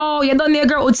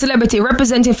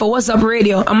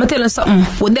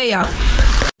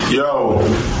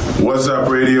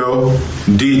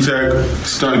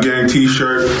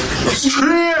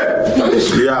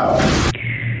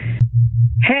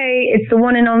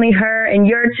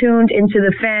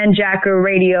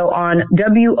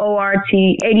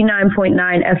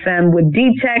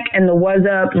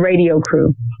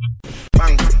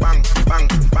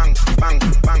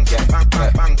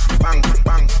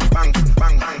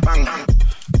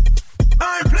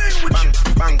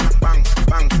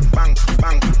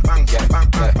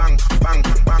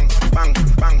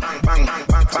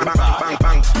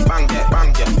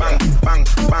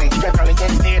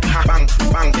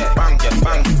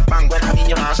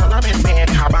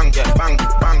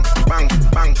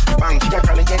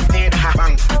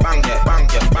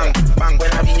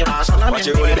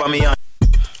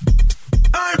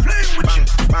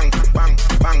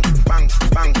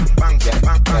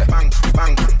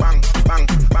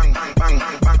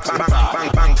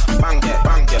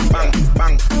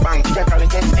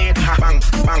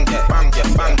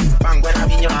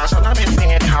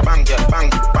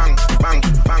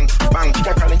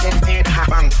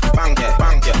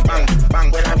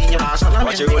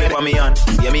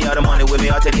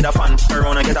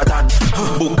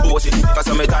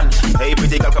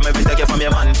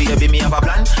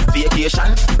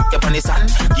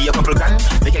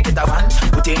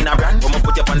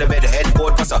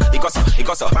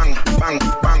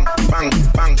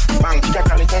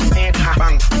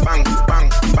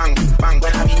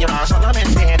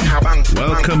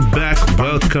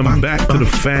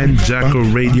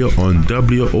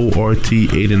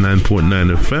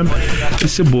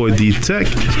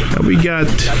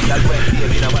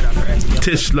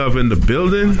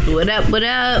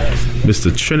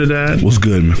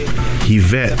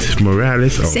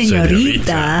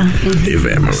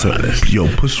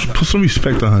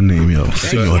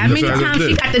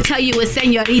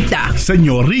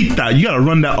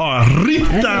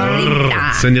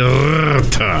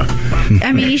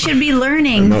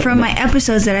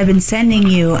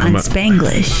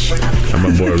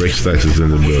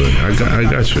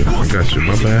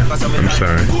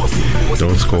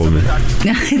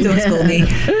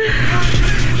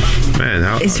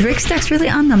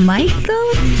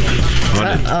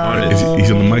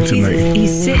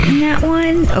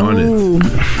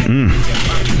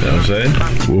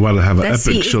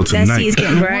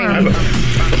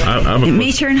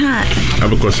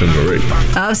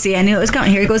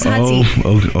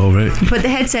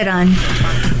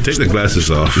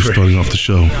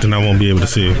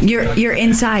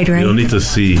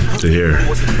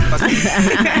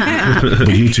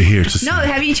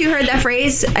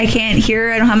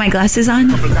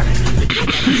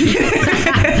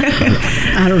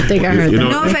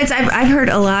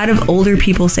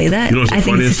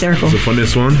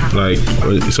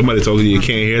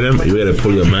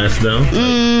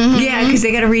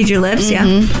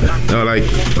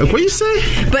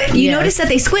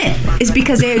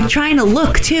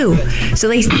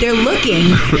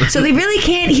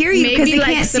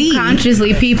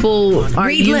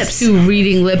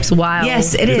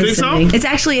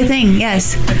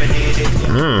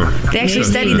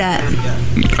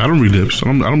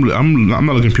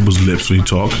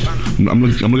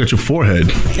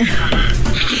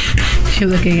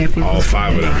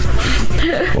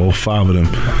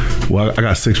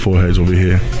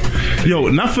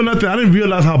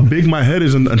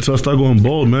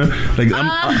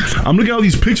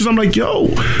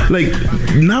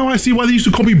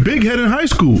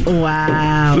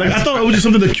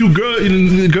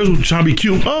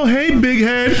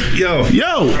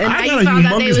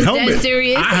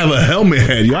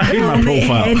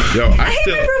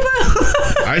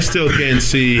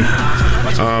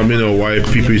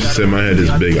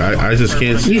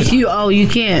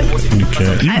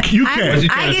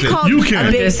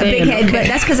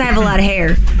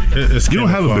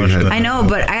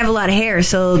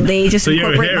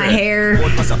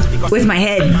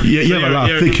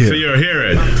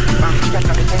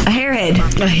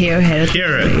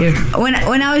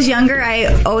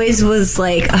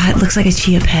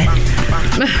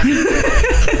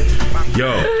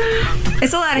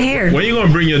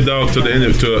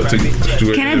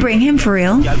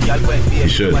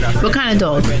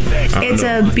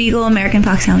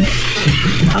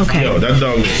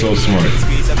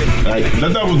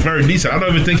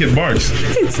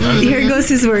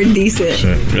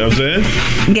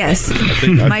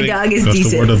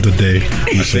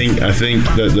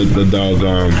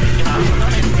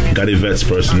got Yvette's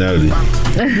personality.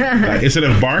 Like, instead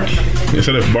of barking,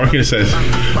 it says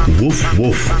woof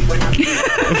woof.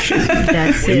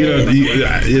 That's it.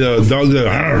 You know, dogs are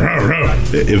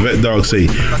Yvette dogs say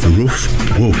roof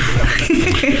woof.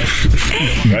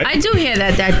 Right? I do hear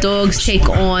that dogs take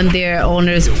on their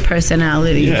owner's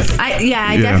personality. Yeah.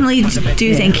 I definitely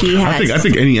do think he has. I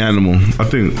think any animal.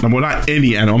 Well, not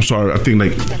any animal. I'm sorry. I think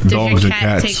like dogs and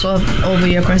cats. Take over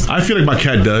your personality? I feel like my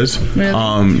cat does. Really?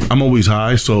 I'm always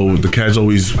high, so the cat's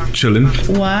always chilling.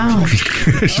 Wow.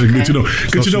 Good to know.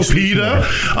 Good to know, Peter.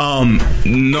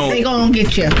 No. They gonna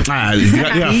get you. You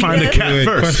gotta find the cat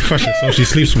first. Question. So she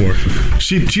sleeps more.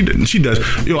 She does.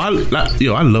 Yo, I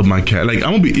love my cat. Like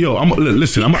I'm gonna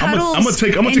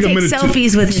take a minute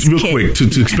selfies with his real kid. quick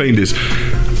to explain this.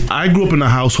 I grew up in a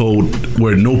household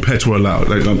where no pets were allowed.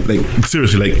 Like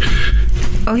seriously, like.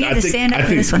 Oh, he had to stand up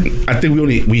for this one. I think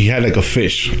we had like a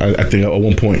fish. I think at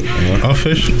one point. A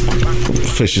fish?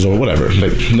 Fishes or whatever.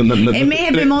 Like it may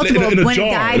have been multiple. When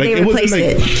it died, they replaced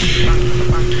it.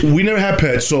 We never had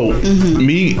pets, so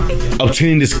me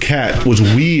obtaining this cat was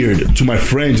weird to my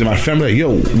friends and my family. Like,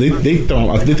 yo, they think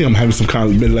I'm having some kind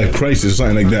of midlife crisis or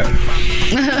something like that.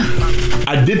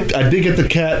 I did get the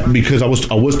cat because I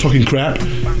was talking crap,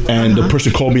 and the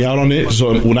person called me out on it.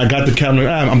 So when I got the cat, I'm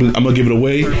like, I'm gonna give it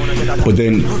away. But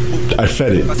then I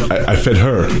fed it. I fed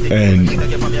her, and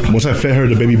once I fed her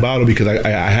the baby bottle, because I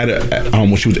had it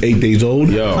when she was 8 days old.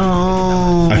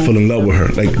 I fell in love with her.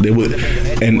 Like they would,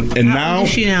 and now. How old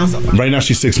is she now? Right now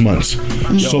she's 6 months.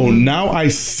 So now I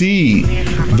see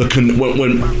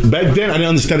when back then I didn't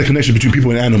understand the connection between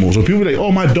people and animals. When people were like,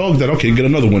 oh, my dog died, okay, get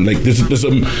another one. Like there's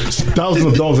thousands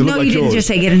of dogs that look like yours. No, you didn't just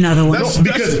say get another one.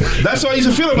 That's how I used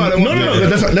to feel about it. No.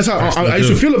 That's how I used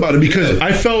to feel about it, because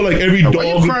I felt like every dog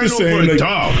looked the same.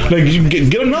 Like you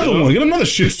get another one, get another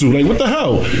Shih Tzu. Like what the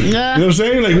hell? You know what I'm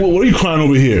saying? Like what are you crying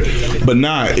over here? But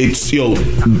nah, it's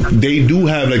they do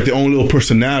have like their own little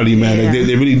personality, man. Like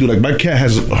they really do. Like my cat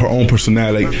has her own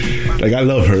personality. Like I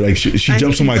love her. Like she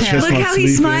jumps on my chest. Look how he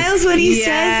smiles when he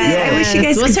says it. I wish you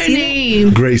guys could see. What's her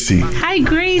name? Gracie. Hi,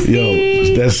 Gracie.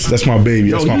 Yo, that's my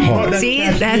baby. That's my heart. See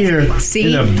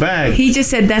in a bag. He just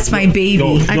said that's my baby.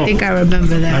 No. I think I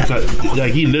remember that.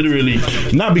 Like he literally.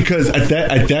 Not because at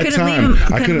that time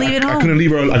I couldn't leave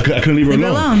her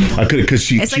alone. I couldn't,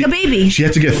 because it's like a baby. She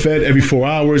had to get fed every 4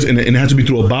 hours, and it had to be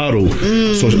through a bottle.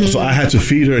 So I had to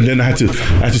feed her, and then I had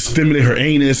to stimulate her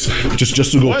anus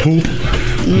just to go poop.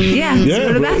 Yeah, to go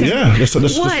to the bathroom. Yeah, that's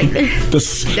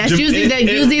usually the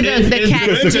cat.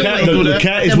 Because the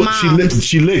cat is what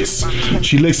she licks.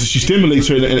 She stimulates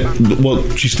her.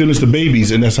 She stimulates the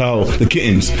babies, and that's how the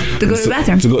kittens to go to the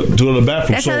bathroom. To go to the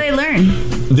bathroom. That's how they learn.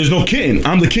 There's no kitten.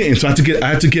 I'm the kitten, so I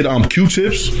had to get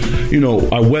Q-tips.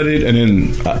 I wet it, and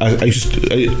then I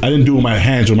didn't do it with my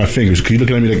hands or my fingers. Cause you're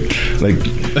looking at me like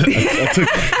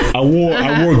I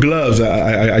wore gloves.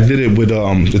 I did it with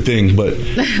the thing, but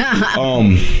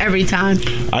every time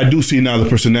I do see now the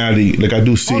personality. Like I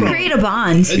do see. You create a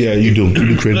bond. Yeah, you do.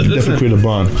 You definitely create a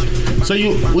bond. So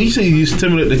when you say you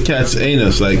stimulate the cat's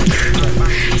anus, like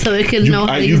so it can know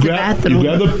how to use the bathroom.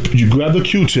 You grab the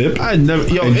Q-tip. I never.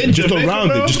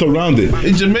 Just around it.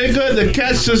 In Jamaica, the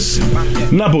cat's just.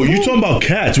 Nah, but you talking about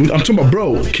cats? I'm talking about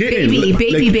kitten.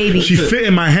 Baby. She fit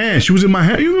in my hand. She was in my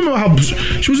hand. You remember how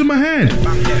she was in my hand?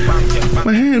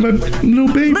 My little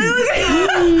baby.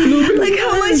 Like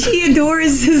how much he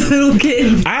adores his little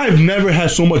kid. I've never had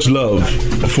so much love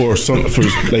for something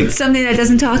that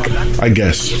doesn't talk. I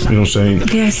guess, you know what I'm saying?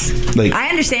 Yes. Like I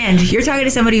understand. You're talking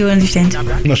to somebody who understands.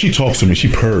 No, she talks to me. She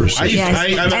purrs.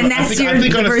 And that's your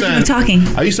version of talking.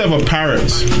 I used to have a parrot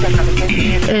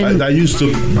that used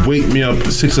to wake me up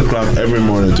at 6 o'clock every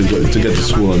morning to get to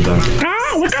school on time.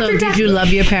 So did you love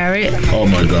your parrot? Oh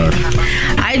my god!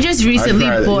 I just recently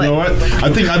bought. You know what? I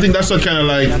think that's what kind of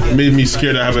like made me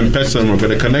scared of having pets anymore. But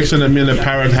the connection that me and the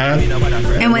parrot had.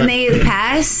 And when they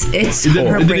pass, it's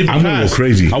heartbreaking. I'm gonna go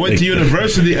crazy. I went to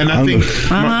university, and I think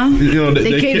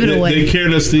they gave it away. They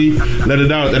carelessly let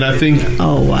it out, and I think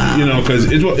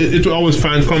because it will always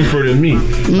find comfort in me.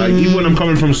 Like even when I'm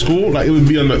coming from school, like it would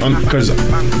be because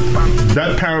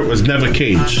that parrot was never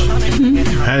caged,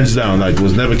 hands down. Like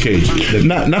was never caged.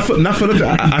 Not for nothing.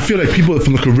 I feel like people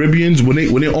from the Caribbeans when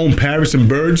they own parrots and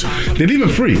birds, they leave them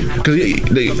free because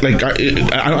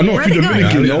I know a few Dominicans.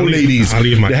 Dominican old ladies, I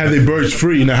leave my they have their birds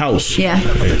free in the house. Yeah,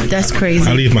 that's crazy.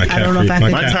 I leave my cat I don't know free. if I My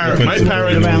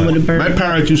could My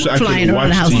parents used to actually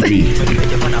watch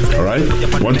TV. All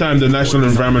right. One time, the National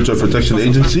Environmental Protection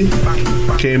Agency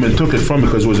came and took it from me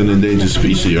because it was an endangered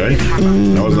species. Right.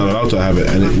 I was not allowed to have it,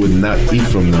 and it would not eat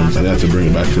from them, and they had to bring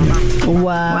it back to me.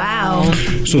 Wow.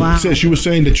 So, sis, you were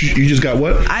saying that you just got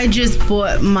what? I just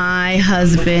bought my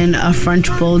husband a French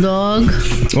bulldog.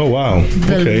 Oh wow!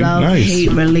 The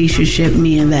love-hate relationship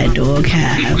me and that dog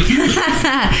have.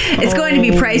 It's going to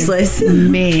be priceless,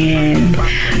 man.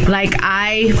 Like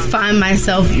I find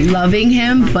myself loving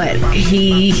him, but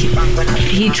he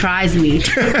tries me.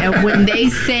 And when they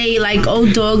say like,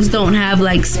 "Oh, dogs don't have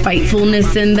like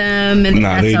spitefulness in them," and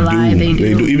that's a lie. They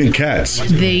do. Even cats.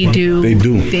 They do. They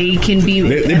do. They can be.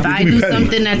 If I do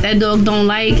something that dog don't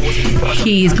like,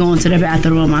 he's going to the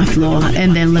bathroom on my floor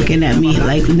and then looking at me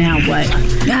like, "Now what?"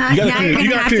 You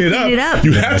gotta clean it up.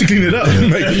 You have to clean it up.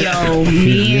 Like, yo,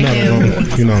 me and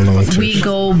him, you're not alone. We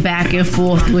go back and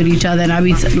forth with each other, and I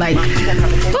be like,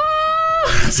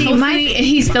 see,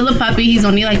 he's still a puppy. He's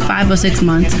only like 5 or 6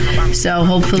 months. So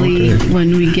hopefully,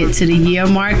 when we get to the year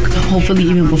mark, hopefully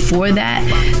even before that,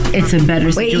 it's a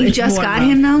better situation. Wait, you just got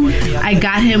him though? I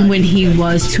got him when he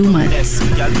was 2 months.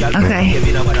 Okay.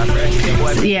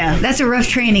 Yeah, that's a rough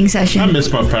training session. I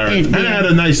miss my parrot, and I had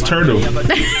a nice turtle.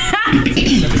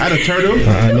 I had a turtle.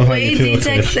 I know how you feel.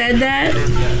 D-Tech said that.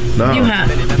 No. You have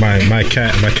my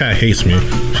cat hates me.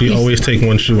 She always take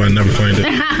one shoe. I never find it.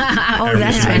 Oh,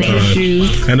 that's funny.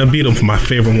 And I'll beat them for my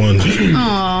favorite ones.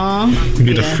 Aww.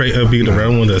 Be the red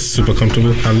one that's super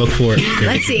comfortable. I look for it. Yeah.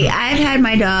 Let's see. I've had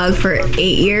my dog for 8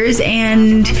 years,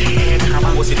 and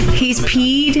he's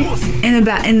peed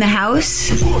in the house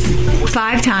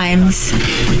 5 times.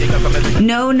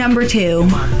 No number 2.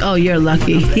 Oh, you're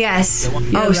lucky. Yes.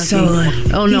 You're lucky. So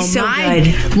good. Oh no, he's so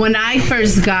good. When I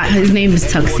first got his name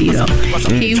is Tuxedo.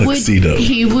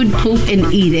 He would poop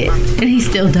and eat it, and he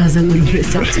still does a little bit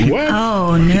sometimes. What?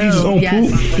 Oh no. He eats his own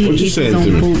poop? He What you eats saying his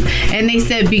to own me? poop. And they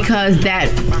said because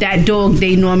that dog,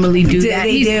 they normally do that.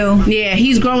 They do. Yeah,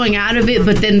 he's growing out of it,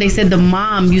 but then they said the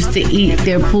mom used to eat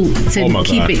their poop to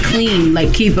keep it clean,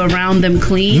 like keep around them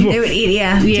clean. They would eat,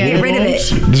 to get rid of it.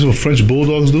 This is what French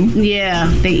bulldogs do? Yeah,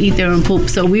 they eat their own poop.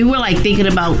 So we were like thinking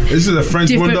about. Is it a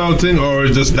French bulldog thing or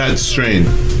just that strain?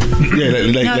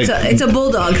 Yeah, No, it's a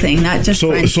bulldog thing, not just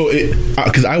French. So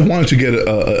because I wanted to get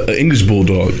an English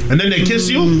bulldog, and then they kiss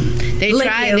you. They Lick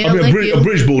try. you. They'll lick you. a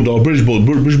British bulldog, British bulldog,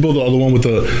 the one with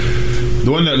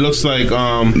the one that looks like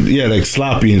like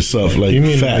sloppy and stuff, like you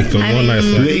mean fat. like the one that's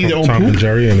do they eat their own Tom poop? and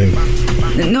Jerry and then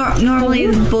Normally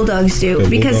bulldogs do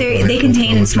because they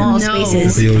contain in small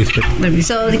spaces.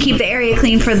 So to keep the area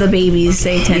clean for the babies,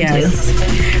 they tend to.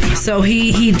 So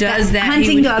he does that.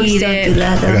 Hunting dogs don't do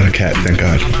that though. I got a cat, thank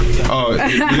God. Oh,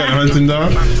 you got a hunting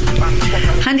dog?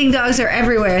 Hunting dogs are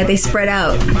everywhere. They spread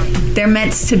out. They're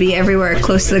meant to be everywhere,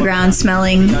 close to the ground,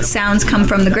 smelling. Sounds come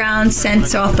from the ground,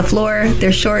 scents off the floor.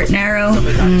 They're short, narrow.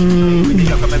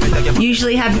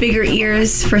 Usually have bigger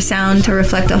ears for sound to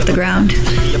reflect off the ground.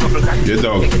 Your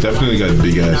dog definitely got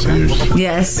big ass ears.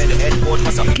 Yes.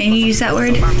 Can you use that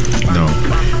word? No.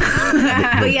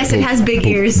 But yes, it has big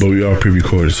ears. But we are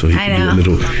pre-recorded, so he I can know.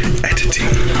 do a little editing.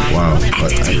 Wow.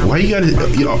 Why you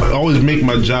gotta always make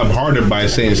my job harder by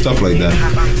saying stuff like that?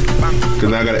 Because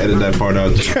now I gotta edit that part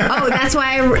out. Oh, that's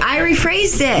why I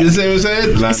rephrased it. You say what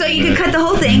I'm saying? So you can cut the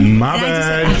whole thing. My and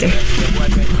bad. I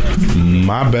just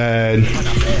My bad.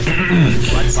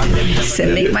 So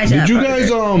make my job Did you harder.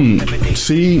 guys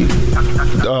see?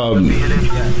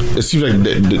 It seems like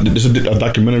there's a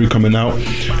documentary coming out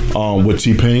with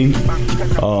T-Pain.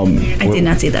 I did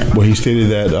not see that. Where he stated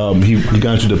that he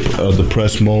got into the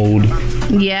press mode.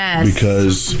 Yes.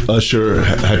 Because Usher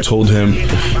had told him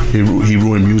he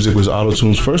ruined music with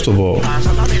auto-tunes. First of all,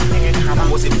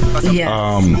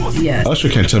 yes. Usher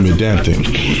can't tell me a damn thing.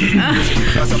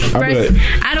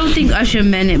 I don't think Usher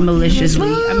meant it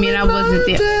maliciously. I mean, I wasn't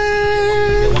there.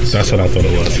 That's what I thought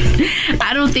it was.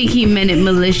 I don't think he meant it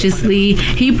maliciously.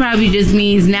 He probably just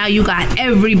means now you got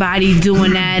everybody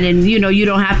doing that, and you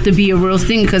don't have to be a real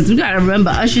singer because you got to remember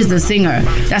Usher's a singer.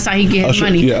 That's how he gets Usher,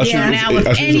 money. yeah, Usher is- now if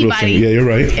Usher's a real anybody, singer. Yeah, you're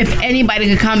right. If anybody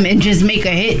could come and just make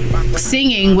a hit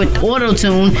singing with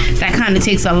auto-tune, that kind of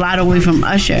takes a lot away from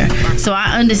Usher. So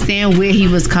I understand where he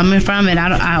was coming from, and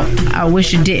I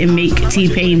wish it didn't make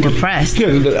T-Pain depressed.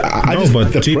 Yeah,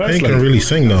 But T-Pain can really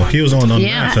sing though. He was on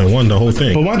Unmasked and won the whole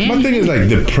thing. But my thing is like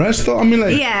depressed though. I mean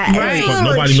like Yeah, Right. it's a But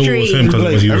little nobody knew it was him because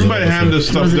Like, it was used. everybody handles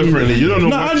stuff differently. You don't know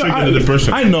what triggered the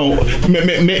person. I know.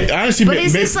 Honestly, But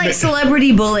is this like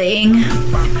celebrity bullying?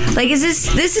 Like, is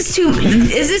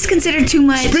this considered too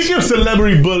much? Speaking of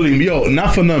celebrity bullying, yo,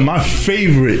 not for nothing, my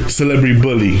favorite celebrity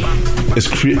bully is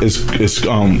Chrissy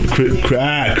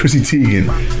Teigen.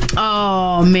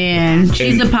 Oh man,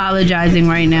 she's And- apologizing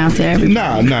right now to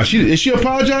everybody. Nah. Is she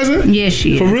apologizing? Yes,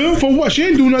 she is. For real? For what? She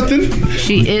ain't do nothing.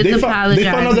 She is They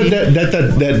apologizing. found out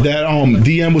that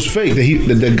DM was fake.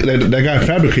 That guy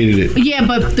fabricated it. Yeah,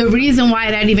 but the reason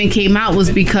why that even came out was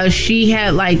because she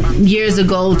had like years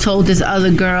ago told this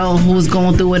other girl who was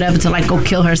going through whatever to like go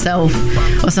kill herself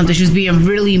or something. She was being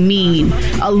really mean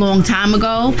a long time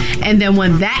ago, and then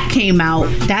when that came out,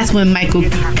 that's when Michael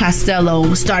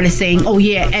Costello started saying, "Oh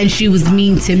yeah, and she was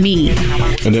mean to me,"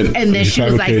 and then she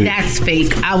was like, "That's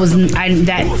fake.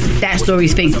 That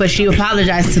story's fake." But she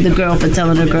apologized to the girl for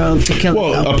telling the girl to kill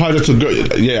herself. Well, apologize to the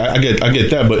girl. Yeah, I get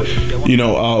that, but you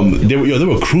know, they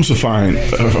were crucifying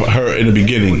her in the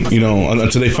beginning. You know,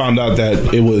 until they found out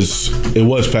that it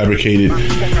was fabricated.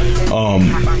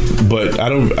 But I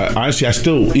don't. Honestly, I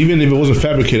still, even if it wasn't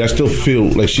fabricated, I still feel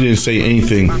like she didn't say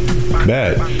anything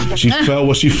bad. She felt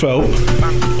what she felt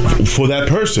for that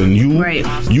person.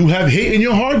 You have hate in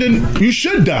your heart, then you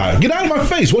should die. Get out of my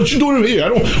face. What you doing here? I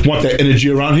don't want that energy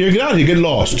around here. Get out of here. Get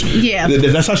lost. Yeah.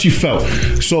 That's how she felt.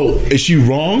 So is she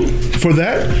wrong for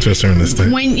that? To a certain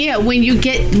extent. When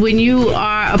you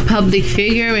are a public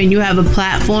figure and you have a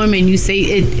platform and you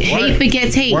say hate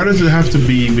begets hate. Why does it have to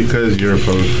be because you're a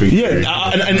public figure?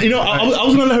 Yeah, and you know, I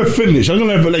was gonna let her finish. I was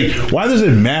gonna let her, like, why does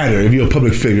it matter if you're a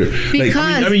public figure? Because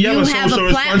I mean, you have a social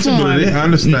responsibility. I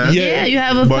understand. Yeah, you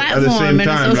have a but at the platform same and a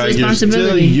time, social like, you're still a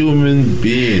responsibility. human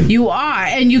being. You are,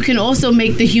 and you can also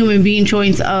make the human being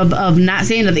choice of not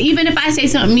saying nothing. Even if I say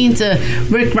something mean to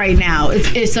Rick right now,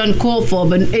 it's uncalled for,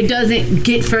 but it doesn't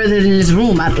get further than this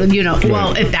room.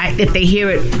 Well, if they hear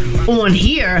it on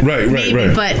here, maybe,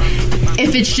 right. But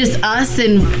if it's just us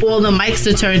and all the mics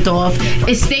are turned off,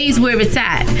 it stays where it's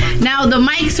at. Now the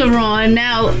mics are on.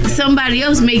 Now somebody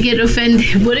else may get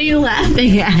offended. What are you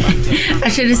laughing at? I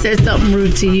should have said something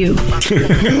rude to you.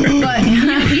 But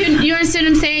you understand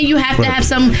what I'm saying? You have to have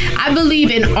some. I believe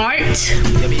in art.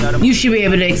 You should be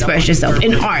able to express yourself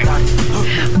in art.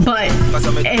 But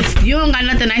if you don't got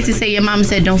nothing nice to say, your mom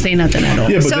said don't say nothing at all.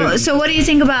 Yeah, So what do you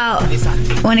think about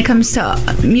when it comes to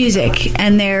music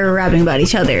and they're rapping about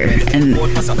each other? And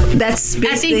that's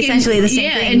basically essentially the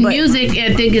same thing. In music,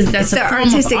 I think that's the a form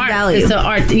artistic of art. value. It's the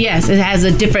art. Yes, it has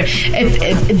a different.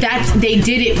 If that's they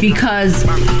did it because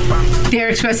they're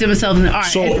expressing themselves in the art.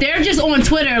 So, if they're just on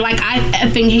Twitter, like I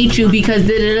effing hate you because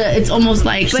it's almost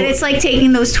like. But it's like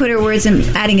taking those Twitter words and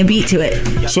adding a beat to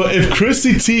it. So if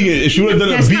Chrissy Teigen, if she would have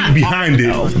done a beat behind it,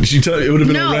 it would have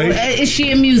been alright. Is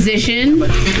she a musician?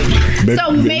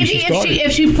 Maybe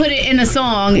if she put it in a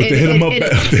song,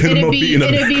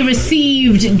 it'd be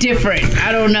received different.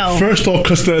 I don't know. First off,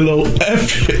 Costello, and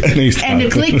the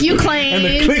click you claim. And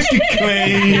the click you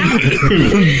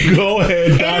claim. Go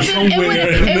ahead, die somewhere.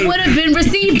 It would have been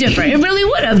received different. It really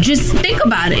would have. Just think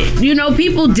about it. You know,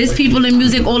 people diss people in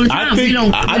music all the time. We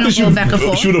don't go back and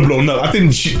forth. She would have blown up. I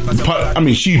think she's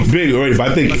big already,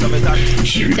 but I think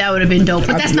that would have been dope.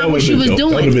 But that's not what she was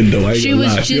doing. That would have been dope. She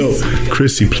was just. Yo,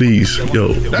 Chrissy, please.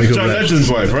 That's John Legend's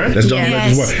wife, right? That's John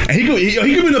Legend's wife. And he could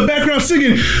be in the background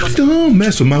singing, "Don't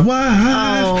mess with my wife.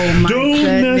 Oh my Don't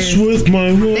goodness. mess with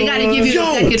my wife." They gotta give you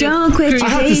don't quit your I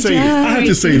have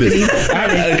to say this. I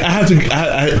have to,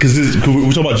 because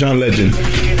we're talking about John Legend.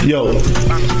 Yo,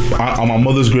 on my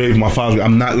mother's grave, my father's grave,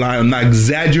 I'm not lying. I'm not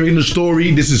exaggerating the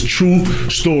story. This is true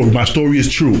story. My story is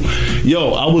true.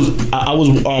 Yo, I was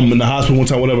in the hospital one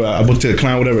time, whatever. I went to a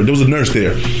client, whatever. There was a nurse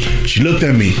there. She looked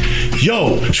at me.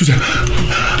 Yo, she was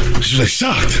like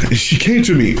shocked. And she came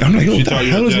to me. I'm like, yo, what the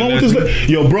hell is wrong with this?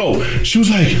 Yo, bro. She was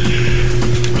like,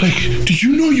 do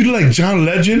you know you look like John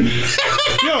Legend?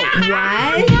 Yo,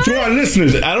 what? To our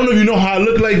listeners, I don't know if you know how I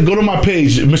look like. Go to my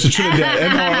page, Mr. Trinidad,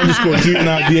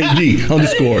 MR_39DAD_.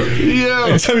 Yeah.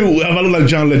 And tell me if I look like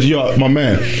John Legend. Yo, my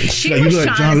man. She was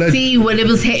trying to see what it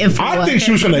was hitting for. I think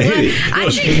she was trying to hit it. I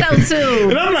think so too.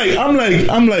 And I'm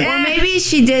like. Or maybe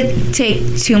she did take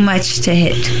too much to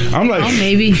hit. I'm like, oh,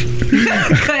 maybe.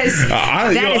 Because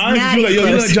that is not yo,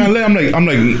 you like John Legend. I'm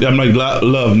like,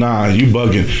 love, nah, you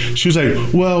bugging. She was like,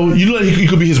 well, yo, you look like you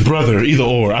could be his brother, either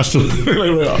or. I still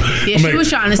yeah, she was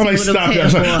trying to say stop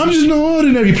it. I'm just no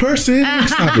ordinary person.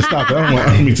 Stop it. I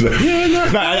don't mean to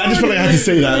that. I just felt like I had to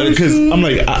say that because I'm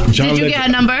like, John. Did you get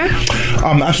her number?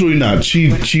 Absolutely not.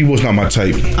 She was not my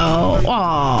type. Oh,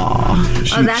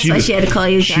 that's why she had to call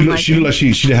you. She looked like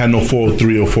she didn't have no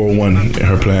 403 or 401 in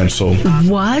her plan. So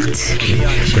what,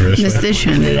 Mr.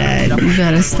 Trinidad? You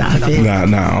gotta stop it. Nah.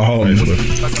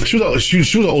 She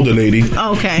was an older lady.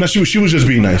 Okay. Nah, she was just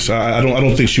being nice. I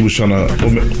don't think she was trying to.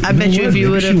 I bet you if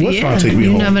you would have, she was trying to take me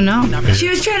you home. never know. She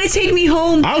was trying to take me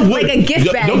home I would. like a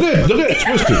gift bag. Don't get it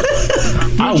twisted.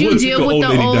 Would you deal with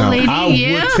the old lady? I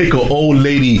would take an old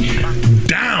lady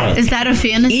down. Is that a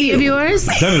fantasy of yours?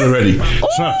 Done it already.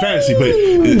 It's not fancy, but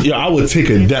I would take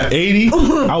a 80.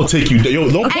 I would take you. Yo,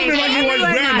 don't put me like you like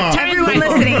grandma. Everyone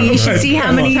listening, you should see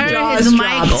how many jaws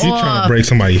dropped. He's trying to break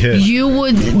somebody's head. You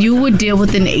would deal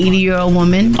with an 80-year-old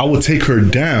woman. I would take her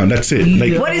down. That's it.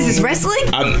 Like, what is this, wrestling?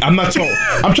 I'm not talking.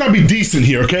 I'm trying to be decent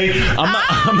here, okay?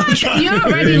 I'm not trying. You're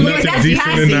already There's nothing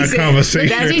decent in that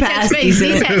conversation. That's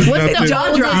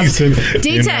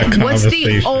D-Tech. What's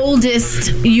the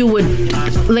oldest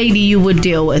lady you would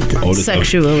deal with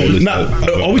sexually? Now,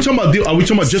 are we talking about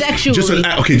just sexually? Just an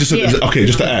act? Okay, just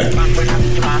an act.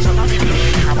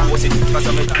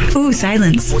 Ooh,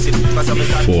 silence.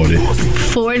 40.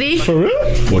 40? For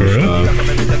real?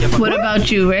 45. What about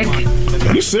you, Rick?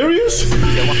 Are you serious?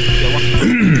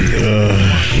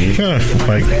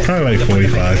 Probably like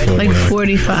 45, 49. Like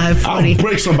 45, 40. I'll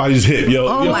break somebody's hip, yo.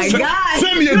 Oh my God.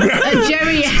 Send me a grandma. A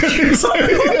geriatric.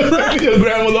 Send me a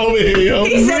grandma over here, yo.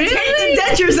 He said, take the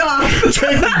dentures off.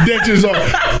 Take the dentures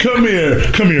off. Come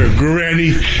here,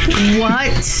 granny.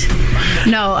 What?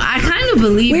 No, I kind of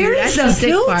believe you. Where That's is the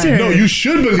sick part. filter? No, you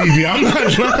should believe me. I'm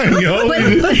not lying, yo.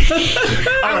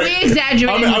 Are we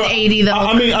exaggerating with 80 though?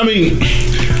 I mean, I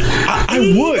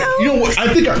would. You know what?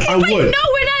 I think I would. No, we're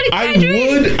not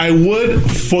exaggerating. I would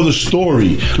for the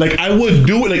story. Like I would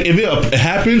do it. Like if it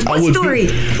happens, I would story?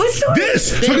 do What story?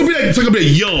 this. So I could be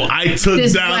like, yo, I took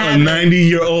This down what a happened.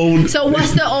 90-year-old. So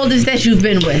what's the oldest that you've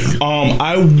been with?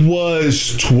 I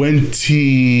was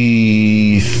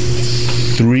 23.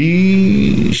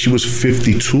 She was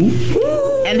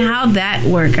 52. And how'd that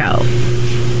work out?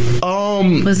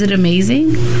 Was it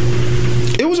amazing?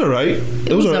 It was alright.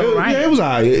 It was alright. Yeah, it was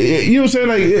alright. You know what I'm saying?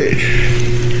 Like,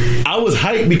 I was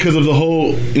hyped because of the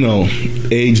whole,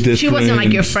 age difference. She wasn't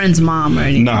like your friend's mom or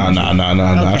anything. Nah,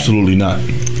 absolutely not.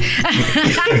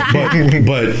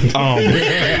 but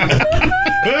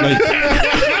like,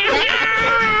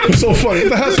 it's so funny. What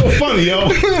the hell's so funny, yo?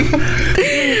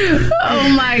 Oh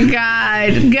my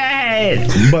God. Go ahead.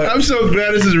 But I'm so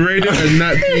glad this is radio and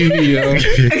not TV, yo.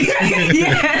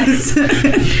 Yes.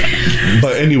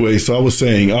 But anyway, so I was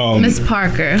saying, Miss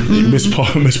Parker. Miss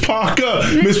Parker. No,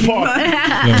 Miss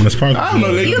Parker. I don't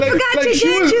know. You forgot your she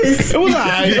was. dentures. It was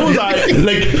alright.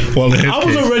 Like, Well, in his I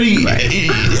was case. already.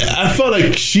 I felt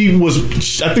like she was.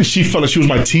 I think she felt like she was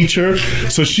my teacher.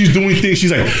 So she's doing things.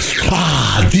 She's like,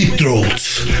 deep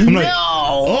throats. I'm like,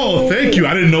 oh, thank you.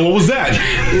 I didn't know what was that.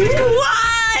 What?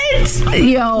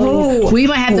 Yo, we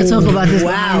might have to talk about this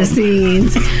behind the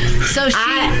scenes.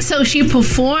 So she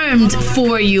performed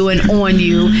for you and on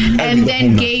you, and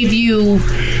then gave you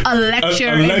a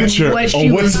lecture, A lecture on what she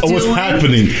on was what's doing.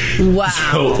 happening.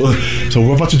 Wow. So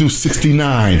we're about to do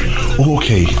 69.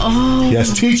 Okay. Oh.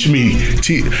 Yes, teach me.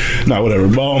 Whatever.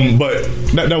 But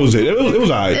that was it. It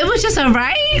was alright. It was just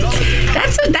alright.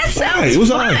 That sounds Right, it was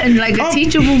fun. alright. Like a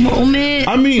teachable moment.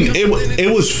 I mean, it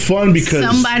was fun because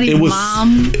Somebody's it was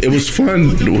mom. It was fun.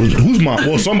 Whose mom?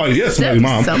 Well, somebody's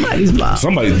mom. Somebody's mom.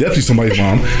 Definitely somebody's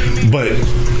mom. But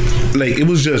like, it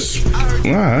was just, I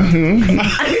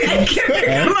can't pick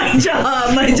up my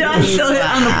jaw. My jaw's still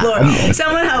on the floor.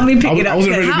 Someone help me pick it up. I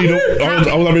wasn't ready to be I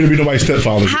wasn't ready to be nobody's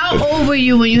stepfather. How old were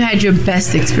you when you had your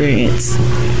best experience?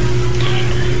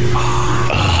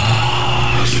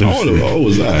 What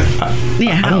was I?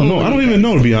 Yeah, I don't know. I don't even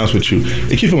know, to be honest with you.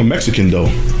 They keep him a Mexican though.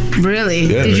 Really?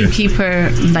 Yeah, Did you man. keep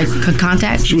her like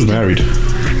contact? She was married.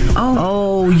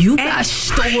 Oh, you got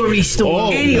stories.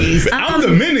 I'm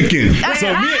Dominican,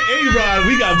 so me and A-Rod,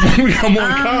 we got more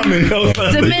in common.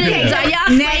 Dominicans, are y'all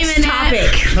claiming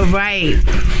topic. that? Right.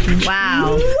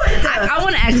 Wow. I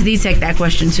want to ask D-Tech that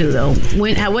question too, though.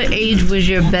 At what age was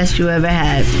your best you ever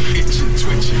had?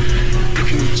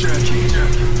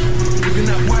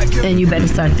 And you better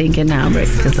start thinking now, Rick,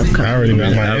 because I'm coming. I already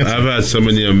got my answer. I've had so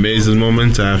many amazing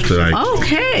moments. I have to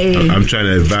Okay. I'm trying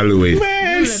to evaluate.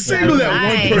 Man, single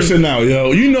that one person out,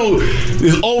 yo. You know,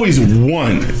 there's always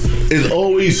one. There's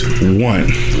always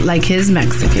one. Like his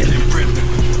Mexican.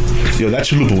 Yo, that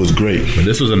chalupa was great. But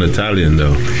this was an Italian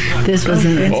though. This was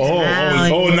an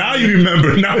Italian. Oh, now you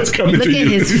remember. Now it's coming Look to you.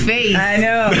 at his face. I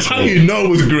know. That's how you know it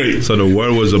was great. So the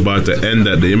world was about to end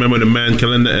that day. You remember the Mayan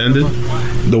calendar ended?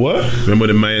 The what? Remember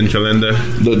the Mayan calendar?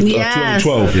 Yes.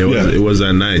 2012. Yeah, it was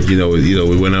that night. You know,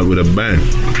 we went out with a bang.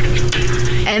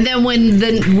 And then when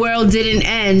the world didn't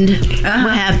end,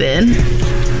 what happened?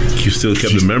 You still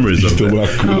kept the memories of Still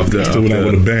that. went out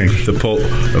with a bang. The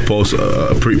post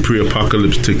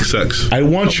pre-apocalyptic sex. I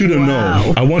want you to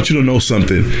know. I want you to know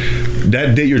something.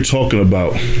 That date you're talking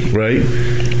about, right,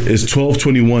 is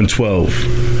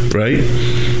 12/21/12, right?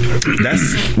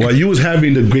 That's while you was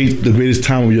having the greatest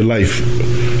time of your life,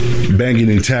 banging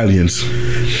Italians.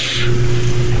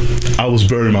 I was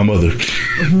burying my mother.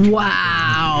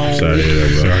 Wow. Sorry,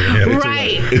 bro.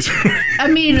 Right. I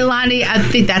mean, Lonnie, I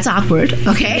think that's awkward.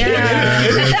 Okay.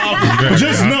 Yeah.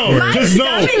 Just know. I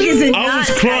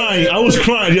was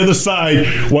crying the other side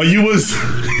while you was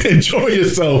enjoying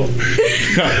yourself.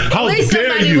 How At least dare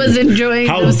somebody you? was enjoying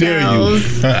How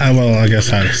themselves. dare you? Well, I guess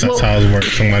that's how it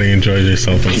works. Somebody enjoys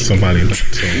yourself and somebody not.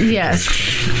 So. Yes.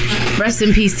 Rest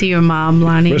in peace to your mom,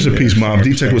 Lonnie. Rest in peace, Mom.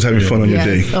 D-Tech was having fun on your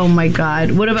day. Oh my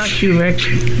God. What about you, Rick?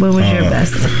 When was your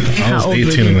best? I was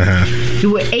 18 and a half.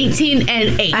 You were 18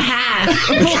 and a half.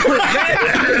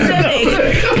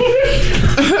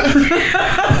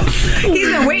 He's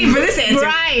been waiting for this answer.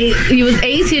 Right. He was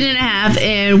 18 and a half.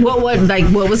 And what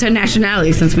was her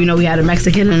nationality? Since we know we had a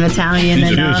Mexican and Italian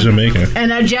She was Jamaican.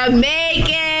 and a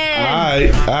Jamaican. All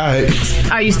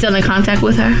right. Are you still in contact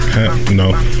with her?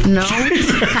 No. No.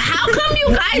 How come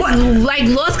you guys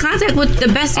lost contact with the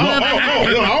best you ever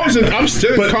had? I'm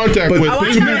still in contact with.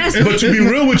 But to be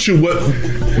real with you, I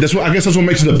guess that's what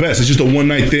makes it the best. It's just a one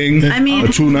night thing. I mean, a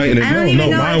 2 night, and I don't then even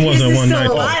know mine if wasn't he's one still night.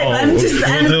 alive.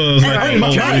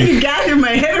 I'm trying to gather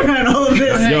my head around all of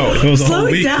this. It was a whole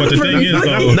week. But the thing is,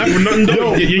 though, Not for nothing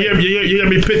though. You got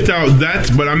me picked out that,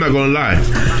 but I'm not gonna lie.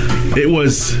 It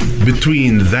was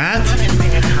between that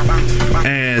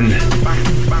and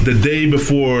the day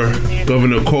before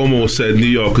Governor Cuomo said New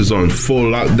York is on full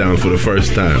lockdown for the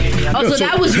first time. Oh, so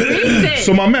that was recent.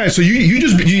 So my man, so you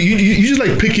just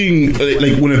like picking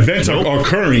like when events are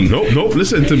occurring. Nope.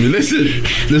 Listen to me. Listen.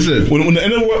 When the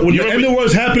end of the world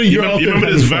is happening, you're out there. You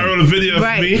remember this viral video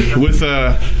of me with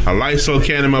a Lysol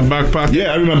can in my back pocket?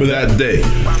 Yeah, I remember that day.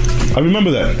 I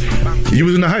remember that. You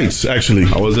was in the Heights, actually.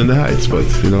 I was in the Heights, but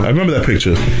I remember that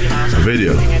picture. A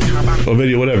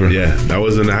video, whatever. Yeah, that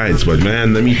was in the Heights. But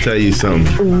man, let me tell you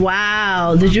something.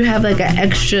 Wow, did you have like an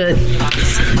extra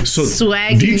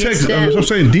swag? D-Tech, I'm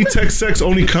saying D-Tech great sex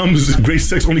only comes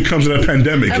in a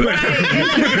pandemic. Right.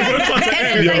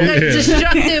 In like a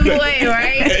destructive way,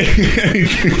 right?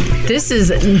 This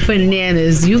is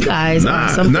bananas. You guys are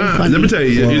something funny. Let me tell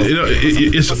you,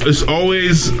 it's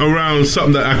always around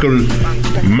something that I can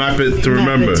map it to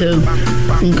remember.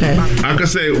 Okay. I could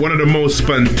say one of the most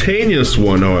spontaneous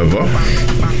one, however.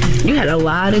 You had a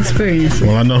lot of experience.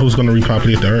 Well, I know who's going to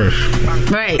repopulate the earth.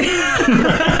 Right.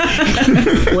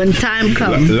 When time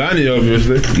comes. Lonnie,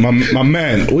 obviously. My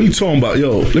man, what are you talking about?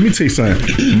 Yo, let me tell you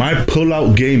something. My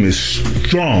pull-out game is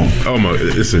strong. Oh, my.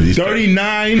 Listen, he's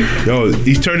 39. Yo,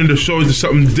 he's turning the show into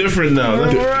something different now.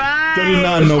 Right.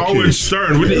 39, no Howard kids.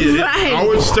 Stern. Right.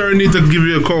 Howard Stern needs to give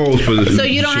you a call for this. So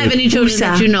you don't have any children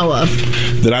that you know of?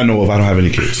 That I know of. I don't have any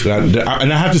kids. And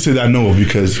I have to say that I know of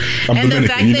because I'm and Dominican. the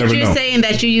fact you that never you're know. saying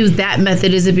that you use that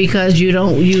method, is it because you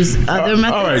don't use other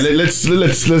methods? All right, let's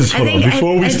hold on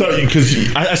before we start because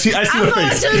I see the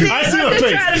face. I see the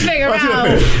face. Trying to figure I see out.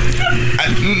 the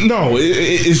face. No,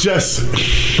 it's just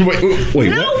wait.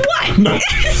 No, what? No.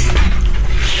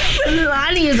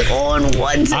 Lonnie is on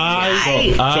one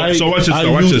tonight. So watch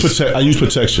this. I use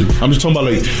protection. I'm just talking about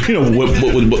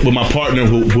with my partner,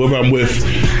 whoever I'm with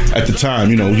at the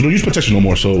time. You don't use protection no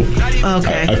more. So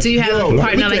okay. Do you have a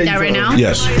partner like that right now?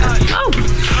 Yes. Oh,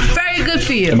 very good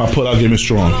for you. And my pull-out game is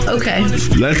strong. Okay.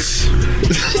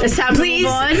 It's time to move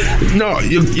on. No,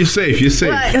 you're safe. You're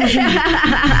safe. Yvette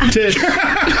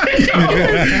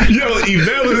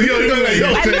was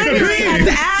I literally had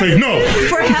to ask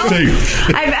for help.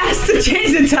 Safe. I've asked to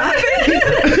change the topic.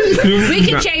 We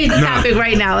can change the topic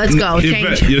right now. Let's go.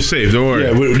 Change. You're safe. Don't worry.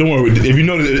 Yeah, don't worry. If you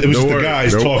know, it was just the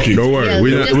guys talking. Don't worry.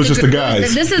 Yeah, It was just the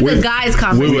guys. This is the guys'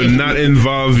 conversation. We will not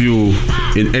involve you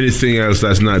in anything else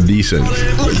that's not decent.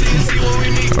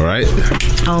 All right?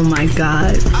 Oh my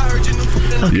God.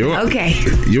 Okay.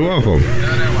 You're welcome.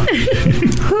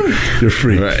 You're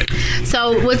free. Right.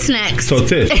 So what's next? So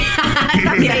Tish.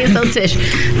 Okay, so Tish,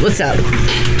 what's up?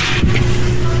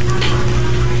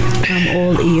 I'm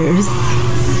all ears.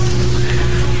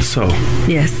 So.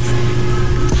 Yes.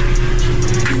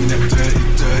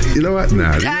 You know what?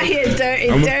 Nah. I hear dirty.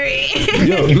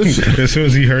 Yo, listen. As soon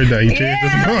as he heard that, he changed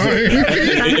his mind.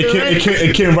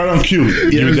 It came right on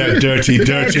cue. Give me that dirty.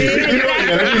 Let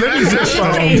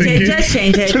me just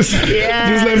change it. Just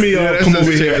let me come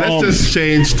over here. Let's just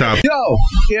change topic. Yo,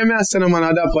 hear me say no man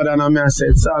a dapper than a me say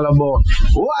it's all about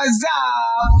what's up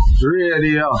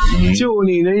radio. Tune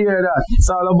in, you hear that? It's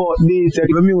all about D-Tech,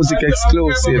 the music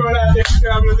exclusive.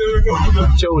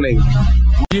 Tune in.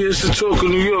 Yeah, it's the talk of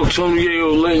New York. Tony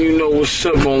Yayo letting you know what's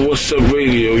up on What's Up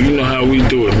Radio. You know how we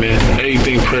do it, man.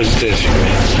 Everything presidential,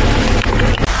 man.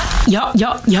 Yo,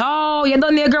 you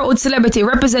done there, girl with celebrity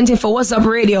representing for What's Up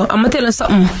Radio. I'ma tell you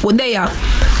something. What they are?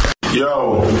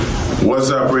 Yo,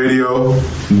 What's Up Radio?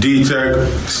 D-Tech,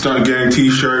 Stunt Gang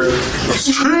T-shirt.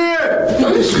 Straight!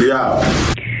 Yeah.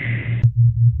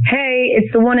 Hey,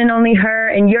 it's the one and only her,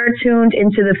 and you're tuned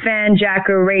into the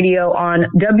Fanjacker Radio on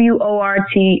WORT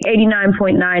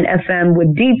 89.9 FM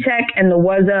with D-Tech and the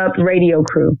What's Up Radio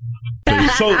crew.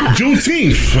 So,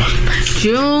 Juneteenth,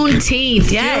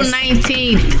 yes. June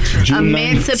 19th.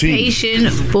 Emancipation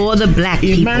for the black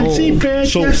people.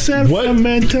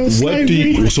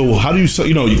 So how do you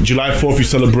July 4th you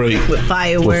celebrate with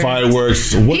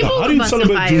fireworks. How do you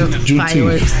celebrate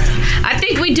Juneteenth? I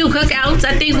think we do cookouts.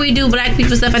 I think we do black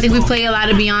people stuff. I think we play a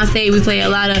lot of Beyonce. We play a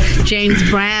lot of James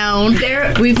Brown.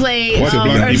 We play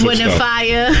Earth, Wind, and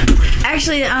Fire.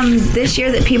 Actually, this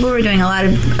year that people were doing a lot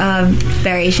of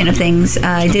variation of things.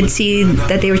 I did see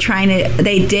that they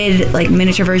did like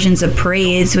miniature versions of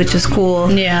parades, which was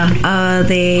cool. Yeah.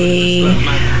 They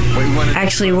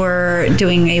actually were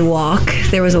doing a walk.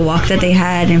 There was a walk that they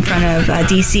had in front of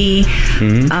DC.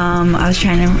 Mm-hmm. I'm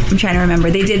trying to remember.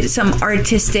 They did some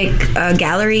artistic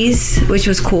galleries, which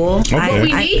was cool. Okay. What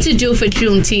we need to do for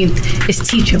Juneteenth is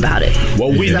teach about it.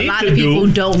 What we need a lot of people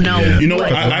don't know. Yeah. You know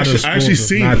what? I actually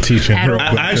seen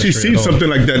something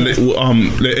like that.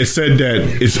 It said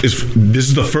that this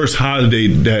is the first holiday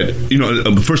that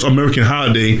the first American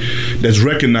holiday that's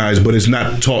recognized, but it's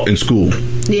not taught in school.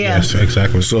 Yeah. Yes,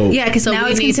 exactly. So because now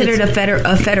it's considered a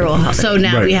federal holiday. So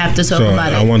now we have to talk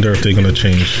about it. I wonder if they're going to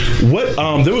change. What?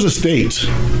 There was a state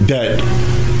that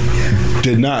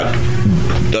did not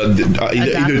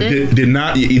either did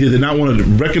not want to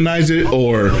recognize it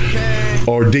or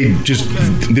they just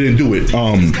didn't do it.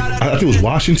 I think it was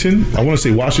Washington. I want to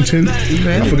say Washington.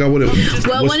 Okay. I forgot what it was.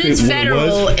 Well, when it's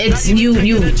federal, it's you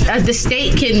the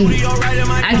state can,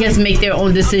 I guess, make their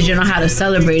own decision on how to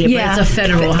celebrate it. Yeah. But it's a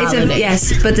federal holiday.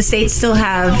 Yes, but the states still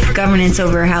have governance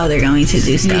over how they're going to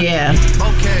do stuff. Yeah.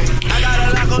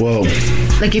 Well,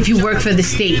 like if you work for the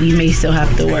state, you may still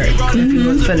have to work. If you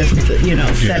work for the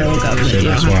federal government, so you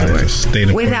don't have to work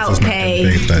without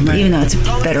pay, even though it's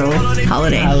a federal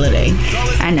holiday.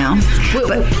 I know,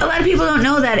 but a lot of people don't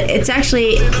know that it's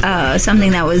actually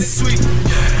something that was.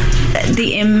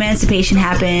 The emancipation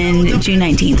happened June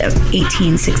 19th of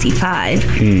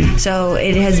 1865. So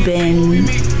it has been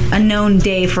a known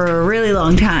day for a really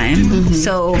long time. Mm-hmm.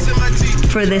 So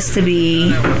for this to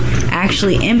be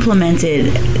actually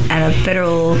implemented at a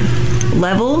federal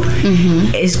level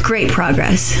is great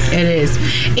progress. It is.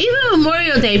 Even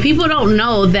Memorial Day, people don't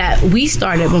know that we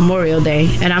started Memorial Day,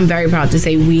 and I'm very proud to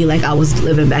say we, like I was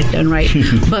living back then, right?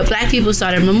 But black people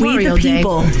started Memorial Day.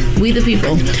 We the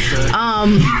people.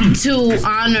 To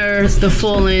honor the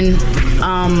fallen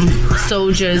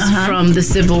soldiers from the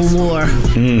Civil War.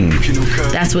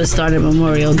 That's what started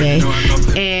Memorial Day.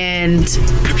 And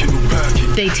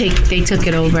they took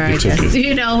it over, I guess, and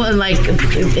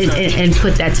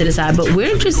put that to the side. But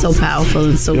we're just so powerful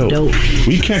and so dope.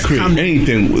 We can't create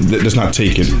anything that's not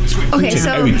taken. Okay,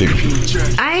 so everything.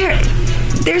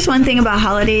 There's one thing about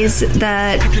holidays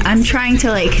that I'm trying to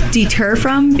deter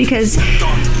from, because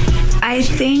I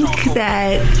think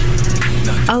that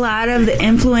a lot of the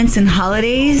influence in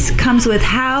holidays comes with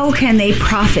how can they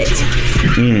profit.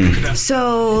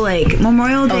 So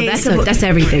Memorial Day, that's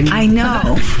everything. I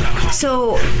know.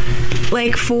 So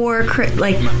for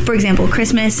example,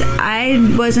 Christmas, I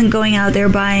wasn't going out there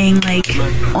buying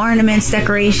ornaments,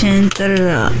 decorations,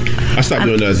 I stopped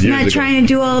doing that years ago. I'm not trying to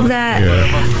do all of that.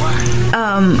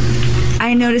 Yeah.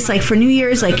 I noticed for New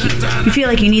Year's, you feel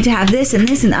like you need to have this and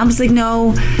this, and I was like,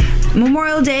 no.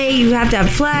 Memorial Day, you have to have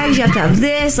flags, you have to have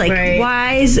this,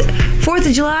 why is 4th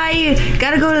of July, you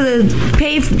gotta go to the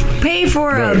pay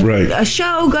for a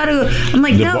show, I'm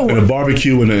no. And a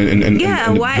barbecue and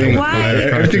why?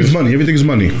 Everything's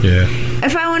money. Yeah.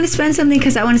 If I want want to spend something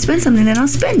because I want to spend something, then I'll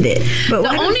spend it. But the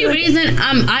only reason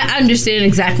I understand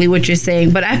exactly what you're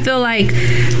saying, but I feel like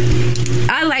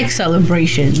I like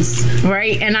celebrations,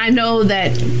 right? And I know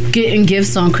that getting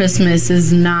gifts on Christmas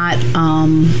is not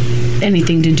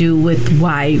anything to do with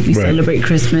why we celebrate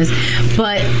Christmas,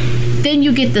 but then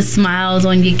you get the smiles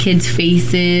on your kids'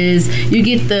 faces. You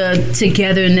get the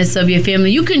togetherness of your family.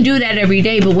 You can do that every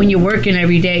day, but when you're working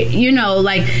every day,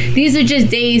 like these are just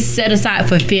days set aside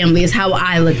for family is how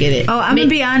I look at it. Oh, I'm going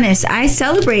to be honest. I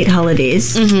celebrate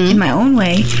holidays in my own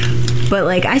way. But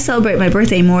like I celebrate my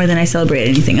birthday more than I celebrate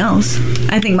anything else.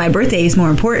 I think my birthday is more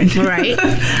important. Right.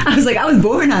 I was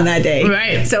born on that day.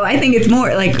 Right. So I think it's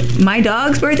more like my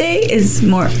dog's birthday is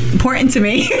more important to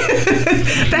me.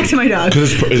 Back to my dog.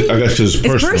 Because I guess it's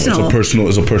personal.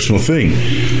 It's a personal thing.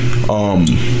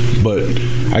 But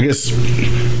I guess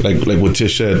like what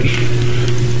Tish said,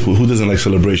 who doesn't like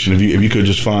celebration? If you could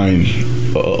just find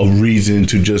a reason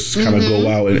to just kind of go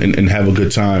out and have a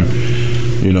good time.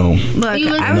 Look,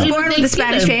 I was born with a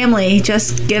Spanish family.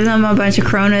 Just give them a bunch of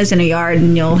Coronas in a yard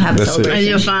and you'll have a celebration. And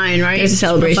you're fine, right? There's a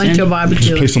celebration. A bunch of barbecue.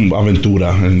 Just play some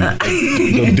Aventura and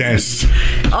they'll dance.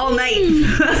 All night.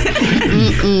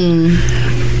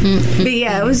 But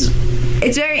yeah,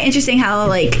 it's very interesting how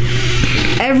like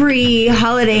every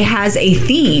holiday has a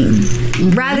theme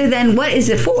rather than what is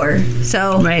it for.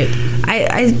 So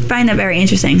I find that very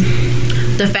interesting.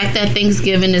 The fact that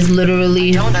Thanksgiving is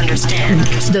literally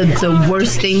the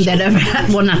worst thing that ever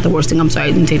happened. Well, not the worst thing. I'm sorry,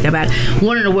 I didn't take that back.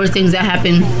 One of the worst things that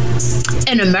happened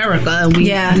in America. And we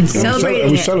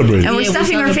celebrating it. And we're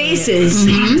stuffing our faces.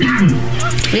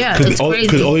 Yeah, it's crazy.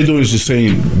 Because all they're doing is just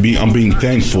saying, I'm being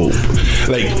thankful.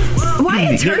 Like,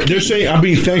 why they're saying I'm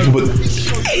being thankful, but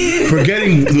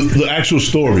forgetting the actual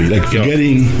story. Like,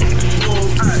 forgetting...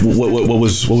 What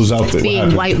was out there?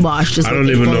 Being whitewashed. I don't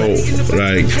even know,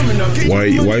 like, why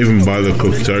even bother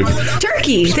cook turkey?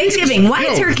 Turkey, Thanksgiving. Why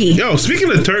turkey?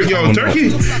 Speaking of turkey,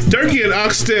 turkey and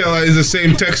oxtail is the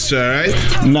same texture, right?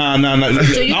 Nah. So I'm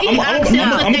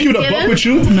gonna keep it a buck with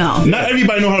you. No, not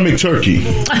everybody know how to make turkey.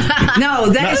 No,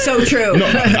 that is so true.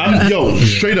 No,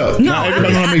 straight up. No, not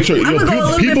everybody know how to make turkey.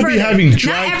 People be having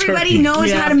dry not everybody turkey.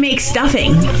 knows how to make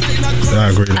stuffing. I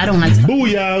agree. I don't like stuffing.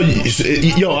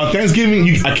 Booyah! On Thanksgiving,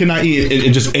 I cannot eat it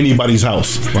in just anybody's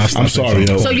house. I'm sorry.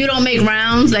 So you don't make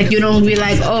rounds? Like you don't be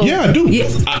like, oh. Yeah, I do. Yeah.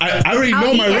 I already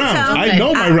know my rounds. I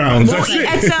know my rounds. That's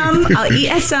it. I'll eat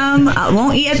at some. I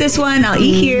won't eat at this one. I'll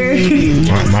eat here.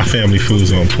 My family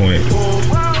food's on point.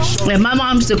 Yeah, my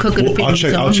mom's still cooking the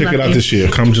pizza. I'll check it out this year.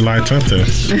 Come July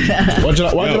 10th. Why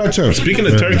July 10th? Speaking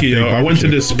of turkey, I went to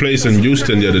this place in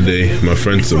Houston the other day. My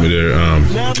friends over there.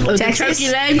 Texas? The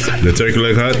turkey legs? The turkey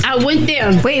leg hut. I went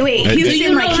there. Wait.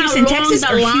 Houston, like Houston, Texas,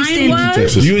 or Houston?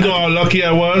 Texas. You know how lucky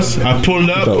I was? I pulled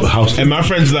up, and my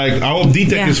friend's like, I hope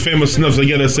D-Tech is famous enough to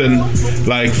get us in,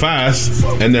 like, fast.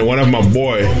 And then one of my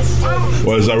boy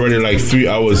was already, like, 3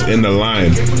 hours in the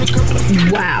line.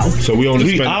 Wow. So we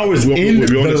only 3 hours in the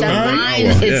line? The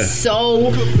line is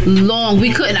so long.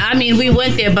 We couldn't, we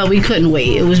went there, but we couldn't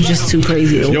wait. It was just too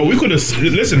crazy. We could have,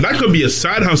 listen, that could be a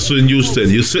side hustle in Houston.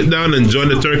 You sit down and join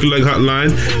the turkey leg hut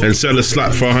line and sell a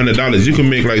slot for $100. You can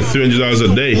make like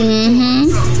 $300 a day.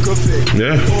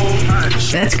 Yeah.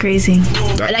 That's crazy.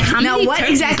 Like how many what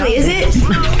exactly is it?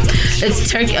 It's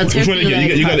turkey. A turkey. Which one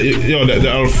you got the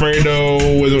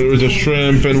Alfredo with the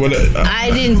shrimp and what? I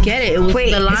didn't get it.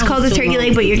 It's called the turkey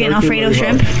leg, but you're getting Alfredo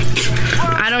shrimp.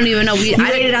 I don't even know. I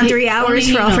waited on 3 hours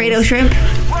for Alfredo shrimp.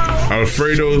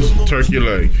 Alfredo's turkey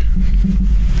leg.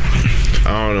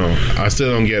 I don't know. I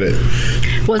still don't get it.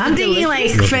 I'm thinking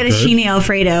like fettuccine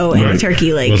Alfredo and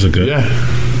turkey leg. Was it good? Yeah,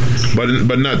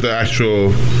 but not the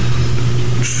actual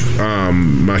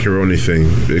macaroni thing.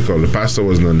 They call it. The pasta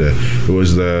wasn't on there. It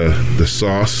was the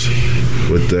sauce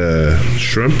with the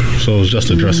shrimp. So it was just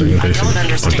a dressing,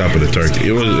 basically. On top of the turkey.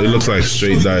 It looks like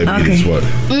straight diabetes. Okay. What?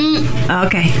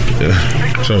 Okay.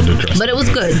 Yeah. So the dressing. But it was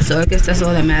good, so I guess that's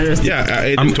all that matters.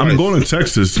 Yeah, I'm going to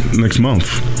Texas next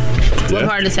month. What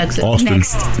part of Texas? Austin.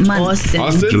 Next month.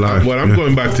 Austin? July. Well, I'm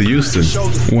going back to Houston.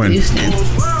 When? Houston.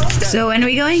 So when are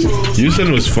we going?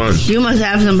 Houston was fun. You must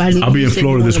have somebody. I'll be in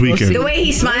Florida this weekend. The way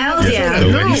he smiles, yeah.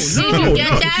 Did you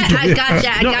get that? I got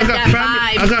that. I got that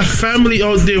vibe. I got family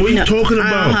out there. What are you talking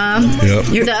about? Yep.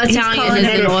 The Italian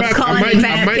is in North.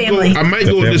 I might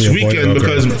go this weekend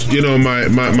because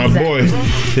my boy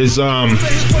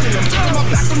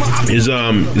is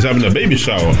having a baby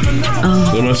shower.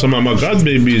 So some of my god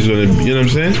baby is gonna, you know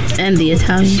what I'm saying? And the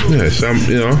Italian. Yes,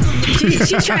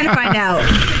 She's trying to find out.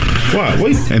 What?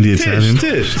 Wait. And the Italian.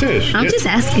 Tish. I'm just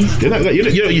asking.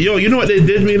 You know what they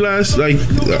did me last? Like,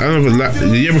 I don't know,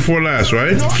 the year before last,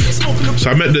 right? So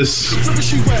I met this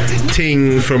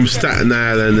Ting from Staten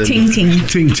Island. And, Ting.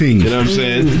 You know what I'm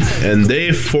saying? And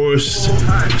they forced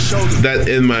that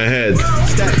in my head.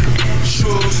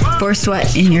 Forced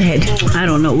what in your head? I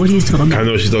don't know. What are you talking about? I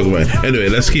know what she's talking about. Anyway,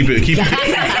 let's keep it moving,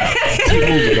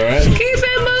 all right?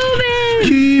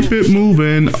 Keep it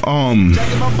moving.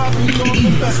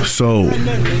 So,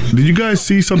 did you guys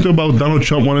see something about Donald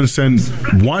Trump wanted to send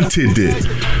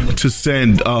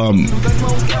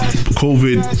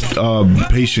COVID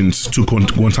patients to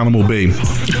Guantanamo Bay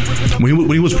when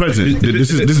he was president?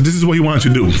 This is what he wanted to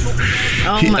do.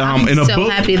 I'm so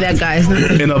happy that guy's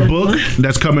not in a book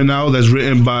that's coming out that's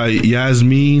written by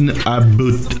Yasmin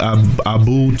Abu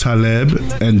Taleb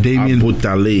and Damien Abu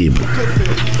Talib.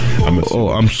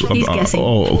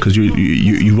 Because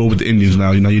you roll with the Indians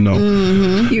now. You know.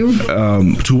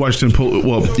 To Washington Post.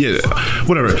 Well, yeah,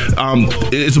 whatever.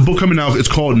 It's a book coming out. It's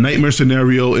called Nightmare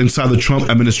Scenario Inside the Trump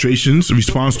Administration's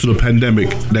Response to the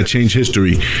Pandemic That Changed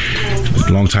History.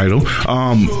 Long title.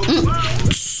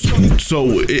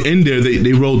 So in there,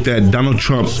 they wrote that Donald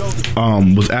Trump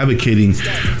was advocating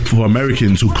for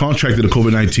Americans who contracted the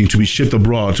COVID-19 to be shipped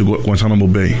abroad to Guantanamo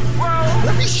Bay.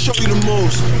 Let me show you the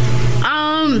moves.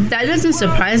 That doesn't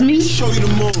surprise me.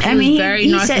 I mean, very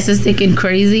narcissistic and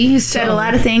crazy. He said a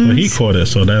lot of things. But he caught it,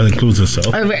 so that includes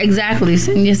himself. Exactly.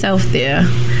 Send yourself there.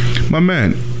 My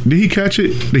man, did he catch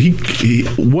it? Did he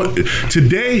what?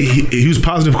 Today he was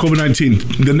positive for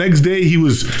COVID-19. The next day he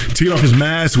was taking off his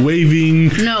mask,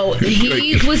 waving. No,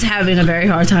 he was having a very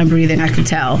hard time breathing. I could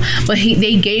tell, but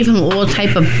they gave him all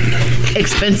type of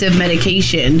expensive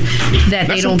medication that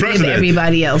they don't give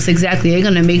everybody else. Exactly, they're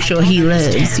gonna make sure he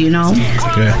lives. You know.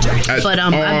 Yeah. But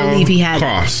I believe he had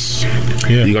costs.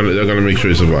 Yeah. They're gonna make sure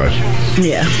he survives.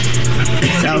 Yeah.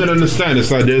 So. You gotta understand, it's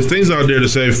like there's things out there to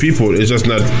save people. It's just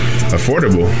not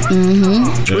affordable.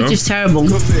 Which is terrible.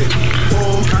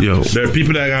 Yo, there are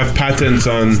people that have patents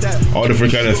on all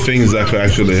different kind of things that could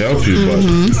actually help you. But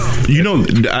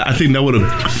I think that would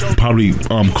have probably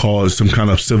caused some kind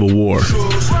of civil war.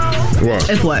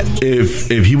 What?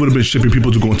 If he would have been shipping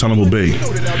people to Guantanamo Bay.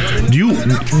 You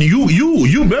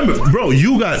remember, bro?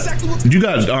 You got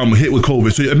hit with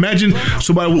COVID. So imagine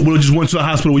somebody would have just went to the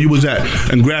hospital where you was at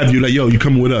and grabbed you like, yo, you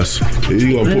coming with us?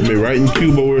 You gonna put me right in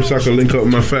Cuba where so I can link up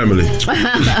with my family.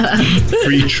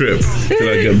 Free trip till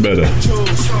I get better.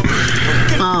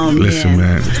 Listen,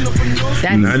 man.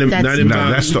 That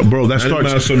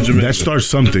starts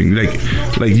something. Like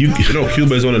you know,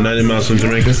 Cuba is only 90 miles from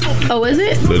Jamaica. Oh, is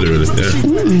it? Literally,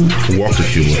 yeah. Walk to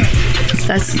Cuba.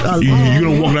 That's you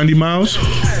don't walk 90 miles?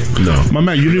 No, my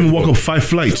man, you didn't even walk up 5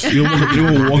 flights. You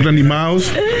don't walk 90 miles.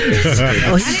 Do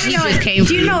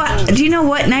you know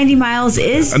what 90 miles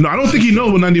is? No, I don't think he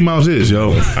knows what 90 miles is,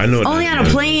 yo. I know. Only on a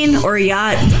plane or a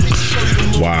yacht.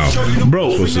 Wow,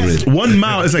 bro, 1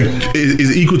 mile is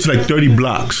equal to like 30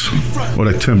 blocks or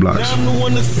like 10 blocks,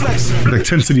 like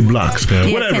 10 city blocks.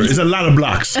 Whatever, it's a lot of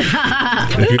blocks. If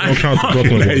you don't count the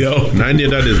Brooklyn ones, 90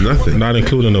 of that is nothing. Not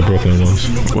including the Brooklyn ones.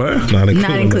 What? Not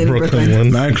including the Brooklyn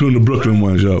ones. Not including the Brooklyn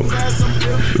ones, yo.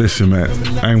 Listen, man,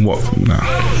 I ain't walk. Nah.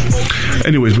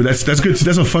 Anyways, but that's good.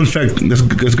 That's a fun fact. That's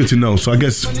good to know. So I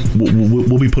guess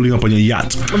we'll be pulling up on your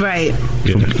yacht, right?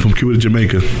 From Cuba to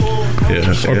Jamaica,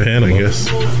 or Panama, I guess,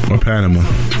 or Panama.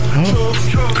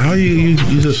 How you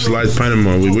just slide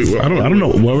Panama? I don't know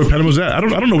where Panama's at. I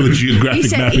don't know where the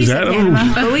geographic map is at. I don't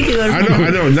know. But we could go to I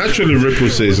know. Naturally, Rick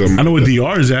would say something. I know where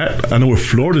DR is at. I know where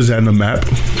Florida's at in the map.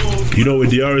 You know where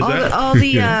DR is at? All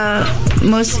the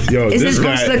most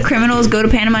most of the criminals go to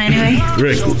Panama anyway.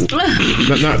 Rick,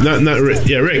 not Rick.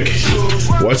 Yeah, Rick.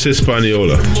 What's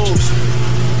Hispaniola?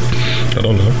 I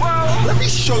don't know. Let me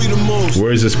show you the moves.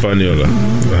 Where is Hispaniola?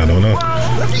 I don't know.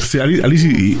 See, at least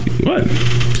he what?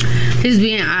 He's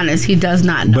being honest. He does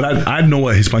not know. But I know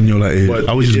what Hispaniola is. But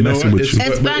I was just messing with you.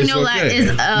 Hispaniola is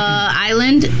an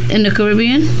island in the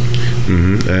Caribbean.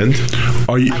 And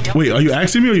are you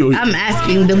asking me or you? I'm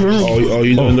asking the room. Oh,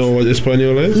 you don't know what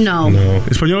Hispaniola is? No.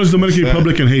 Hispaniola is Dominican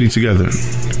Republic and Haiti together.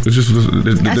 It's just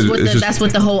that's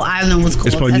what the whole island was called.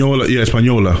 Hispaniola,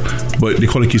 Hispaniola, but they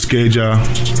call it Quisqueya.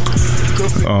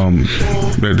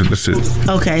 That's it.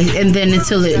 Okay, and then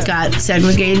until it got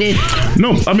segregated.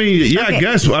 No, I mean, I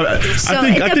guess. I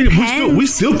think we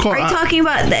still call. Are you talking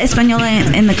about the Hispaniola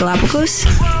in the Galapagos?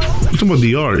 talking about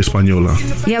DR Española.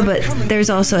 Yeah, but there's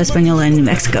also Española in New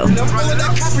Mexico.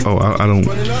 Oh, I don't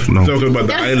know. Talking about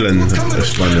the island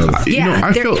Española. Yeah,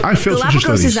 I failed social Galapagos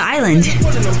studies. is the island.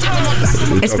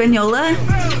 Española,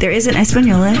 there is an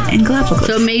Española in Galapagos.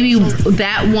 So maybe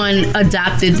that one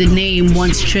adopted the name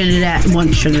once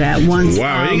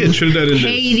Wow, you get Trinidad in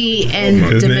Haiti and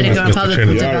Dominican Republic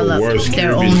developed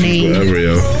their own name. Ever,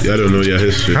 yo. Y'all don't know your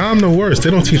history. I'm the worst. They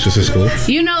don't teach us in school.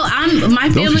 You know, my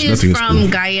family is from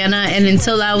Guyana, and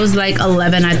until I was like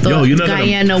 11, I thought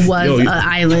Guyana was an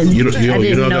island. I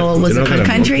didn't know it was a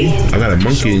country. I got a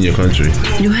monkey in your country.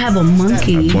 You have a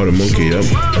monkey. I bought a monkey, yep.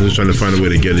 I'm just trying to find a way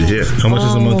to get it here. How much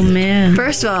is a monkey? Oh, man.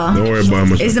 First of all, don't worry about how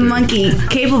much. Is the monkey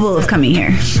capable of coming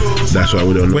here? That's why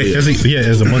we don't know. Wait, is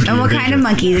a monkey? And what kind of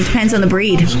monkey? It depends on the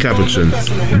breed. It's capuchin.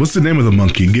 What's the name of the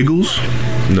monkey? Giggles?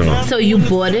 No. So you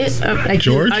bought it?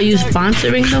 George? Are you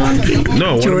sponsoring the monkey?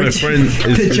 No, one of my friends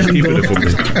is keeping it for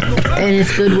me. And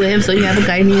it's good with him, so you have a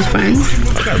Guyanese friend?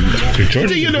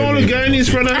 George, you're the only Guyanese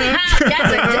friend I have?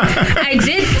 Yes, I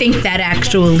did think that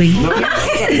actually.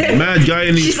 Mad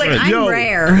Guyanese She's like, friend. I'm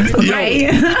rare. Right?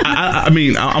 I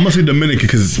mean, I'm gonna say Dominican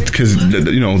because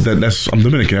you know that's I'm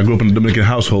Dominican. I grew up in a Dominican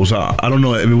household, so I don't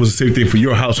know if it was the same thing for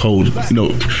your household. You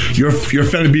know, your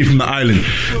family being from the island.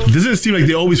 Doesn't it seem like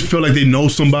they always feel like they know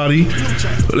somebody?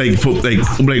 Like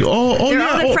They're all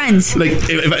their friends. Like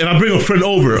if I bring a friend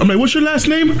over, I'm like, what's your last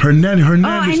name? Hernandez. Oh,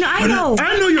 I know.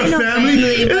 I know your family.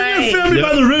 Isn't right. your family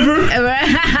by the river?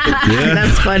 Yeah.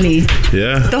 That's funny.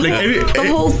 Yeah. The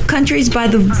whole country's by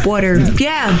the water.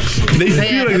 Yeah. They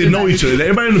feel like they know each other.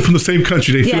 Everybody from the same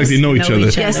country, they feel like they know each other.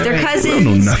 Yes, they're cousins. I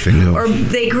don't know nothing. Yo. Or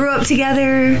they grew up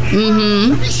together.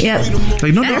 Mm-hmm. Yep.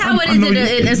 Like, no, That's how it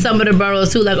is in some of the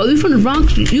boroughs too. Like, oh, you from the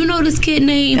Bronx? You know this kid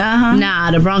name?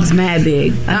 Nah, the Bronx mad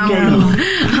big. I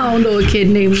don't know a kid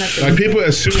named nothing. Like people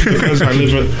assume because I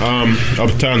live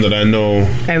uptown that I know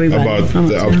about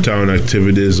the uptown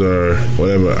activities or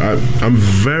whatever. I'm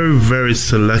very, very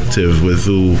selective with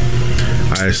who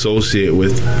I associate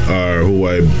with or who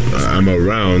I'm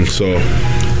around. So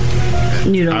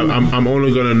you know, I'm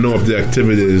only gonna know of the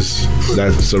activities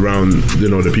that surround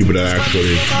the people that I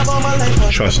actually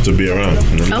trust to be around.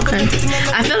 Okay,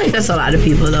 I feel like that's a lot of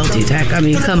people though, T-Tech. I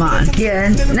mean, come on. Yeah,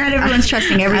 not everyone's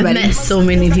trusting everybody. I've met so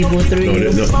many people through you.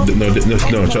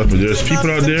 No, trust me. There's people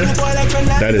out there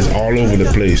that is all over the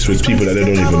place with people that they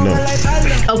don't even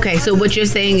know. Okay, so what you're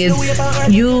saying is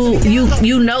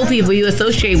you know people, you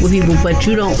associate with people, but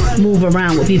you don't move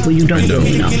around with people you don't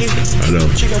really know. I know.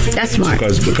 That's smart.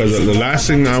 Because the last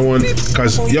thing I want,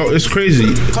 because it's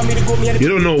crazy. You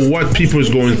don't know what people is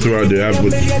going through out there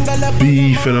with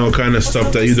beef and all kind of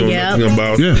stuff that you don't know nothing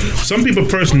about. Yeah. Some people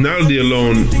personality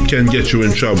alone can get you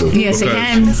in trouble. Yes, it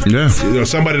can. Yeah.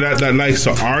 Somebody that likes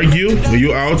to argue, when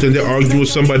you out and they argue with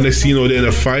somebody next thing they're in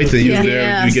a fight and you're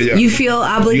there, you get you feel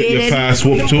obligated. You get your fast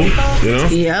whoop too.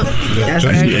 Yep. That's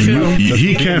very true.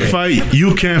 He can't fight.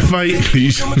 You can't fight.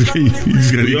 We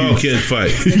all can't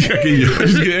fight.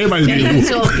 Everybody's getting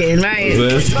talking, right?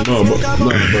 No,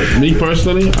 but me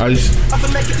personally, I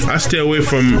stay away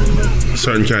from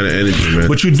certain kind of energy, man.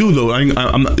 But you do though.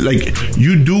 I'm like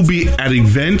you do be at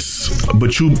events,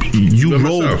 but you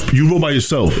roll by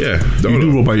yourself. Yeah, you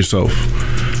do roll by yourself.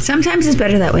 Sometimes it's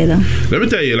better that way though. Let me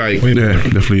tell you, like, yeah,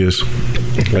 it definitely is.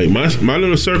 Like my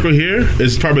little circle here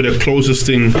is probably the closest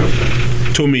thing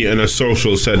to me in a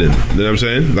social setting. You know what I'm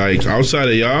saying? Like outside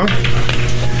of y'all,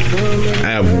 I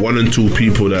have 1 or 2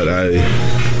 people that I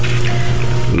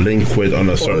link with on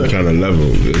a certain kind of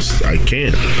level. I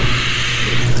can't.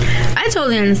 I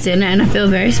totally understand that, and I feel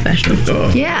very special.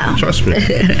 Yeah. Trust me.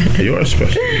 You're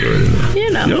special. You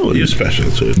know. Yo, you're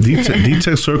special too.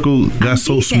 D-Tech circle got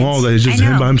so small that it's just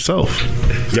him by himself.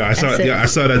 Yeah, I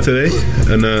saw that today,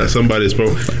 and somebody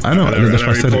spoke. I know. And that's I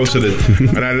why I said reposted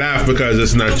it, and I laughed because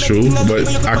it's not true, but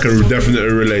I can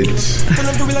definitely relate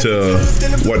to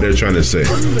what they're trying to say. You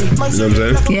know what I'm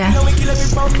saying? Yeah.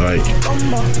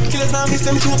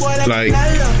 Like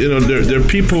there are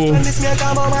people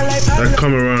that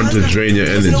come around to drain your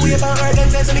energy.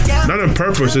 Not on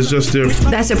purpose. It's just their.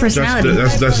 That's their personality.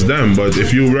 That's them. But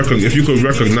if you could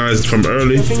recognize it from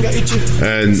early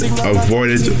and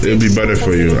avoid it, it'd be better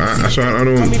for you. I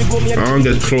don't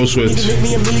get close with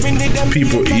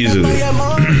people easily.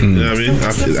 You know what I mean?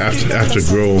 I have to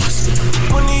grow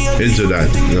into that.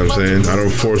 You know what I'm saying? I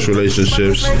don't force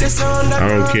relationships. I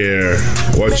don't care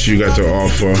what you got to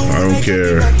offer. I don't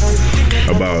care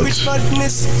about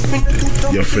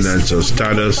your financial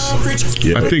status.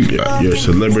 I think your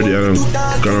celebrity. I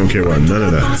don't care about none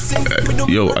of that.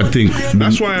 I think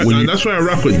that's why I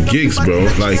rock with gigs, bro.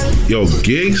 Like,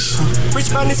 gigs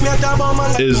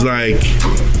is like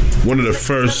one of the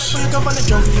first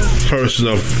person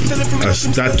of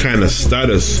that kind of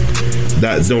status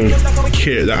that don't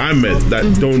care, that I met,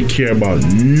 that don't care about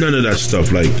none of that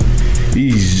stuff. Like,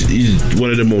 he's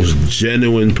one of the most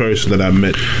genuine person that I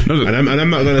met. And I'm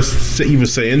not gonna even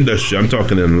say industry. I'm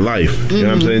talking in life. You know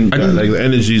what I'm saying? Like, the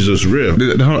energy is just real.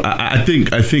 I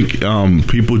think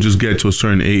people just get to a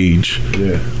certain age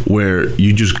where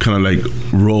you just kind of like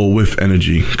roll with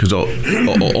energy, because all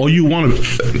you want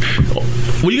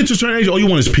when you get to a certain age, all you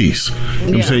want is peace. You know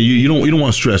what I'm saying? You don't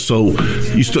want stress, so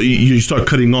you start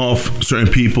cutting off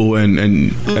certain people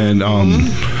and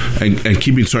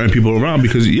keeping certain people around,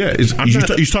 because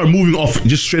you start moving off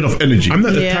just straight off energy. I'm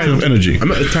not the type of energy. I'm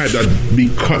not the type that be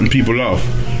cutting people off.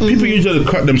 People usually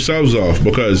cut themselves off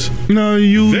because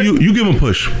you give them a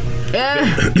push.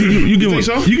 You give them.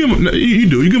 So? You give them. You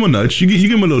do. You give them a nudge. You give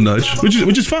them a little nudge,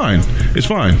 which is fine. It's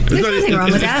fine. There's nothing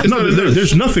wrong with that.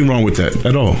 There's nothing wrong with that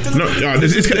at all. No,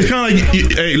 it's kind of like,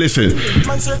 hey, listen.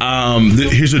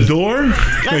 Here's a door.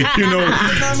 Like,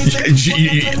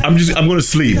 I'm going to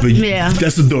sleep, but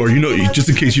that's the door. Just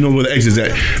in case you know where the exit is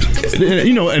at.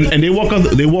 And they walk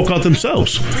out. They walk out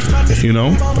themselves.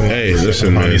 Hey,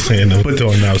 listen, man.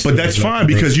 But that's fine,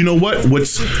 because you know what?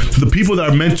 What's the people that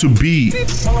are meant to be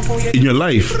in your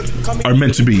life are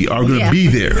going to be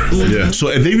there. Yeah. So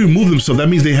if they remove themselves, that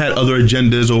means they had other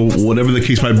agendas or whatever the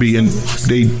case might be, and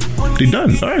they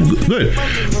done. All right, good.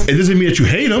 It doesn't mean that you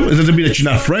hate them. It doesn't mean that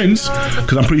you're not friends,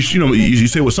 because I'm pretty sure you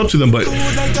say what's up to them. But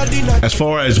as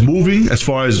far as moving, as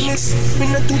far as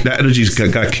that energy's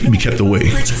got to be kept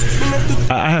away.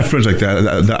 I have friends like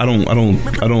that I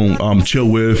don't chill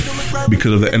with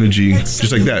because of the energy.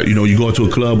 Just like that, you go to a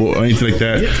club or anything like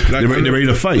that, they're ready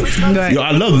to fight. Right.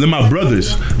 I love them. They're my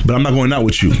brothers, but I'm not going out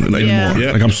with you anymore.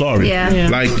 Yeah. Like, I'm sorry. Yeah.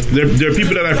 Like, there are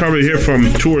people that I probably hear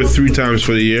from 2 or 3 times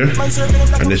for the year,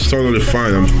 and it's totally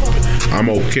fine. I'm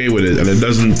okay with it, and it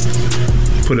doesn't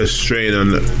put a strain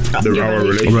on our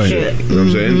relationship. Right. You know what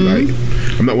I'm saying?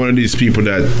 Like, I'm not one of these people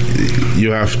that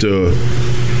you have to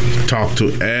talk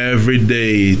to every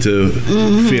day to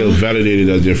feel validated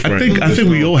as your friend. I think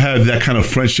we all have that kind of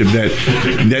friendship that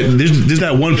there's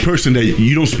that one person that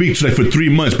you don't speak to like for 3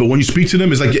 months, but when you speak to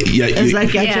them, it's like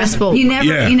I just spoke. You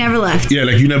never left. Yeah,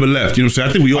 like you never left. You know what I'm saying?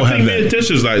 I think we all have that. Me and Tish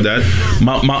is like that.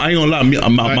 I ain't gonna lie.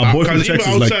 My boyfriend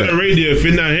Texas is like that. Outside the radio, if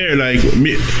you're not here, like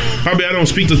me, probably I don't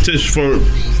speak to Tish for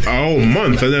a whole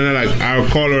month, and then I'll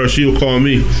call her, or she'll call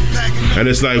me, and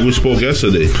it's like we spoke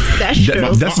yesterday. That's true.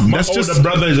 My older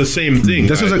brother is the same thing.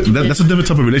 That's a different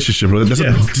type of relationship, bro. That's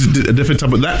a different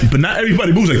type of that. But not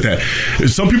everybody moves like that.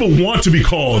 Some people want to be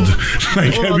called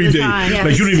like all every day. Yes.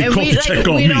 Like, you don't even call to check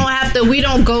on me. We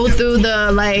don't go through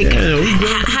the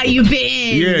how you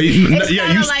been. Yeah, you let me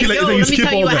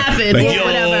tell you what happened. Like, or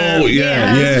whatever.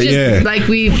 Yeah. Like let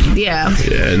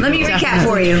me recap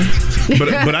for you.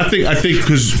 But I think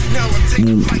because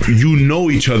you know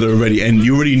each other already, and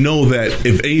you already know that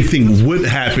if anything would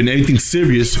happen, anything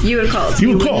serious, you would call. You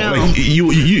would call. Like, you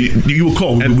would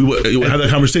call. And we would have that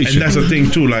conversation. And that's the thing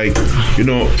too. Like,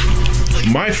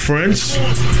 my friends,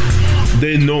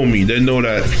 they know me. They know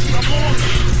that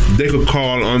they could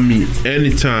call on me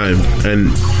anytime,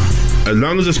 and as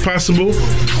long as it's possible,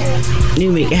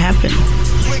 you make it happen.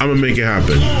 I'm gonna make it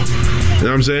happen. You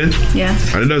know what I'm saying? Yeah.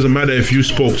 And it doesn't matter if you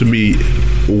spoke to me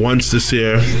once this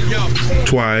year,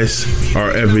 twice, or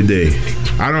every day.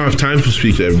 I don't have time to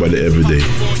speak to everybody every day.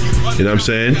 You know what I'm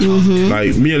saying?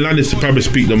 Like, me and Landis probably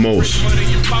speak the most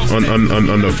on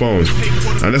the phone.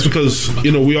 And that's because,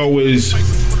 we always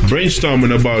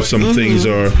brainstorming about some things,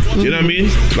 or, you know what I mean?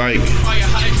 Like,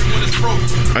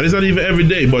 and it's not even every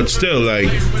day, but still, like,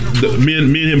 me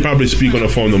and him probably speak on the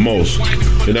phone the most.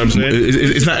 You know what I'm saying?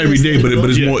 It's not every day, but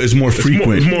it's more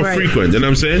frequent. It's more frequent. You know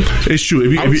what I'm saying? It's true.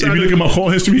 If you look at my call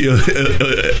history,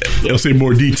 it'll say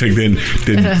more detail than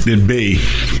Bay.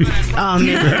 Oh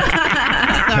man.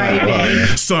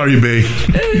 Sorry, Bay.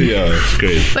 Yeah, it's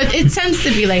great. But it tends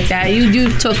to be like that. You do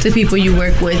talk to people you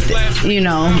work with, you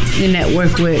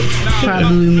network with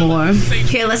probably more.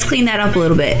 Okay, let's clean that up a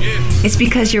little bit. It's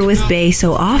because you're with Bay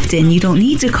so often, you don't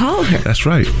need to call her. That's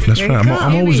right. I'm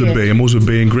always with Bay. I'm always with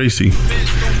Bay and Gracie.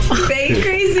 Bay and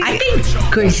Gracie? I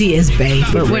think Gracie is Bay,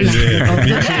 but we're not.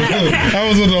 I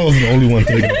was the only one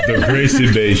thinking the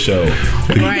Gracie Bay show.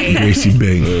 Right. Gracie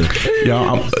Bay.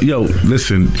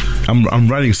 Listen, I'm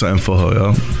writing something for her,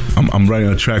 yo. I'm writing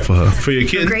a track for her. For your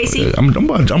kid? Gracie? I'm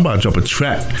about to drop a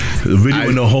track. The video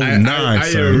in the whole nine, I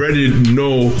son. already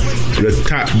know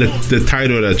the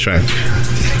title of that track.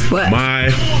 What?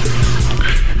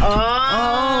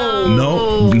 Oh.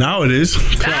 No, now it is.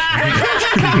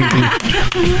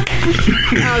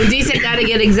 D-Tech got to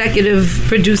get executive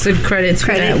producer credits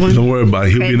for that one. Don't worry about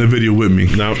it. He'll be in the video with me.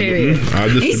 Now, Period.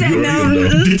 He said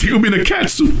no. D-Tech will be in a cat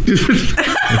suit.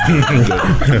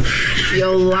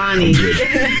 Yo, Lonnie.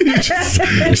 You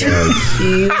gotta chill.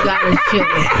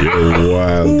 You're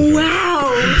wild. Wow.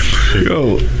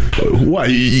 Yo, what?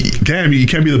 Damn, you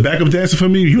can't be the backup dancer for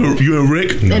me? You and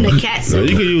Rick? And the cat No, suit.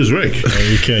 you can use Rick. No,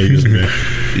 you can't use me.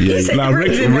 Yeah, nah,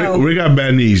 Rick got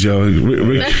bad knees, yo.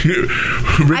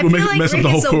 Rick will mess up the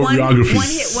whole choreography. One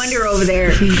hit wonder over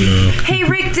there. Hey,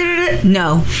 Rick.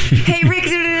 No. Hey, Rick.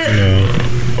 No.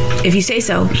 If you say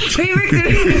so. Hey, Rick.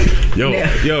 Yo,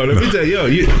 let me tell you,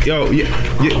 you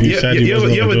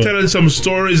ever telling some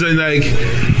stories and like,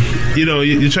 you know,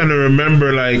 you're trying to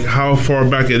remember like how far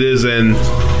back it is, and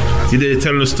you're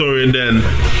telling a story, and then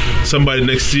somebody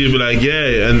next to you be like,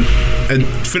 yeah, and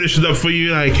finish it up for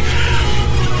you, like,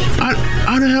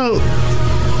 how the hell?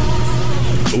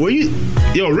 Were you?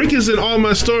 Yo, Rick is in all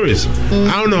my stories.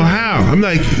 I don't know how. I'm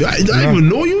like, I even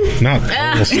know you. Not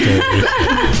all stories.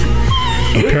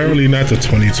 Apparently not the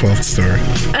 2012 story.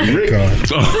 Rick.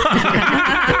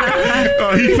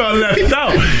 Oh, he felt left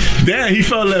out. Damn, he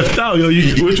felt left out. Yo,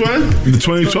 which one? The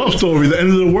 2012 story, the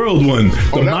end of the world one,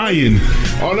 the Mayan.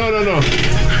 Oh no.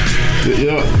 You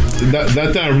know,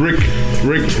 that time Rick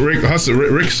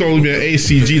sold me an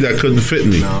ACG that couldn't fit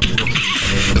me.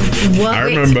 What? I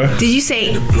remember. Did you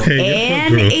say Hey,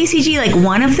 and ACG, like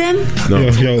one of them? No,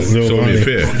 Yo,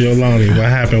 Lonnie, what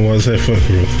happened was his foot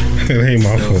grew. It ain't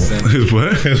my fault. His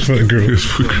what? His foot grew. His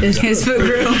foot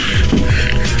grew.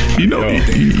 You know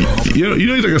he's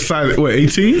like a size, what,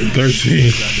 18?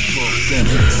 13.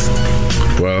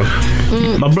 Well,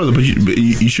 my brother, but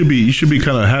you should be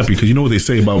kind of happy because you know what they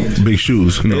say about big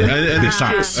shoes, you know, and big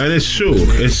socks, and it's true,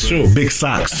 big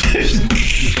socks.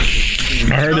 I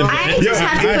heard it. I just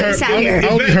have to put this out here. I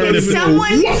only heard it.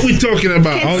 Someone, what we talking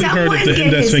about? I only heard if the get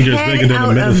index his finger is head bigger than the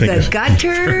out middle of finger. the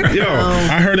gutter? Yo,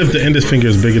 I heard if the index finger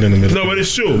is bigger than the middle. no, but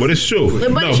it's true. But it's true. But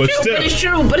it's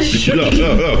true.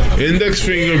 Look. Index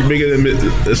finger bigger than mid.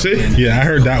 See? Yeah, I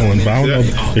heard that one, but I don't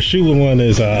know. The shoe one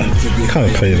is kind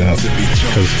of played out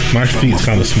because my feet's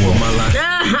kind of small.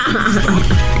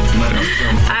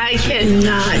 I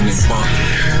cannot.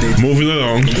 Moving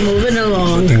along. Moving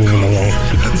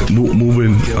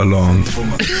along.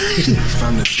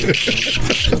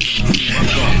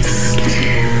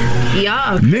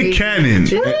 Yeah. Nick Cannon.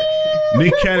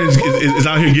 Nick Cannon is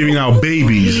out here giving out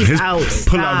babies. He's His outside.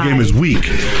 pull-out game is weak.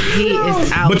 He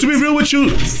is out. But to be real with you,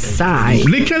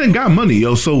 Nick Cannon got money,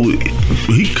 yo. So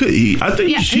he could. I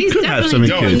think she could have some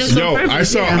kids. I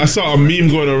saw a meme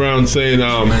going around saying,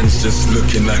 Man's just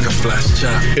looking like a flash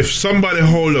chap. if somebody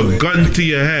hold a gun to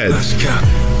your head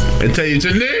and tell you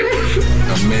to name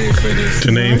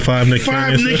To name 5 Nick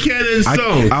Cannon. Nick Cannon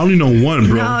songs. I only know one,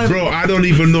 bro. No. Bro, I don't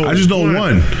even know. I just know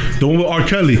one. The one with R.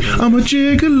 Kelly. I'm a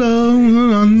gigolo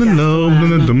on the low.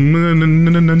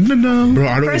 Bro,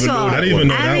 I don't First even of all, know. I didn't even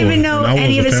know I that don't even one. know That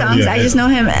any of was his apparently songs. a I just hit. know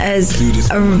him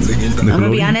as I'm gonna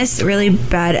be honest, really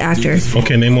bad actor.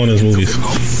 Okay, name one of his movies.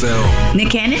 Nick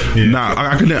Cannon? Nah,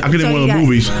 I could name So one you of the got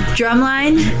movies.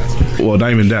 Drumline? Well,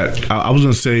 not even that. I was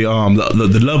gonna say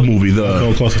the Love movie.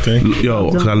 Don't cost a thing. Yo,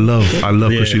 because I love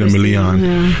Christina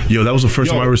Milian. Yo, that was the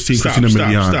first time I ever seen Christina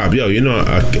Milian. Stop. Yo, you know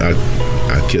I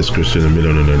kissed Christina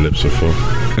Milian on her lips before.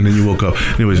 And then you woke up.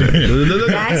 Anyways,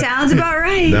 That sounds about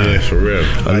right. Nah, for real.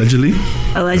 allegedly.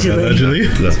 Allegedly.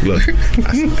 Look.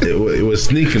 It was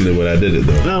sneakingly when I did it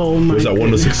though. Oh my It was at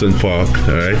 106 in Park.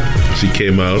 All right. She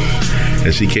came out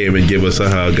and she came and gave us a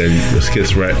hug and was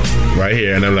kissed right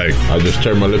here. And I'm like, I just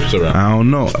turned my lips around. I don't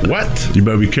know. What? You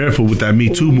better be careful with that Me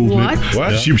Too movement.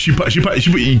 What? She I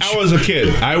was a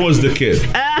kid. I was the kid.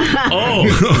 Oh.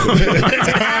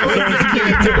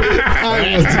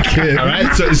 I was the kid. All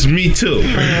right. So it's Me Too.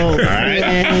 All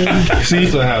right. See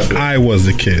what happened. I was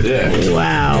the kid. Yeah.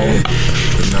 Wow.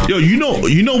 Yo, you know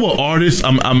what artist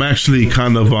I'm actually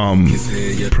kind of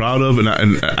proud of, and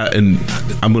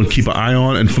I'm gonna keep an eye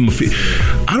on. And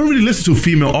I don't really listen to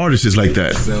female artists like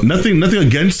that. Nothing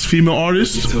against female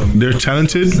artists. They're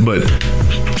talented, but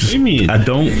just, I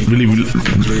don't really.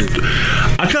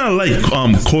 I kind of like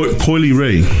Coily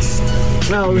Ray.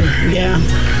 Oh yeah.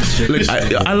 Like,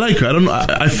 I like her. I don't know.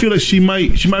 I feel like she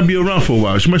might be around for a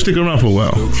while. She might stick around for a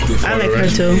while. I like her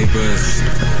too.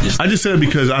 I just said it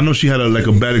because I know she had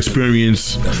a bad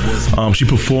experience. She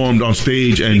performed on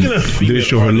stage and didn't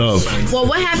show her love. Well,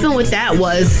 what happened with that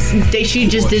was she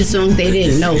just did songs they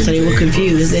didn't know, so they were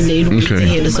confused and they wanted to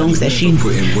hear the songs that she,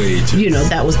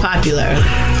 that was popular.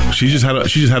 She just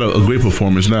had a great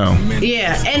performance now.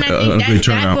 Yeah, and I think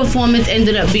that performance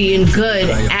ended up being good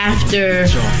after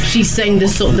she sang the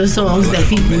songs that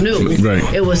people knew. Right.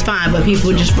 It was fine, but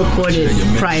people just recorded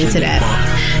prior to that.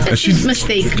 That's just a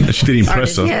mistake. And she did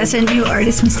impress her. Yeah, that's a new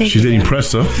artist mistake. She did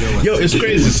impress her. Yo, it's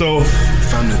crazy. So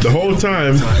the whole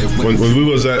time when we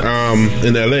was at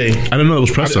in LA, I didn't know it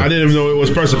was Pressa. I didn't even know it was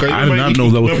Pressa. I did not know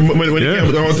that was. When he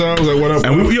came the whole time, I was like, what up?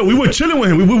 And we were chilling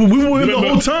with him. We were with him the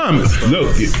whole time.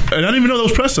 Look, and I didn't even know that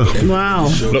was Pressa. Wow.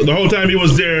 Look, the whole time he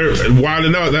was there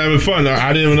wilding out, having fun.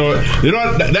 I didn't even know.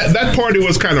 That party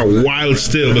was kind of wild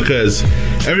still because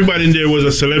everybody in there was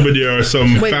a celebrity or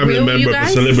some family member of a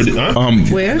celebrity. Huh?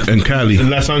 Where? In Cali. In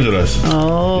Los Angeles.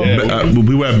 Oh. Yeah.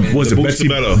 We were at, was it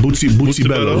Bootsy Bootsy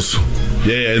Bellows?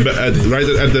 Yeah, right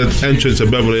at the entrance of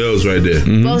Beverly Hills right there.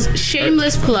 Mm-hmm. Well,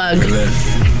 shameless plug.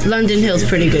 London Hill's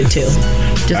pretty good too.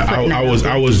 I was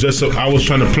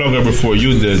trying to plug her before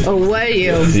you did. Oh, were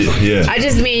you? Yeah. I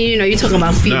just mean, you're talking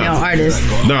about female artists.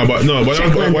 But what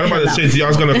I'm about to say to you, I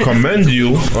was gonna commend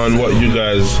you on what you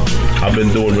guys have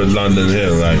been doing with London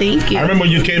Hill. Like, thank you. I remember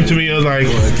you came to me and was like,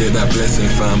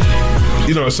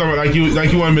 someone like you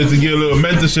wanted me to get a little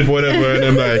mentorship or whatever, and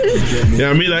I'm like,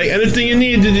 I mean, like anything you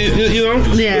need,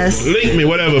 yes, link me,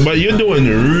 whatever. But you're doing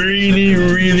really,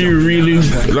 really, really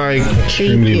like.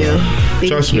 Thank you.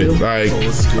 Trust me, like,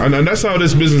 and that's how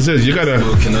this business is. You just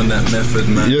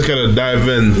gotta dive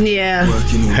in. Yeah.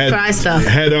 Try stuff.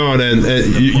 Head on, and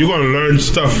you're gonna learn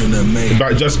stuff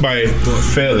just by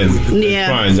failing. Yeah.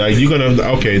 Fine. Like you're gonna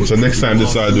so next time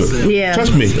this I do it. Yeah.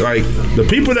 Trust me, like the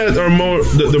people that are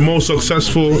the most successful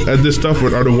at this stuff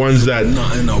are the ones that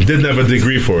didn't have a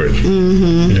degree for it.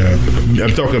 Mm-hmm. Yeah.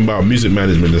 I'm talking about music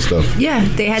management and stuff. Yeah,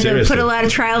 they had to put a lot of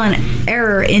trial and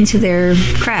error into their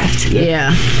craft.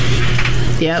 Yeah.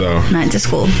 Yep. So, not to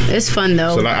school. It's fun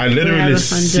though. So I literally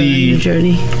see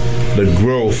the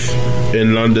growth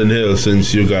in London Hill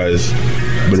since you guys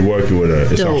been working with her.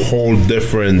 It's a whole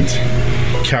different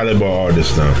caliber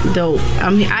artist now. Dope.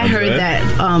 I heard that.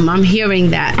 I'm hearing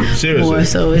that more,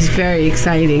 so it's very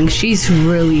exciting. She's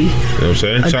really, you know what I'm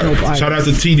saying? Shout out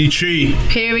to TD3.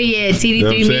 Period.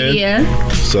 TD3 Media.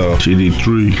 So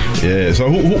TD3. Yeah. So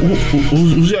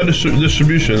who's your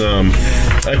distribution?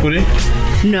 Equity?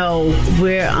 No,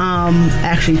 we're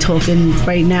actually talking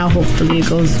right now. Hopefully it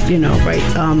goes, right.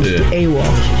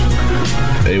 AWOL.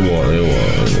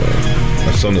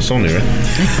 That's on the Sony, right?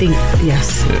 I think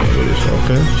yes. Yeah, it is.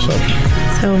 Okay.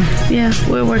 So yeah,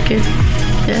 we're working.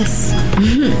 Yes.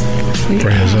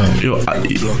 Prayers up.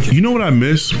 You know what I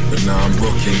miss? You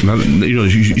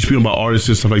speak about artists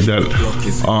and stuff like that.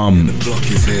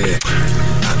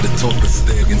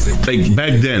 Like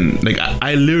back then, like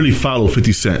I literally followed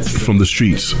 50 Cent from the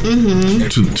streets to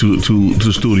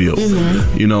the studio.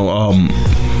 Mm-hmm.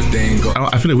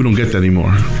 I feel like we don't get that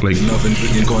anymore.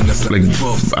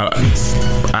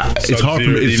 It's hard for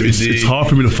me. It's hard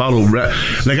for me to follow rap.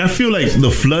 Like I feel like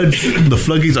the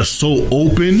floodgates are so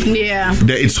open. Yeah.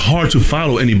 That it's hard to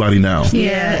follow anybody now.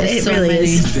 Yeah, it really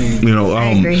is.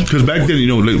 Because back then,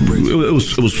 it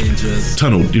was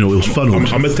tunneled. It was funneled.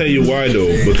 I'm gonna tell you why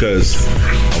though, because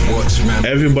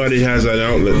everybody has an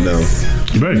outlet now.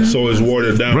 Right. So it's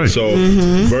watered down. Right. So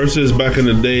versus back in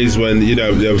the days when you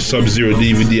have Sub-Zero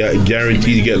DVD, I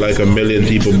guarantee you get like 1 million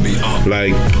people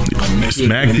like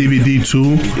Smack DVD too.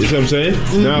 You know what I'm saying?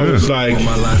 Now it's like,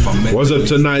 What's Up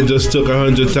Tonight just took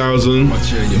 100,000.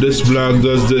 This blog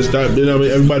does this, that.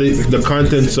 Everybody, the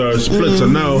contents are split. So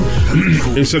now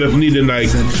instead of needing like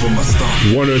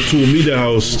 1 or 2 media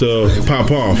house to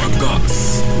pop off,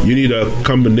 you need a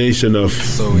combination of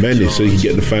many so you can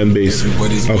get the fan base of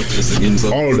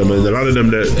all of them, and a lot of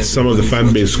them that some of the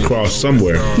fan base cross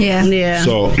somewhere. Yeah.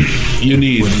 So you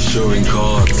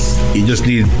just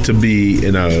need to be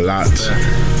in a lot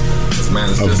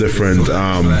of different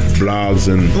blogs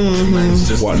and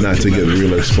whatnot to get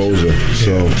real exposure.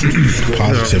 So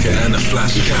positive.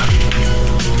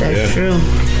 That's true.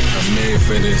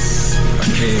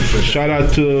 Shout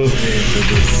out to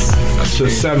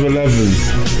 7-Eleven.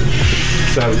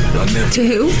 To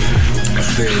who?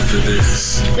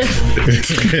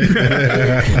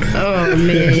 Oh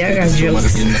man, y'all got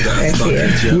jokes back here.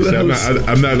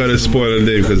 I'm not gonna spoil the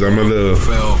name because I'm a little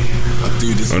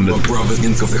on the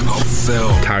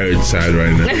tired side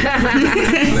right now.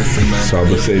 So I'm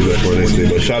gonna save that for next day.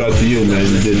 But shout out to you, man.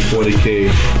 You did 40K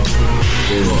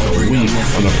in a week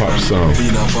on a pop song.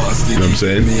 You know what I'm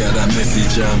saying?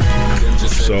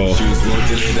 So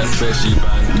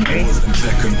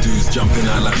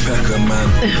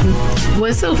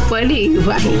What's so funny?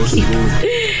 Why?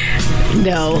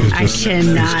 No, I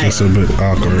cannot. It's just a bit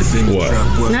awkward. what?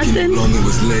 Nothing.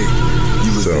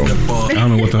 So I don't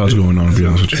know what the hell's going on, to be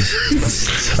honest with you.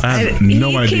 I have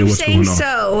no idea what's going on. He kept saying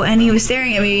so, and he was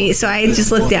staring at me, so I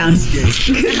just looked down. you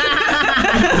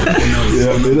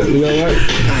know what?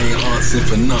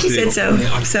 He said so,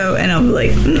 and I was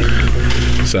like,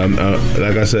 So I'm,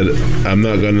 like I said, I'm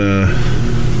not gonna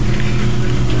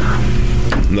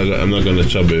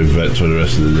chubby vet for the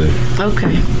rest of the day.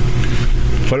 Okay.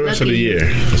 For the rest of the year.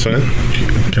 That's fine.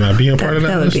 Can I be a part of that?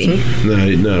 that would be.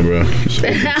 No, bro.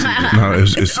 No,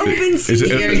 it's open season.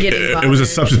 it was a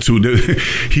substitute.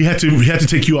 He had to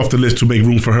take you off the list to make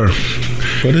room for her.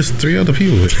 But there's 3 other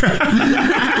people. It's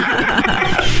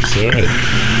all right.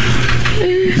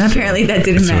 Apparently that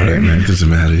didn't It's all matter. right, man. It doesn't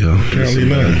matter, yo. Apparently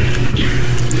not.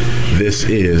 This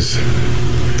is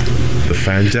the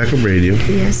Fanjacker Radio.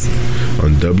 Yes.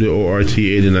 On WORT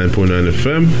 89.9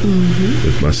 FM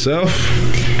with myself,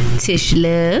 Tish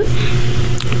Love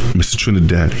Mr.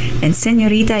 Trinidad. and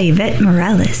Senorita Yvette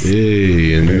Morales.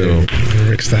 hey, and you know,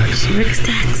 Rick Stacks. Rick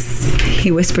Stacks.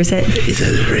 He whispers it. he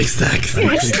said Rick Stacks. So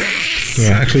I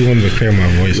actually wanted to clear my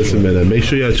voice. Listen, man, make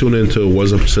sure y'all tune into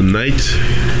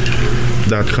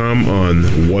what'suptonight.com on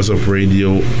What's Up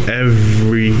Radio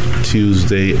every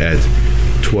Tuesday at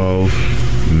 12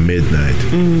 midnight.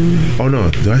 Oh no,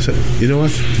 did I say? You know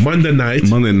what? Monday nights.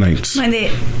 Monday.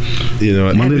 You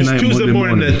know, Monday it's night, Tuesday Monday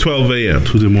morning at 12 a.m.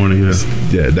 Tuesday morning, yeah.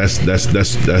 Yeah, that's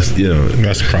you know,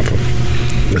 That's proper.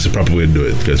 that's the proper way to do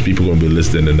it because people gonna be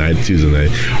listening the night Tuesday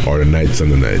night or the night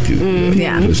Sunday night.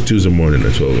 Yeah. It's Tuesday morning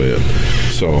at 12 a.m.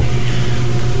 So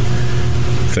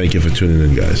thank you for tuning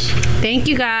in, guys. Thank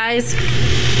you, guys.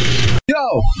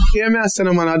 Yo, hear me say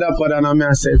no man a dapper than a me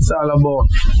a say it's all about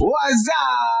What's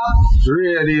Up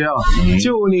Radio.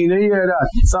 Tune in, you hear that?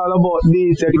 It's all about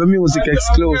D-Tech, the music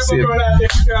exclusive.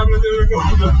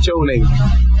 Tuning.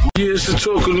 Yeah, it's the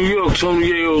talk of New York.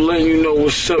 Tony Yayo letting you know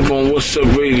what's up on What's Up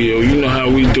Radio. You know how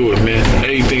we do it, man.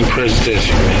 Everything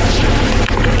presidential, man.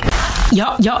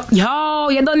 Yo,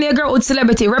 you done there, girl with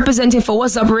celebrity representing for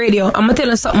What's Up Radio. I'ma tell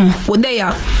you something. What they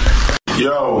are?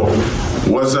 Yo,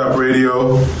 What's Up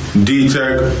Radio?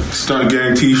 D-Tech, Stunt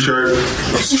Gang T-shirt.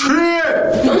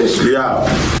 Straight! Yeah.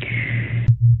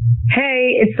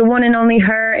 Hey, it's the one and only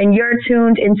her, and you're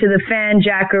tuned into the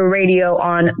Fanjacker Radio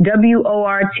on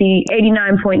WORT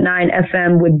 89.9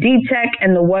 FM with D-Tech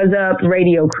and the What's Up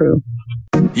Radio crew.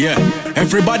 Yeah,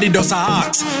 everybody does a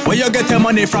ask. Where you get your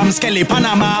money from, Skelly,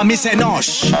 Panama? Me say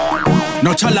nosh.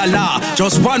 No chalala,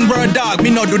 just one word dog,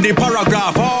 me no do the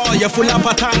paragraph. Oh, you full of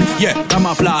pattern, yeah,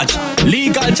 camouflage.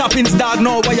 Legal choppings dog,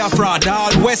 no why you fraud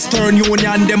dog. Western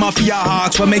Union, them a fear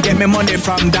hawks. Where me get me money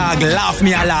from dog, laugh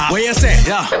me a laugh. Where you say,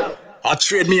 yeah, I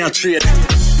trade me a trade.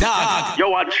 Dog,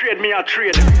 yo, I trade me a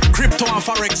trade. Crypto and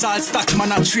forex all stocks,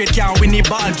 man, I trade. Can't win the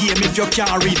ball game if you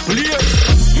can't read,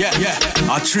 please. Yeah,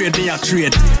 I trade me a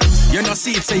trade. You know,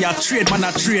 see it say I trade, man,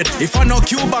 I trade. If I know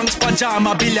Q-Bank's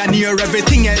pajama billionaire,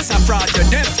 everything else a fraud. You're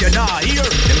deaf, you're not here.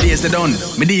 Them days they done,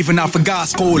 me even have a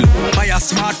gas coal. Buy a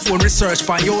smartphone, research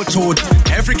by your toad.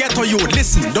 Every ghetto youth,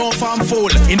 listen, don't farm fool.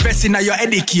 Invest in your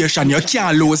education, you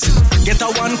can't lose. Get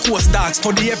a one course, dog,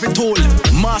 study every tool.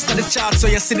 Master the chart, so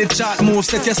you see the chart move.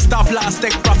 Set your stop loss,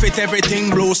 take profit, everything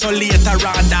blows. So later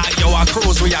on, dog, yo, I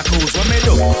cruise, we a cruise. What me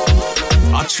do?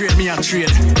 I trade me a trade.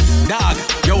 Dog,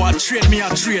 yo, I trade me a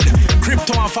trade.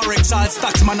 Crypto and forex all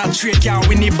stocks, man, I trade. Can't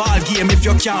win the ball game if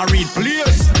you can't read,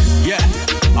 please. Yeah,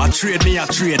 I trade me a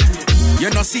trade. You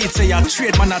know, see it say I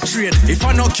trade, man, I trade. If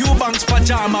I know Q-Bank's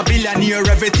pajama billionaire,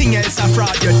 everything else a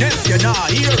fraud. You're deaf, you're not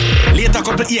here. Later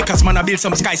couple acres, man, I build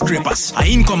some skyscrapers. I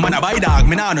income, man, I buy dog,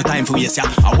 me nah no time for waste,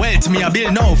 yeah. I wealth me, I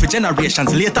build now for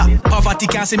generations later. Poverty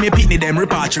can't see me pitney them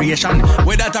repatriation.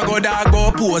 Where that I go dog,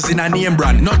 go pose in a name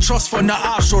brand. No trust for no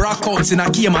offshore accounts in a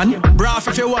Cayman. Braff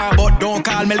if you want, but don't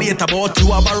call me later. But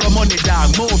you a borrow money,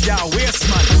 dog, move your waist,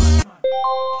 man.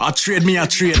 I trade me a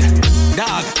trade.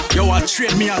 Dog, yo, I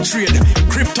trade me a trade.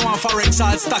 Crypto and forex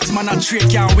all stocks, man, I trade.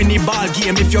 Can't win the ball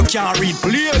game if you can't read,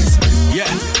 please. Yeah,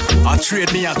 I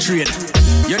trade me a trade.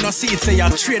 You know, see it say I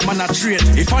trade, man, I trade.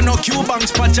 If I know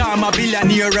Q-Bank's pajama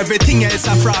billionaire, everything else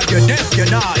a fraud. You're deaf, you're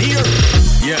not here.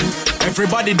 Yeah,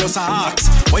 everybody does a ask.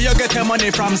 Where you get your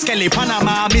money from, Skelly,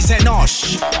 Panama? Me say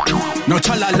nosh. No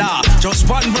chalala, just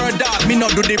one word dog, me no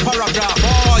do the paragraph.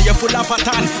 Oh, you full of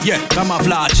pattern, yeah,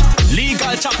 camouflage.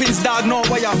 Legal choppings dog, no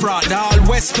way you fraud. All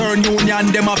Western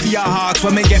Union, them a fear hawks.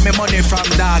 Where me get me money from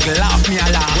dog, laugh me a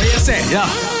laugh. Where you say, yeah,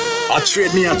 I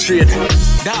trade me a trade.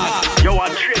 Dog, yo, I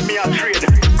trade me a trade.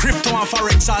 Crypto on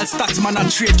forex, all stocks, man, I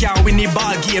trade. Can't win the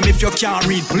ball game if you can't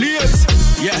read, please.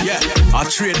 Yeah, I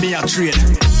trade.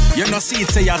 You know, see it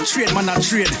say I trade, man, I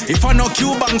trade. If I know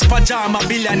Cubans, pajama,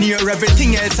 billionaire,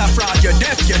 everything else a fraud. You're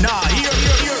deaf, you're not. Here.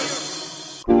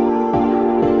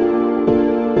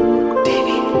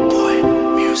 Baby boy,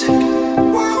 music.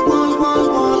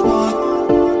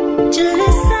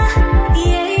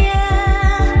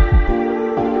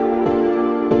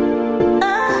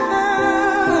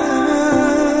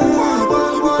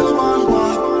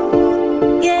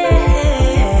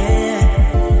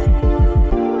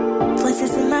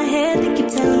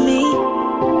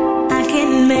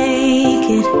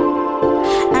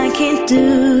 Do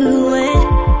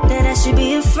it, that I should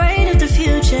be afraid of the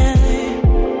future.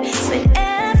 But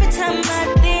every time I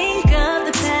think of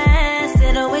the past,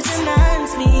 it always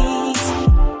reminds me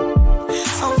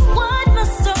of what my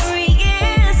story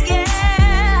is,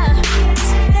 yeah.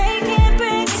 They can't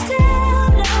bring it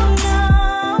down, no.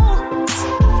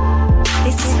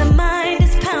 They say the mind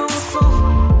is powerful,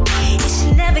 it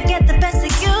should never get the best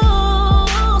of you.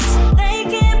 They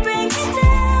can't bring it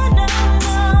down, no.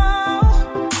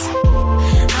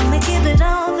 Give it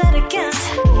all that I got.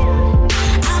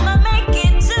 I'ma make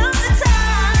it to the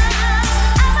top.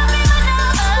 I'ma be my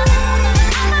number.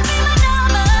 I'ma be my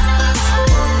number.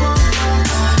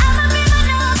 I'ma be my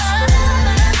number.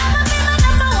 I'ma be my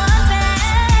number one fan.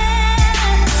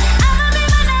 I'ma be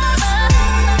my number.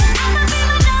 I'ma be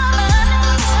my number.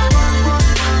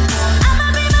 I'ma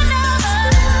be my number.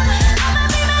 I'ma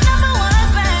be my number one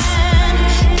fan.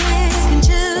 Pick and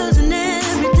choosing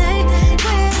every day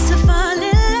when to fall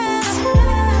in love.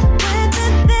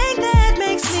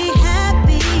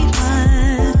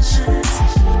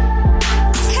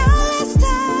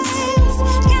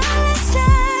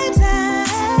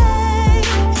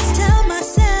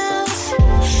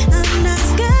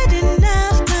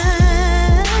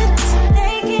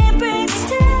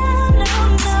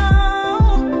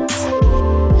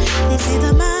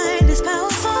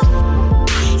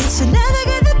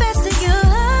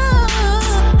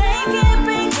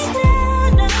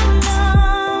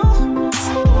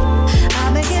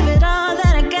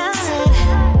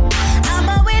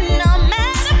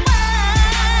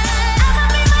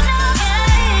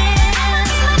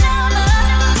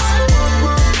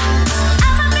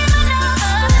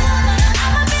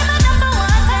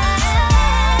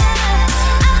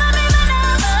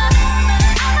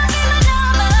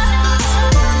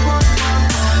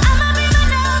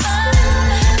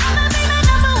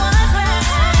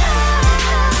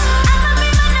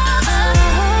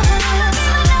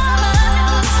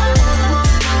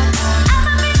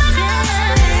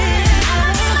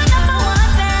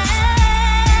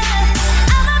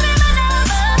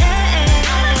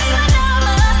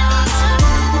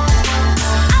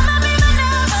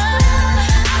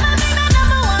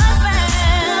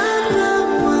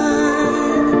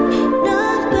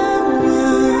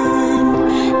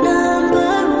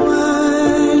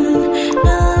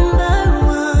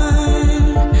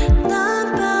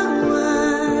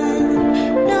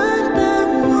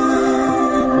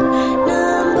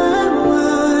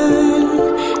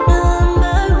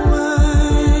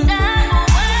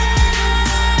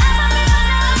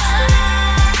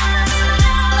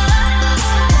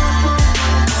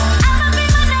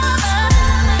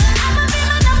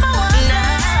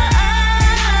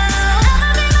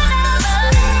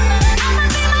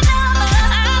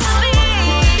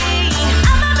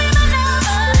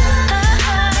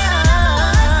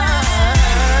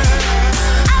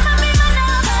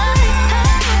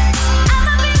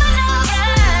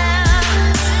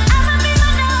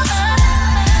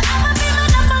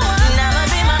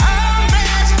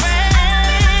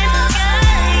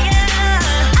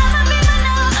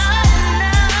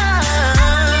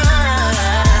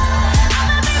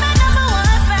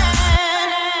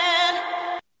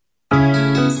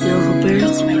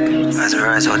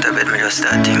 rise out of bed, me just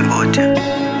start thinking about you.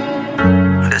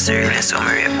 That's the real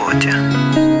summary about you.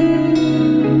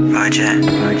 Roger.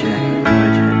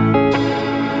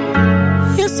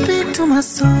 You speak to my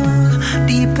soul,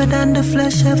 deeper than the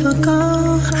flesh ever go,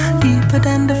 deeper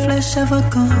than the flesh ever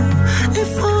go.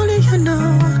 If only you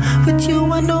know, with you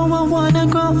I know I wanna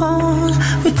grow old,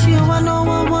 with you I know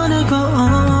I wanna grow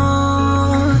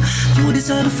old. You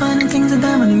deserve the finer things of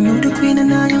diamond, and you the queen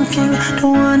and I am king.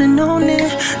 Don't wanna know me,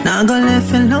 now go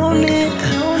left and lonely.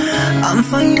 I'm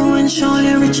for you and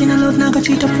surely rich in a love, now go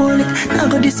treat her poorly. Now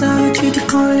go decide to treat her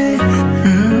coldly.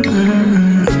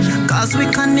 Cause Cause we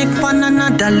connect on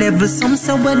another level. Some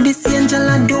say what this angel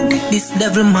I do with this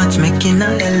devil. Matchmaking a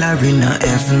hell or in a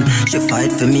heaven. She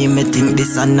fight for me think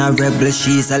this and a rebel.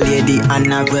 She's a lady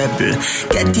and a rebel.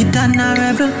 Get it on a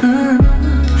rebel.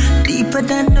 Deeper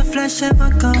than the flesh ever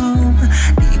go.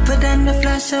 Deeper than the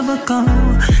flesh ever go.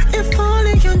 If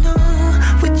only you know.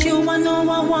 With you I know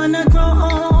I wanna grow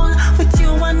old. With you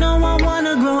I know I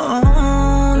wanna grow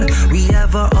old. We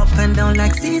ever up and down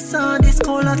like seesaw. This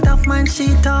cold out of mine she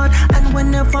thought. And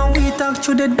whenever we talk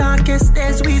through the darkest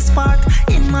days we spark.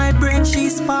 In my brain she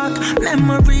spark.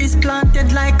 Memories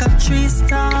planted like a tree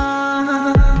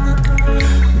star.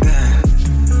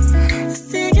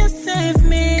 See you save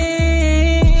me.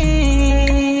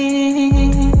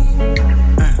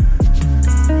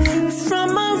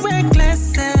 From my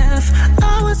reckless self,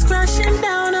 I was crashing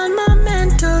down on my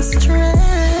mental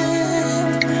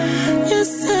strength. You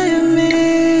saved me.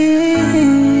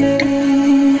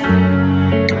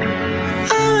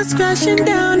 I was crashing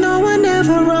down, no one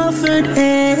ever offered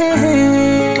help.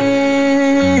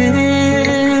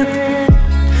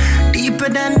 Deeper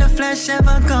than the flesh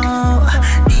ever go.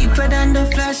 Deeper than the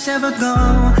flesh ever go.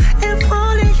 If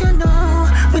only you know.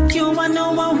 With you I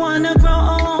know I wanna grow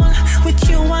old. With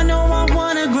you I know I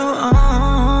wanna grow old.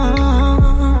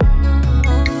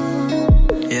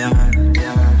 Yeah man.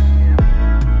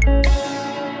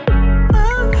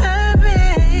 Oh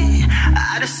baby,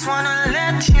 I just wanna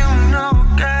let you know,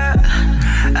 girl.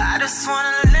 I just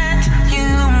wanna let you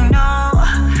know.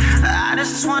 I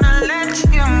just wanna let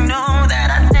you know that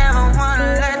I never wanna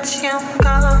let you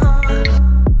go.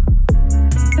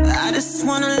 I just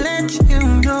wanna let you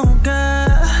know,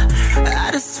 girl. I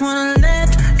just wanna let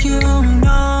you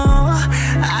know.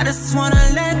 I just wanna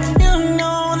let you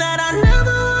know that I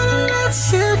never wanna let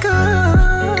you go.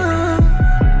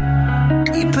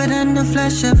 Deeper than the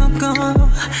flesh ever go.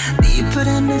 Deeper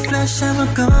than the flesh ever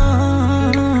go.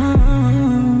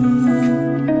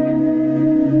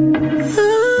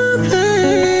 Ooh,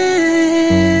 babe,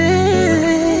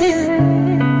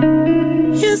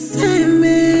 you save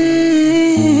me.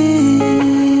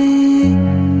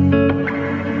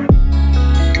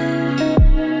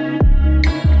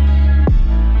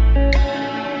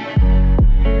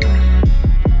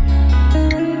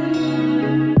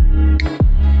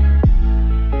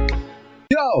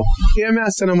 Hear me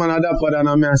say no man a dapper than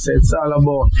a me say it's all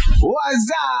about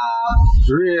What's Up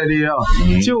Radio.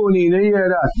 Tune in, you hear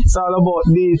that? It's all about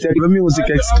D-Tech, the music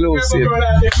exclusive.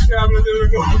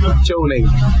 Tune in.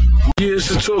 Yeah, it's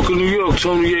the talk of New York.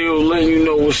 Tony Yayo letting you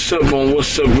know what's up on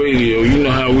What's Up Radio. You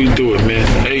know how we do it, man.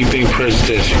 Everything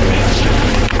presidential, man.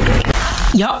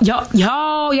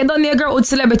 Yo, you done there, girl with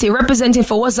celebrity representing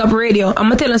for What's Up Radio.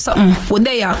 I'ma tell you something. What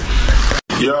they are?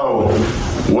 Yo,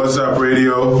 What's Up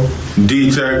Radio?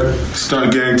 D-Tech,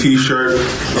 Stunt Gang T-shirt.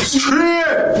 Straight!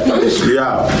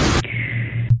 Yeah.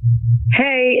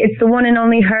 Hey, it's the one and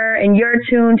only her, and you're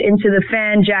tuned into the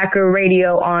Fanjacker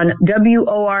Radio on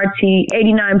WORT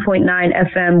 89.9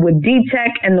 FM with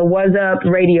D-Tech and the What's Up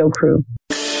Radio crew.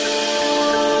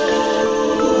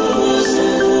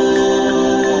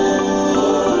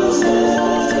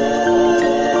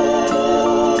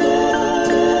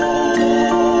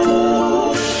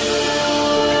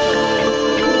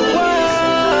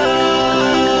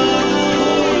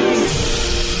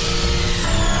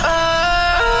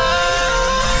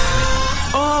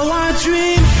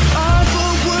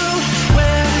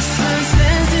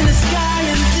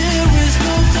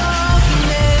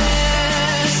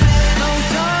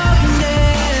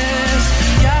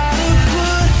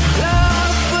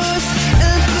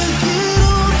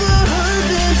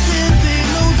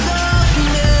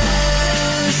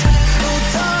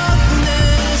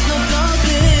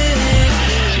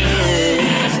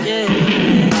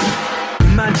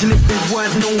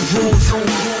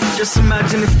 Just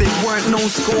imagine if there weren't no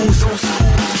schools.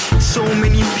 So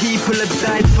many people have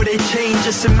died for their change.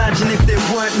 Just imagine if there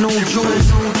weren't no jewels.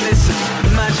 Listen,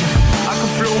 imagine I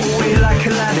could float away like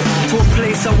Aladdin to a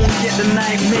place I won't get the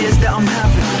nightmares that I'm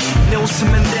having. Nelson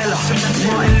Mandela,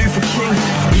 Martin Luther King.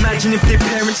 Imagine if their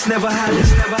parents never had it.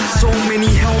 So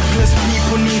many helpless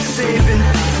people need saving.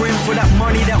 Praying for that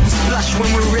money that was splashed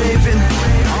when we're raving.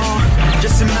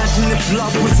 Just imagine if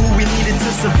love was all we needed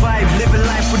to survive. Living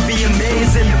life would be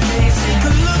amazing.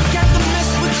 Could look at the mess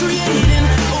we're creating.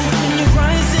 Open your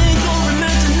eyes and your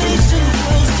imagination. The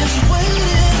world's just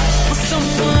waiting for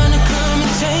someone to come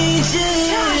and change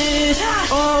it.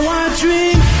 Oh, I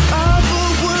dream of a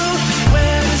world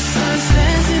where the sun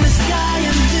stands in the sky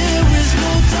and there is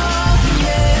no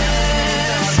darkness.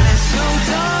 There's no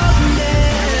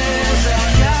darkness.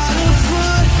 Gotta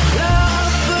put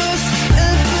love first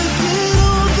and forget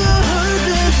all the hurt.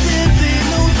 There be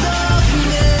no darkness.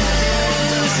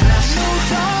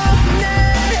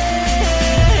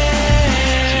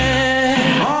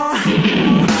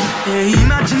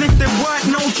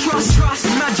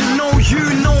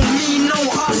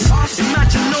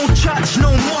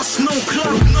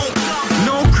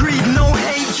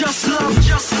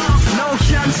 no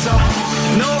cancer,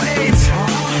 no AIDS,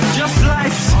 just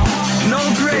life, no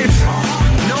grave,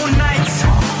 no nights,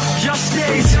 just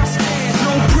days,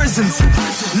 no prisons,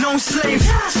 no slaves.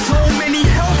 So many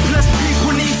helpless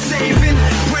people need saving.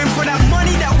 Praying for that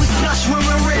money that we splash when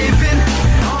we're raving.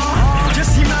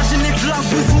 Just imagine if love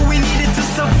was what we needed to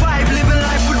survive. Living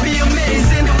life would be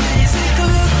amazing. Take a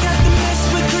look at the mess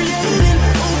we're creating.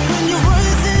 Open your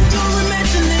eyes and your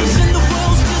imagination. The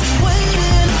world's just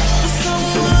waiting for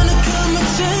someone to come and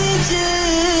change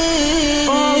it.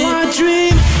 Oh, I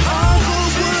dream of a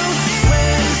world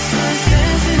where the sun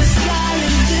stands in the sky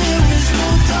and there is no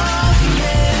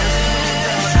darkness.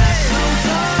 No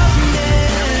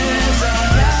darkness.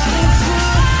 That's the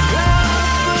truth.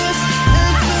 Love us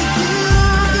and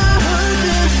forgive the hurt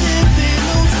that there be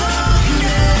no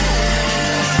darkness.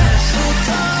 No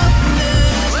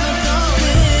darkness.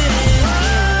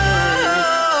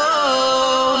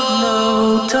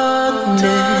 No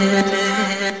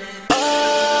darkness.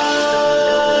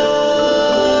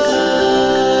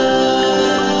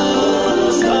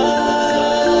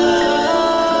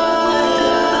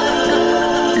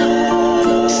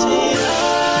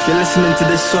 If you're listening to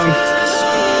this song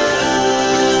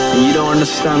and you don't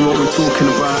understand what we're talking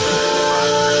about,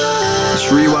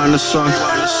 just rewind the song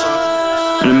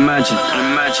and imagine.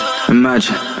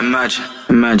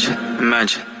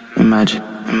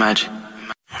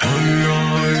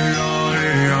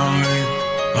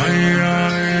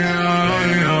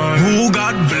 Who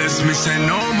God bless me, say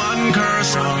no man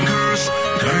curse.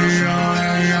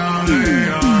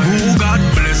 Who God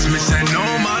bless me, say no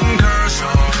man curse.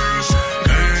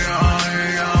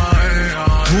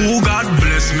 Who God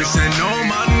bless me, say no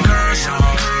man curse.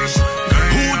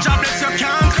 Who job bless you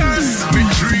can't curse. Me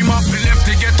dream up, me left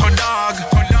to get a dog.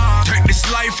 Take this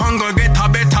life and go get a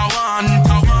better one.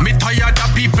 Me tired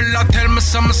of people that tell me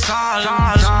some salt.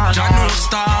 Janu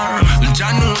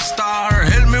star,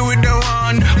 help me with the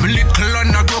one. Me little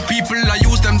and I grow people, I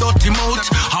use them dirty mouth.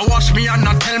 I wash me and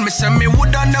I tell me, say me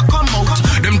would and I come out.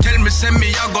 Them tell me, say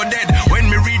me I go dead when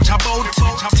me reach about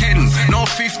 10, no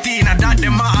 15, and that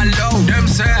them are allowed. Them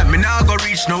say me nah go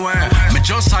reach nowhere, me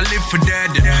just a live for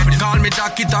dead. Call me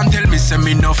jacket and tell me, say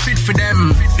me no fit for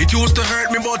them. It used to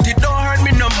hurt me, but it don't hurt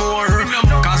me no more.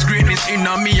 Cause greatness in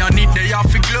me and it they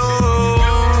have to glow.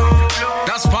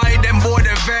 That's why them boy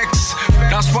they vex.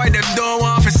 That's why them don't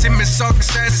want to see me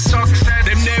success.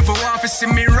 Them never want to see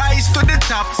me rise to the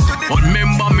top. But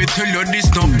remember me tell you this,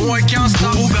 no boy can't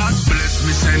stop. Who God bless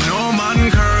me, say no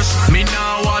man curse. Me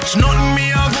now watch nothing,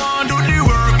 me I go and do the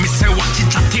work. Me say watch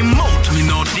it at him out, me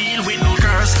no deal with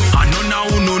curse. I know now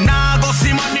no nah go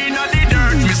see money in the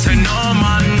dirt. Me say no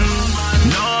man,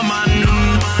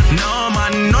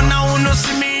 no now no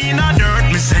see me in the dirt.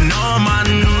 Me say no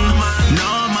man.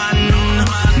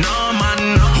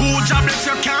 Who job bless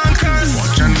you can't curse.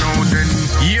 Watch you know then.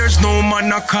 Years no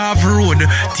man a carve road.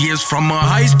 Tears from my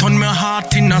eyes turn my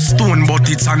heart in a stone. But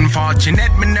it's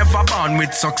unfortunate me never born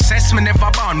with success. Me never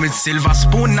born with silver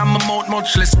spoon. And my mouth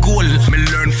much less cool. Me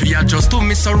learn for adjust to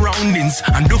me surroundings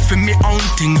and do for me own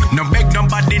thing. No beg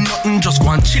nobody nothing, just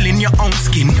go and chill in your own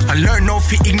skin. I learn how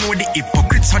to ignore the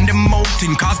hypocrites on the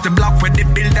mountain. Cause the block where they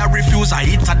build I refuse, I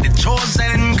hit at the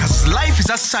chosen. Cause life is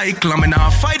a cycle, I'm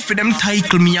gonna fight for them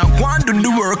title. Me I go and do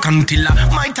the work until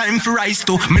my time for rise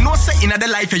to. Me know say in the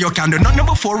life you can do nothing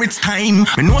before it's time.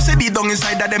 Me know say deep down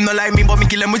inside that them no like me, but me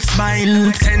kill them with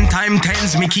smile. 10 times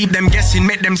 10s, me keep them guessing,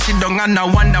 make them sit down and I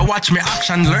wonder, watch me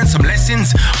action, learn some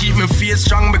lessons. Keep me feel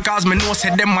strong because me know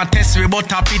say them a test me,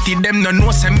 but I pity them no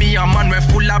know say me a man we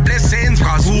full of blessings.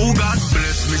 Cause who God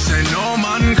bless me, say no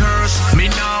man curse. Me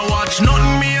now watch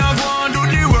nothing, me I go and do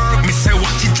the work. Me say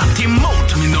watch it at him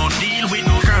out, me no deal with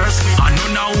curse. I know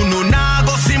now no nah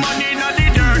go see money in the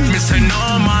dirt. Me say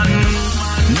no man,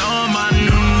 no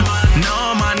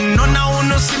now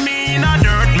no see me in the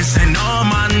dirt. Me say no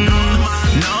man.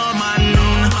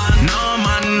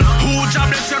 Who job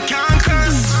bless you can't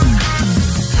curse.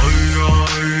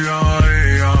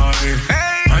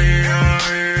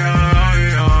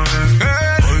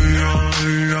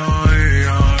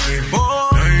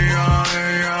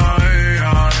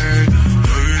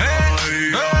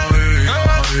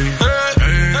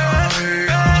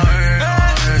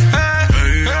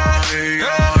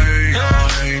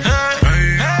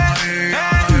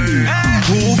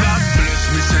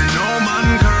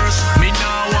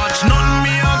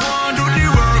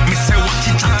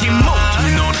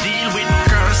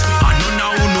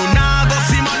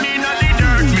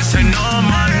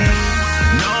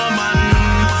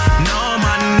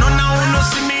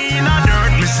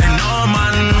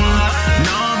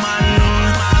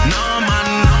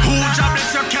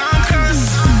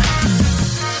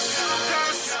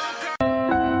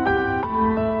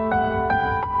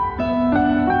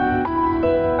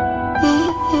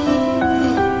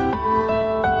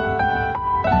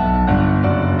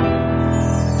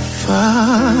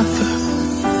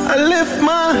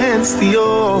 hands to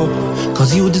you,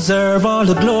 cause you deserve all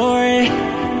the glory.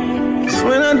 So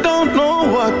when I don't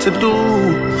know what to do,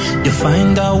 you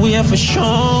find out where for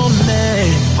show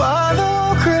me.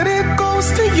 Father, credit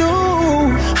goes to you.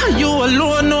 You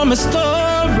alone know my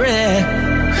story.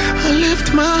 I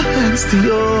lift my hands to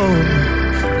you.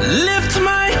 Lift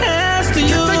my hands to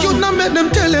you. Get you not make them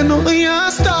tell you no you're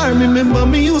a star. Remember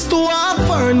me used to walk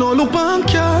for no look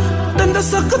bank yard. Then the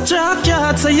sucker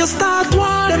jackyard say you start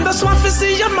one. Then that's what we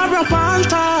see you marry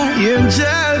panther.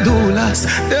 Angel doulas,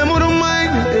 them wouldn't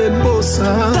mind your head bossa.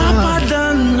 Dapper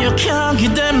than you can't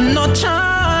give them no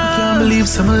chance. Can't believe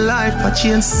some life I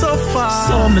changed so far.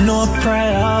 So me no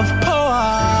prayer of power.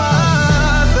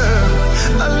 Father,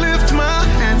 I lift my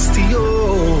hands to you,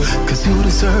 cause you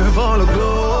deserve all the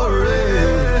glory.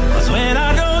 Cause when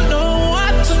I don't know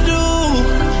what to do,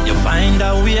 you find a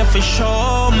way for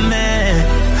show me.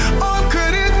 All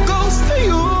credit goes to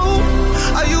you.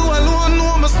 Are you alone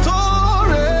know my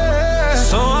story?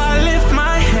 So I lift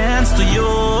my hands to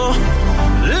you.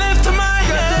 Lift my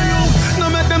hands. No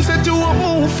make them set you up,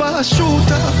 move fast,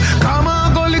 shoot up. Come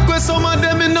on, go lick with some of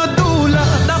them in no doula.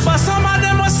 That's why some of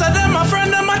them was say them a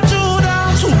friend, them a Judah.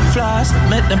 Too fast,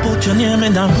 make them put your name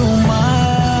in the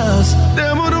rumors.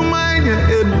 Them wouldn't mind your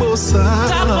head bossa.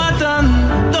 Top button,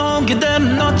 don't give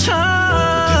them no chance.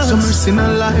 Take some mercy in a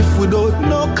life without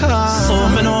no cause. So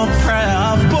me no prayer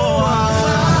of power.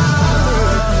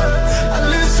 I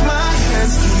lift my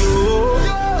hands to you,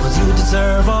 cause you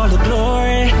deserve all the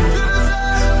glory.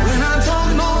 When I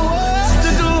don't know what to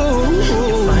do,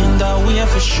 you find out we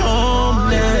have to show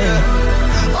me.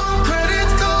 All credit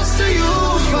goes to you,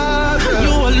 Father.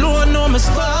 You alone know my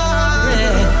story.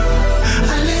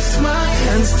 I lift my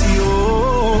hands to you.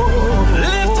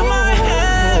 Lift my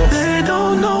hands. They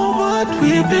don't know what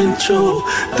we've been through.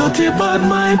 Dirty bad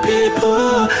my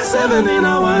people. 7 in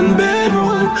a 1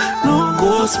 bedroom. No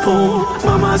ghost spoon.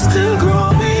 Mama still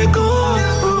grow me good.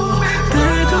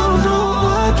 They don't know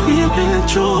what we've been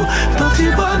through. Dirty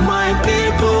bad my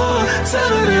people.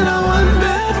 7 in a 1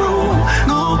 bedroom.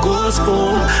 No ghost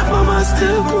spoon. Mama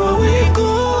still grow me good.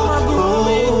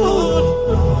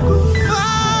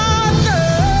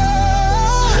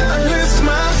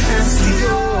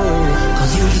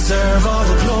 You deserve all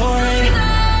the glory.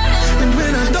 And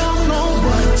when I don't know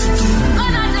what to do,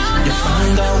 you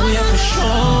find out we have to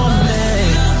show me.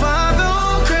 Father,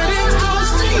 all credit goes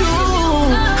to you.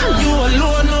 You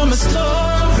alone know my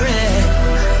story.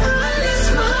 I lift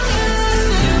my hands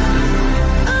to you.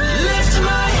 Lift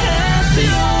my hands to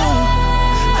you.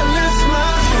 I lift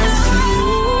my hands to you.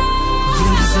 You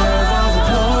deserve all the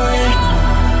glory.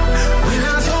 When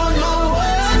I don't know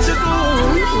what to do,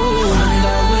 you find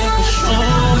out we have to show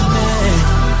me.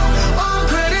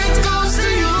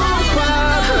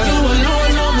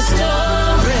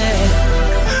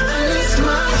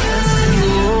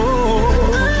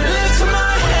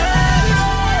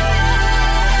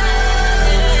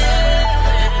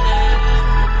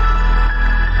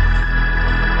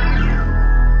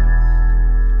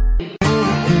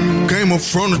 Up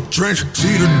from the trench,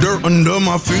 see the dirt under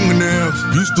my fingernails.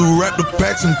 Used to wrap the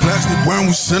packs in plastic when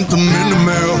we sent them in the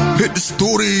mail. Hit the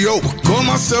studio, call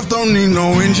myself, don't need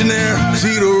no engineer.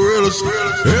 See the realest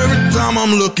every time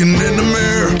I'm looking in the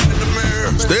mirror.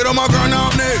 Stayed on my grind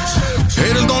out next.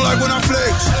 Haters don't like when I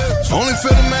flex. Only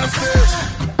feel the manifest.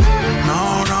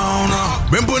 No.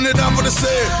 Been putting it down for the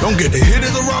set. Don't get the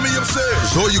hitters around me upset.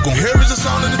 So all you gon' hear is the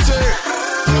sound of the tear.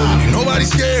 Ain't nobody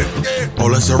scared. All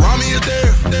that's around me is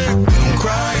there. We don't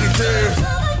cry any tears.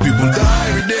 People die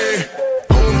every day.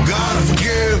 Oh God, I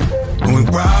forgive. And we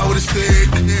proud with a stick.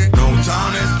 No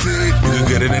time to hesitate. You can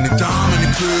get it anytime,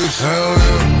 any place. Hell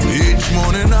yeah. Each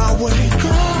morning I wake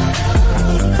up.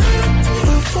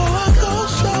 Before I go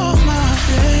start my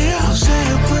day, I'll say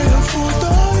a prayer for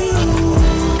the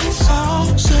youth. I'll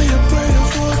say a prayer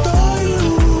for the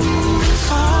youth.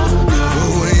 But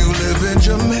when you live in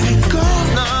Jamaica,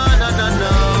 no.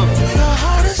 Your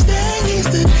hardest thing is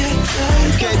to get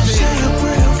paid. Say a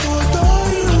prayer for the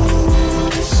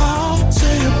youth.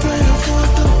 Say a prayer for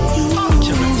the youth.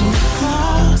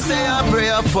 Say a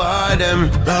prayer for them.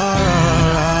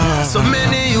 So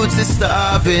many youths is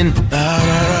starving.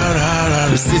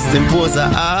 The system pose a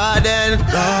harden.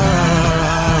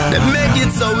 They make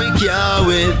it so we can't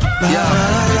win.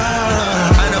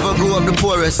 Yeah. I never grew up the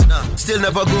poor poorest. Still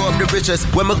never grow up the richest.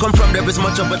 When we come from, there is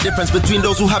much of a difference between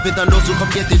those who have it and those who come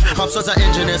get it. Pops was an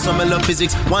engineer, some I love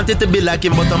physics. Wanted to be like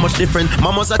him, but I'm much different.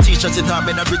 Mom was a teacher, she taught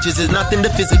me that riches is not in the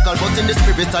physical, but in the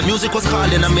spirit. And music was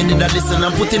calling, I made it that listen.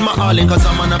 I'm putting my all in, cause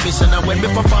I'm on a mission. And when we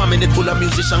performing it full of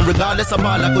musicians, regardless of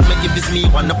all, I could make it this me.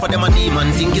 One for them a name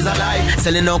and think is a lie.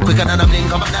 Selling out quicker than a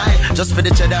blink of an eye. Just for the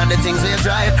cheddar and the things they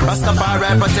drive.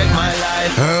 Rastafari protect my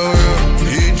life. Hell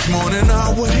yeah. Each morning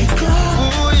I wake up.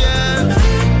 Oh yeah.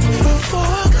 Before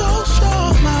I go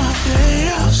start my day,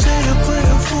 I'll say a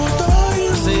prayer for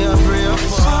you. Say a prayer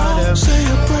for them. Say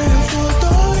a prayer for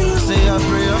you. Say a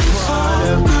prayer for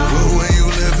them. But when you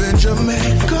live in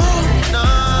Jamaica, no.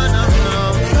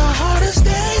 The hardest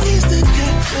thing is to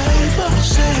get paper.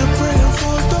 Say a prayer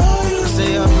for you.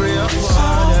 Say a prayer for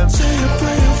them. Say a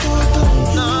prayer for them.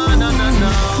 No.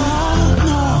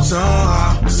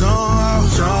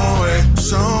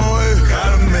 Some way,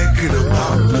 gotta make it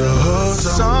about the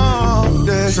hustle.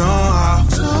 Someday,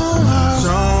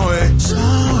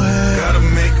 gotta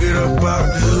make it about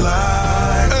the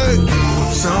life. Hey.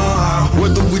 Somehow,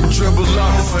 whether we dribble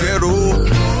out the ghetto,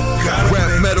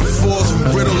 rap metaphors and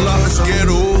riddle out the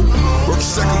ghetto, work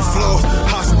second floor,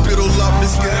 hospital out the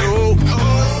ghetto.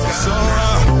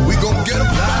 Somehow, we gon' get 'em.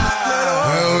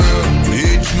 Hell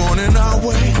yeah. Each morning I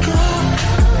wake up.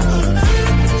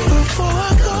 Before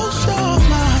I go start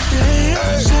my day, I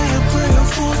say a prayer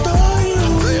for you.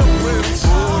 Say a prayer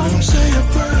for them. Say a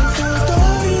prayer for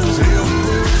you. Say a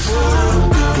prayer for them.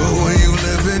 But when you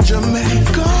live in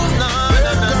Jamaica,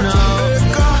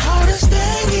 the hardest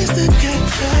thing is to get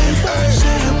paper.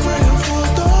 Say a prayer for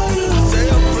you. Say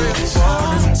a prayer for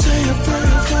them. Say a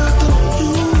prayer for them.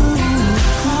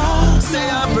 Say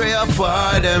a prayer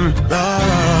for them.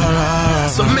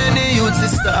 So many youths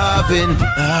is starving.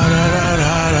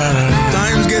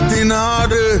 Time's getting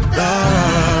harder.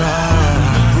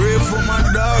 Pray for my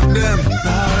dog them.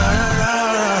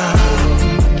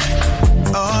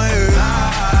 Oh yeah.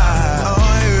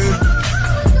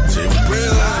 Say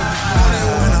prayer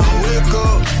when I wake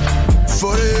up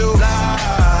for you.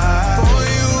 For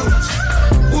you.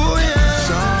 Oh yeah.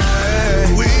 Someday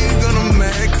we gonna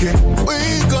make it. We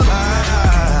gonna make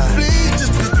it. Please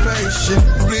just be patient.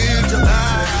 Please just be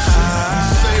patient.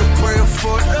 Say a prayer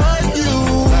for you.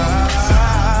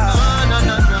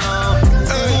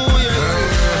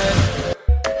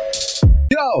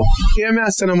 Yo, hear me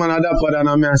say no man a dapper than a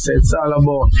me say it's all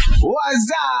about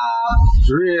what's up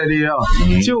radio.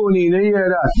 Tune in, you hear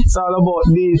that? It's all about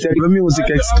D-Tech, the music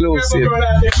exclusive.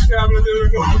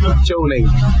 Tune in.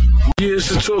 Yeah, it's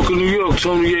the Talk of New York.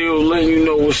 Tony Yayo letting you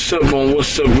know what's up on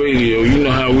What's Up Radio. You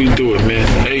know how we do it, man.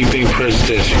 Everything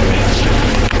presidential, man.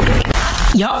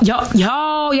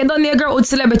 Yo, you done there, girl with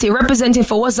celebrity representing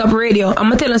for What's Up Radio. I'm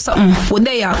gonna tell you something. What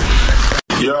they are?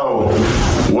 Yo,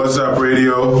 What's Up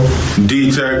Radio?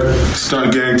 D-Tech,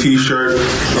 Stunt Gang T-shirt.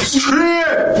 Straight!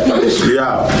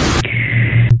 Yeah.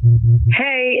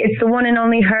 Hey, it's the one and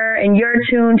only her, and you're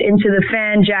tuned into the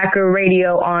Fanjacker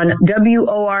Radio on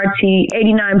WORT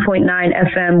 89.9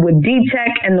 FM with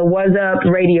D-Tech and the What's Up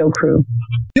Radio crew.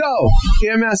 Yo,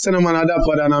 hear me say no man a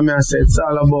dapper than a me say it's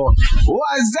all about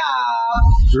what's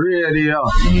up radio.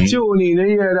 Tune in, you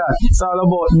hear that? It's all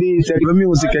about D-Tech, the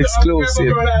music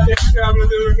exclusive.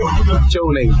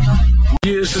 Tune in.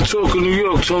 Yeah, it's the Talk of New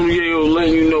York. Tony Yayo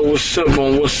letting you know what's up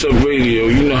on What's Up Radio.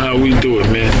 You know how we do it,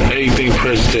 man. Everything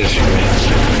presidential, man.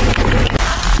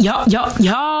 Yo,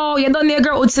 you done there,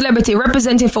 girl with celebrity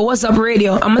representing for What's Up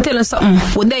Radio. I'm gonna tell you something.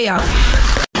 What they are?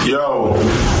 Yo,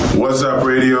 What's Up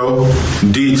Radio?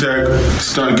 D-Tech,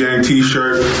 Stunt Gang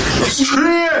T-shirt.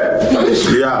 Straight!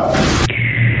 Yeah.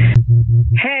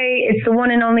 Hey, it's the one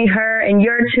and only her, and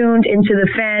you're tuned into the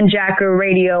Fanjacker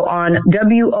Radio on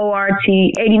WORT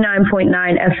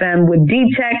 89.9 FM with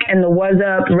D-Tech and the What's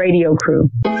Up Radio crew.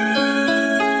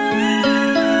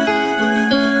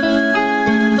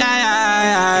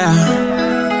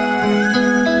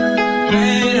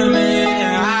 Wait a minute.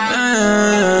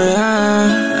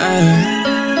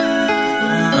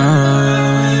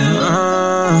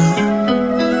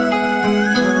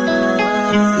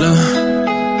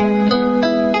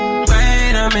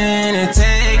 Wait a minute,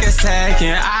 take a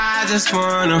second. I just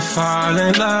wanna fall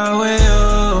in love with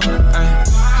you.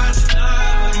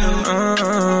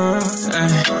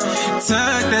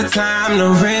 Took the time to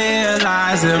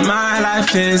realize that my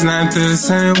life is not the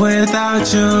same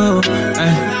without you.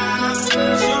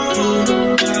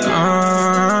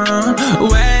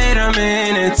 Wait a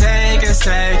minute, take a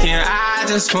second. I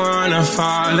just wanna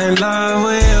fall in love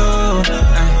with you.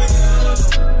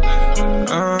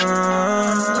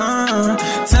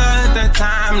 Took the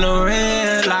time to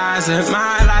realize that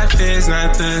my life is is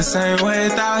not the same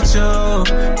without you.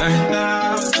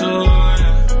 Without you.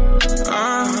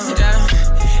 Yeah.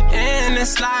 In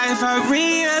this life, I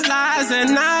realize that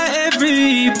not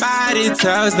everybody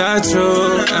tells the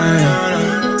truth.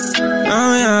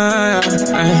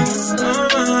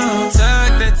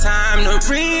 Took the time to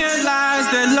realize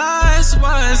that loss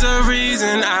was a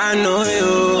reason I knew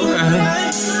you.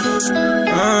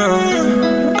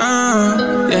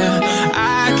 Yeah,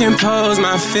 I compose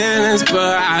my feelings,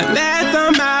 but I let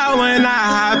them out when I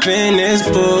hop in this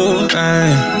booth.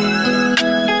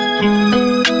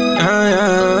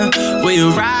 Will you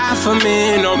ride for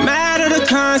me no matter the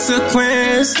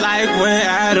consequence? Like when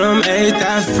Adam ate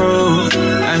that fruit.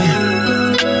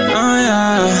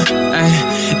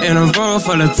 In a room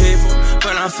full of people,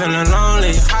 but I'm feeling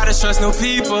lonely. Hard to trust no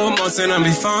people, most of them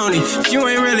be phony. If you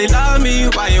ain't really love me,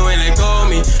 why you ain't let go of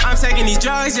me? I'm taking these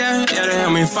drugs, yeah, to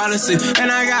help me fall asleep.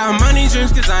 And I got money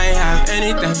dreams, cause I ain't have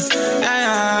anything.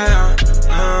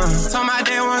 Told my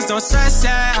day ones don't stress,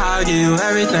 yeah, I'll give you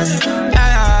everything.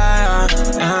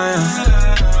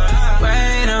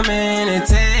 Wait a minute,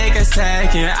 take a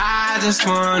second, I just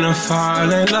wanna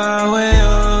fall in love with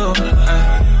you.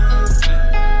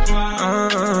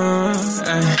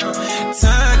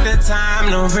 Took the time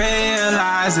to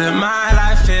realize that my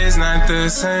life is not the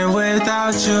same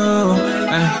without you.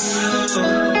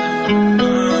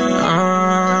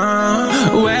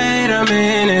 Wait a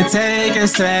minute, take a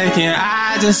second,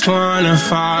 I just wanna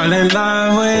fall in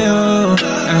love with you.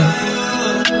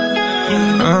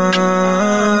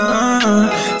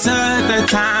 Took the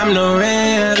time to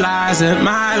realize that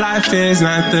my life is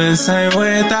not the same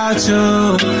without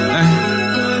you.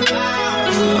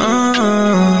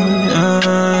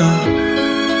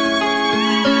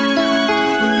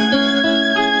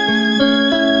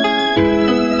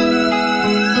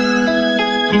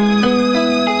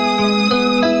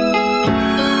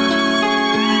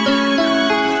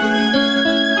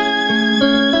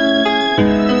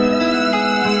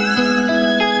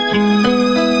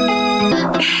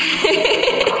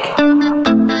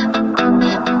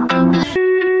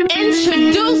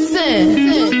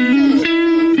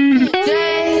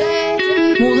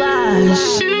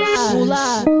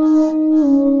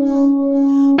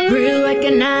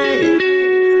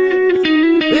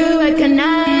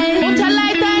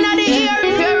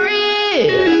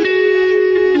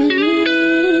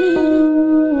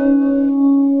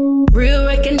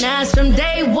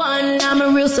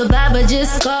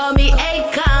 Just call me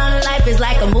Akon. Life is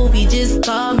like a movie, just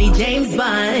call me James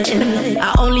Bond.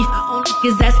 I only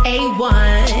cause that's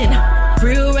A1.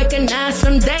 Real recognized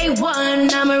from day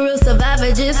one. I'm a real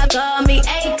survivor, just call me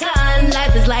Akon.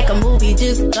 Life is like a movie,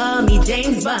 just call me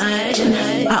James Bond.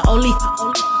 I only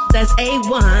that's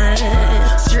A1.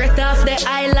 Straight off the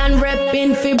island,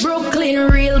 reppin' for Brooklyn.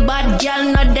 Real bad girl,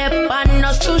 no dep and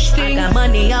no such thing. I got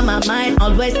money on my mind,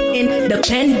 always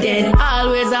independent.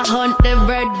 Always I hunt the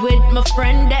bird with my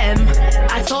friend them.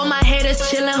 I told my haters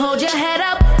chill and hold your head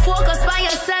up. Focus on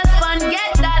yourself and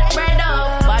get that bread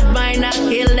up. Bad mind I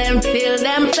kill them till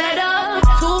them fed up.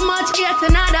 Too much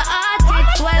getting out the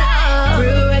artist, well up.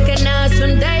 Real recognized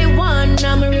from day one.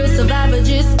 I'm a real survivor,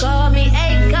 just call me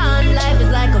Akon. Life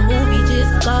is like a movie,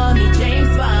 just call me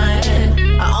James Bond.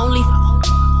 I only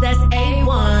that's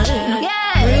A1.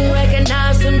 Yeah. Real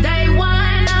recognized from day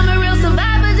one. I'm a real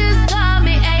survivor, just call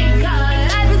me Akon.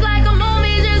 Life is like a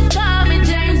movie, just call me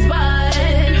James Bond.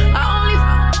 I only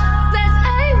that's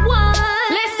A1.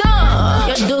 Listen,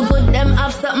 you do good, them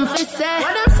have something for say.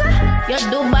 What them say? You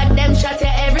do bad, them shot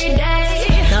you every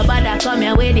day. Nobody come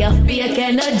here with your fake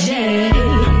energy.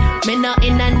 Me not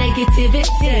in a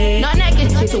negativity. Not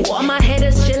negative. So all my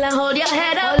haters chill and hold your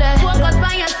head up. Focus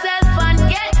on yourself and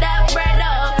get that bread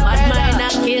up. Bad mind I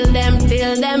kill them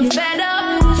till them fed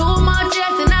up. Too much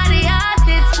yet in the heart,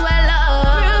 it swell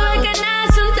up. Real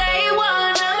recognized from day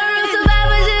one. I'm a real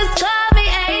survivor, just call me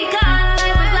Akon.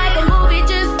 Life is like a movie,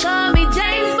 just call me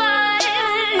James Bond.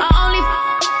 I only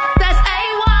that's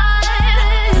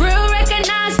A1. Real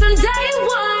recognized from day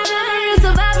one. I'm a real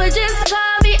survivor, just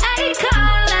call me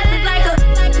Akon.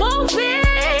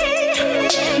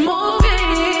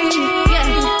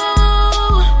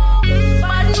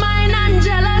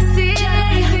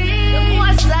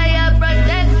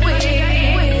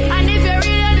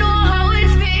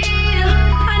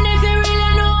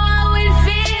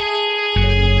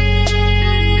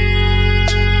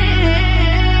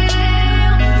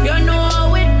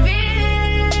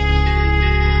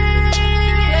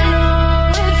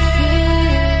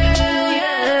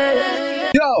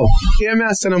 Hear me,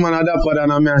 I say, no man, I dapper than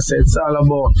I say, it's all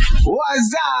about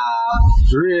what's up,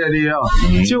 Radio.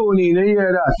 Tune in, you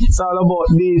hear that? It's all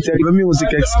about D-Tech, the music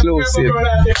exclusive.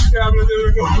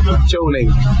 Tuning.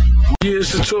 Yeah,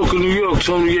 it's the Talk of New York.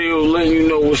 Tony Yayo letting you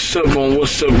know what's up on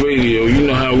What's Up Radio. You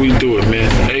know how we do it,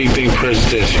 man. Everything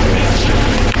presidential, man.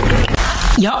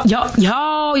 Yo,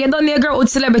 you done there, girl with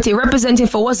celebrity representing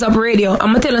for What's Up Radio.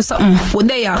 I'ma tell you something. What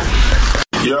they are?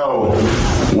 Yo,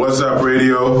 What's Up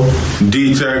Radio?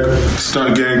 D-Tech,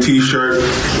 Stunt Gang T-shirt.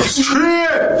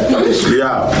 Straight!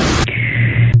 Yeah.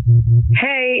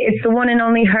 Hey, it's the one and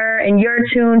only her, and you're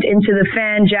tuned into the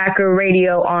Fanjacker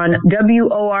Radio on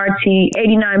WORT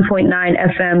 89.9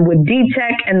 FM with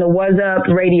D-Tech and the What's Up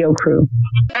Radio crew.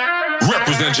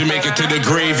 Represent Jamaica to the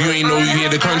grave. You ain't know you hear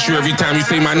the country every time you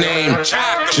say my name.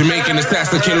 Jamaican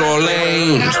assassin, kill all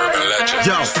lanes.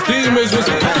 Yo, Steamers was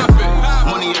poppin'.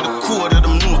 Money at the core of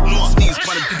them no sneeze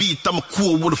by the beat. I'm a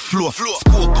cool with the floor. Score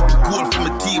a couple gold from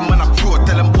the team, man. I pro.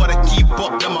 Tell them boy to keep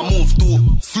up, them I move too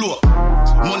slow.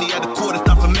 Money at the core, the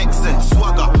stuff make sense.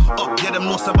 Swagger up, yeah, them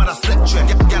know about a set trend.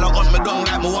 Get on me down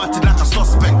like me wanted like a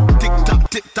suspect.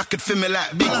 Tick tock, it feel me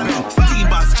like big man. Steam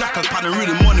bars, jackal, pan and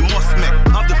really money must make.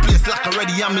 Have the place like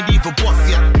already, I'm in evil boss,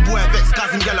 yeah. Boy, vex,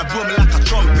 cause him, girl, I blow me like a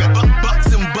trumpet.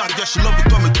 Boxing bag, yeah, she love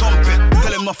it when me thump it.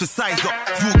 Tell him off his size up,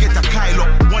 you get a Kyle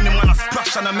up. One him when I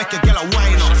splash and I make a girl a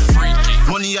wine up.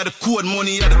 Money at the code,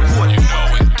 money at the code.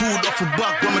 Two duffel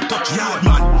back when me touch yard,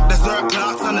 man. Desert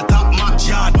clocks on the top, match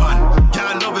yard, man.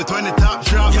 Girl love it when the top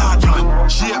drop, yard, man.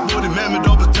 Shape booty, man, me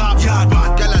double top, yard,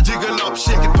 man. Girl I jiggle up,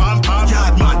 shake it, pam, pam,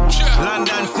 yard, man.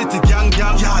 London City, gang,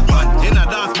 yard, man. In a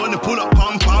dance, money pull up,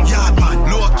 pam, pam, yard, man.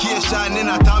 Location in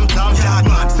a tam, yard,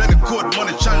 man. Send the code,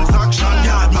 money transaction,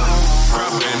 yard, man.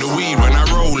 Grabbing the weed when I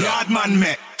roll up. Yard, man,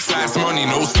 mate. Fast money,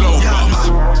 no slow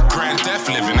bumps. Grand theft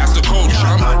living, that's the culture.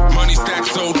 Money stacked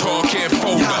so tall, can't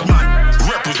fold up.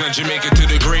 Represent Jamaica to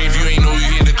the grave. You ain't know you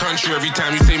hear the country every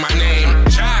time you say my name.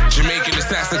 Jamaican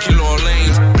assassin, kill all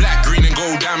lanes. Black, green, and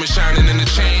gold diamonds shining in the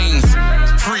chains.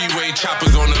 Freeway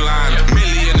choppers on the line.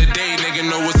 Million a day, nigga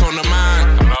know what's on the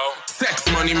mind. Sex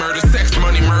money, murder, sex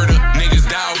money, murder. Niggas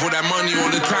die for that money all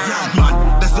the time. Yard,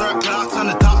 man. Desert clocks on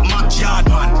the top, match, yard,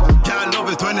 man. Girl love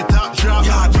it when the top drop,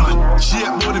 yard, man. Shape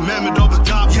booty, man, me double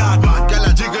top, yard, man. Girl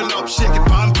I jiggle up, shake it,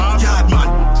 pam, pam, yard, man.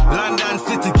 London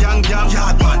City, gang,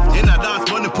 yard, man. In a dance,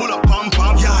 money pull up, pam,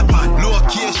 pam, yard, man.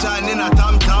 Location in a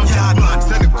tam, yard, man.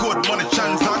 Send the code, money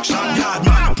transaction, yard,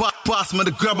 man. Pass me the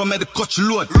grabber, me the cut you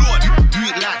load. Do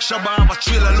it like Shabba, have a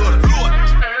trailer load.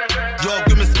 Yo,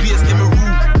 give me space, give me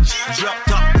room. Drop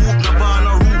top, poop,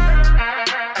 Nirvana roof.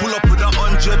 Pull up with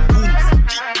 100 boots.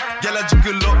 Girl I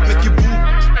jiggle up, make you boom.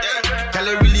 Girl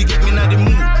I really get me now the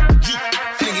mood.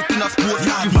 Fling it in a sports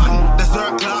yard, man.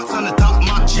 Desert clocks on the top,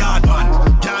 match, yard, man.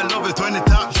 Girl love it when the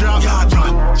top drop, yard,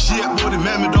 man. Shape booty,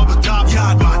 man, me double top,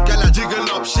 yard, man. Girl I jiggle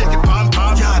up, shake it, pam,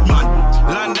 pam, yard, man.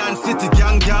 London City,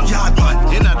 gang, yard, man.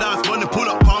 In a dance, money pull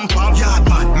up, pam, pam, yard,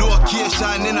 man.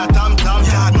 Location in a tam,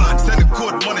 yard, man. Send the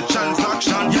code, money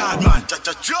transaction, yard, man.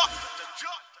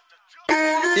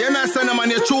 Yeah, man, son, man,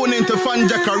 you're tuning into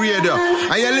Fanjacker Radio.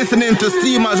 And you're listening to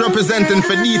Steamers representing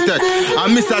for D-Tech.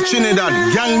 And Mr.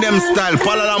 Trinidad, gang them style,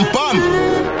 palalam pam.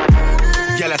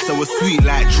 Girl, I say was sweet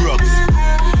like drugs.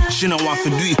 She don't want to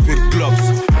do it with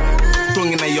gloves.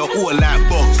 Tongue in your ear like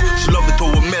bugs. She love it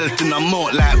how we melt in her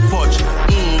mouth like fudge.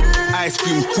 Ice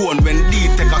cream cone. When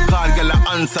D-Tech a call, girl,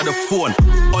 I answer the phone.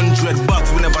 100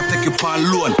 bucks, we never take it on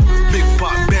loan. Big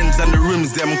fat Benz and the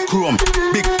rims, them chrome.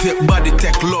 Big tip body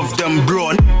tech, love them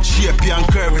brown. Shapey and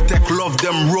curvy tech, love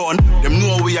them run. Them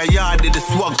know we are yarded, the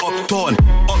swag uptown.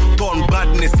 Uptown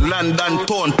badness, London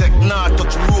town. Tech nah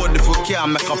touch road if we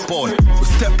can't make a pound. We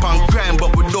step on crime,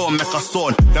 but we don't make a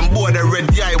sound. Them boy the red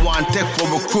eye want tech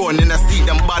over crown. In I see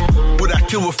them bad, would I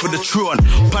kill for the throne.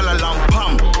 Palalam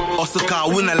pam, also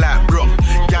can't win a like bro.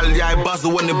 Gal eye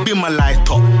bazzle when the beam a light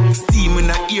up. Steam in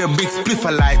the ear, big spliff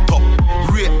a light up.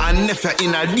 Ray and Neffa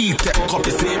in a D-Tech cup.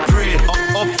 Say pray.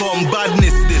 Uptown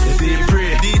badness this. Say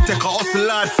pray. D-Tech a hustle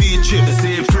hard feature.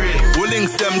 Say pray. We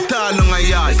links them tall on a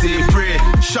yard. Say pray.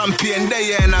 Champagne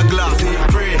there in a glass. Say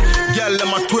pray. Gal them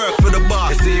a twerk for the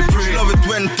bar. Say pray. Love it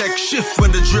when tech shift for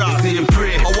the drop. Say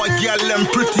pray. Our gal them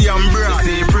pretty and broad.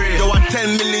 Say pray. Yo,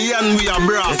 10 million we are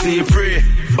bra. Say pray.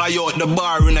 Buy out the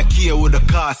bar in a key with the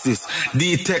casses.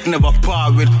 D-Tech never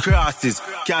par with crosses.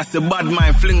 Can't say bad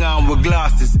mind fling on with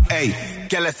glasses. Hey,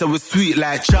 girl, I say we sweet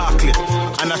like chocolate.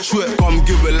 And a truth come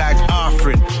give it like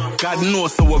offering. God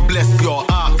knows so we bless your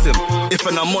ask him. If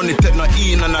I no money take no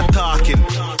in and a talking.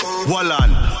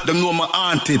 Wallan, them know my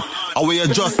auntie. How we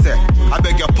adjust it? I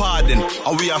beg your pardon. I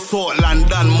And we are Southland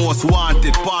done most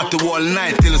wanted. Party all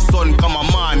night till the sun come a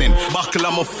morning. Buckle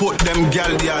on my foot, them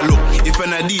gal they a look. If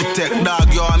I a deep tech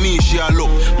dog, you and me she a look.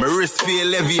 My wrist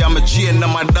feel heavy and my chain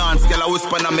and my dance. Girl I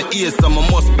whisper on my ears so I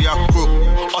must be a crook.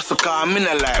 Also call me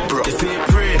no like bro. You see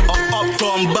pray.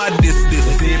 Uptown bad this. You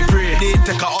see pray. They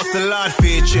take a hustle hard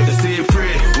feature. You see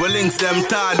pray. We links them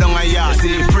tar down a yard.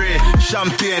 You see pray.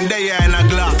 Champagne they in a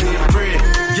glass. You see pray.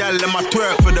 Girl them a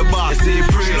twerk for the boss. You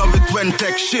see pray. She love it when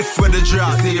tech shift with the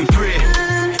drop. You see pray.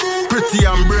 Pretty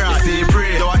and brass. You see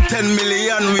pray. So at 10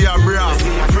 million we are brass.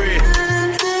 You see pray.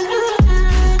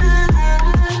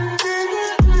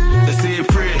 You see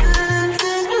pray.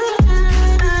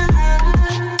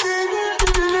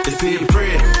 You see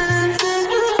pray.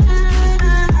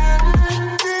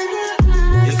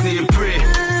 You see pray.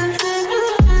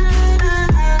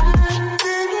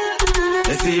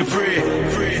 You see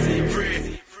pray.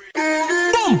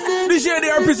 DJ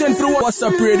they represent for the What's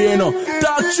Up Radio, you know.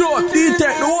 Talk short,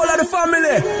 D-Tech, the whole of the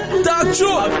family. Talk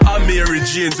short. I'm Mary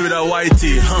James with a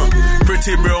whitey,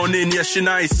 Pretty brown in, yeah, she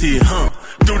nicey,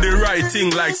 Do the right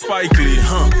thing like Spike Lee,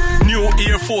 New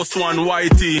Air Force One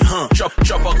whitey,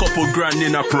 Chop a couple grand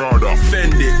in a Prada.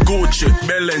 Fendi, Gucci,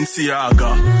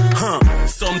 Balenciaga,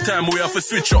 Sometime we have to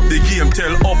switch up the game.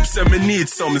 Tell up, say me need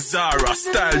some Zara.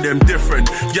 Style them different,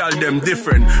 y'all them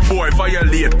different. Boy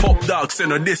violate, pop dog,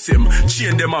 send a diss him.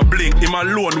 Chain them a blink, him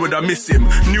alone would a miss him.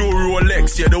 New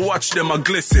Rolex, yeah, the watch them a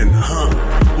glisten,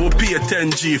 We'll pay a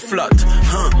 10G flat,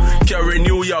 Carry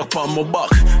New York on my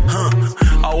back,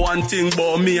 I one thing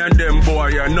about me and them boy,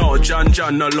 you know. John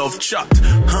no love chat,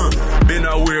 Been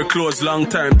a wear clothes long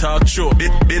time, talk short.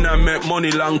 Been a make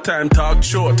money long time, talk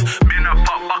short. Been a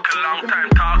pop back a long time,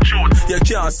 talk short. You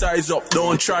can't size up,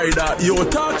 don't try that, yo,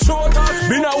 talk short.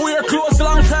 Been a wear clothes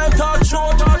long time, talk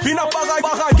short. Been a bag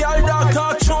a girl dog,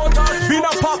 talk short. Been a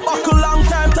pop back a long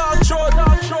time, talk short.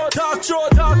 Talk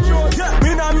short, yeah.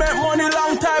 Been a make money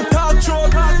long time, talk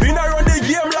short. Been a run the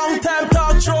game long time,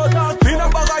 talk short. Been a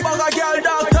bag a girl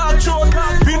dog, talk short.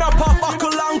 Been a pop back a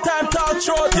long time, talk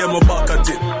short. Yeah, my back at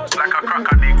it like a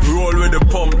crocodile. Roll with the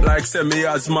pump like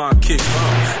semi-asthma kick,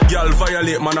 Girl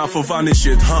violate, man, have to vanish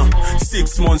it,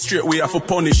 6 months straight, we have to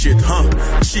punish it,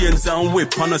 Chains and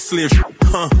whip on a slave ship,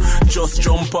 Just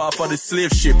jump off of the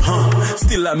slave ship,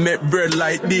 Still I make bread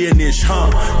like Danish,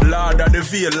 Lord of the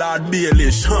Veil, Lord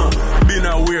Baelish, Been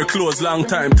a wear clothes long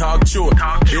time, talk short.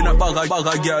 Been a bag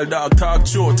a girl dog, talk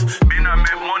short. Been a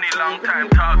make money long time,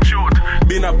 talk short.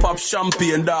 Been a pop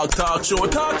champagne dog, talk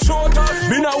short.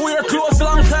 Been a wear clothes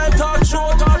long time, talk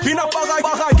short. Been a bag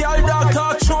a girl dog,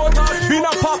 talk short. Been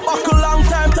a pop back a long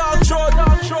time, talk short.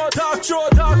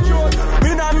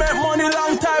 Been a make money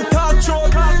long time, talk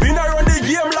short. Been a run the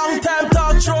game long time,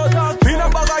 talk short. Been a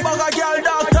bag a girl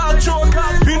dog, talk short.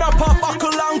 Been a pop back a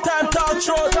long time, talk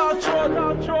short.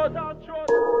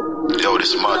 Yo,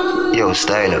 this mad. Yo,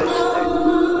 style up.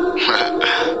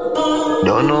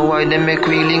 Don't know why they make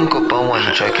we link up on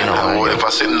one track, you know. What if I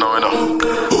sit now, you know?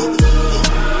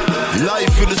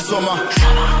 Life for the summer.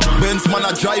 Benz man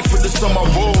I drive for the summer.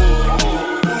 Whoa.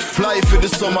 Fly for the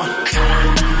summer.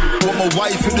 Want my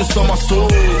wife for the summer. So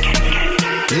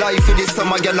life for the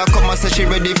summer, girl I come and say she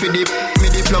ready for the me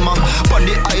diploma. On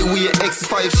the highway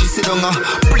X5 she sit down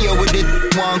play with it.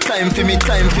 Want climb for me.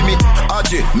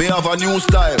 Aji, me have a new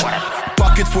style.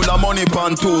 Pocket full of money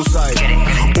pan two side.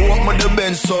 Walk me the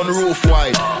Benz sunroof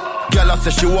wide. Girl I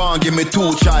say she want give me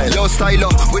 2 child. Yo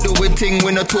styler, we do we thing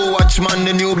with a 2 watch man.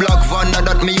 The new black van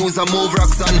that me use a move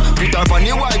rocks and put her on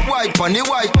the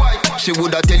white. She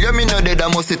woulda tell you me no dead,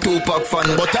 I must a 2-pack fan.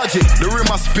 But Aji, the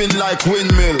rim a spin like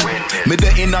windmill. Me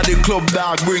the inna the club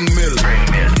dog bring mill.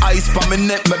 Ice pa me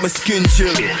neck make me skin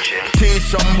chill. Teach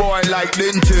some boy like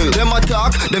dental. Them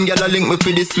attack, them gyal link me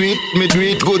for the sweet. Me do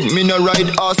it good, me no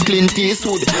ride ass clean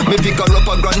Eastwood. Me pick her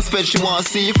up a grand spread, she want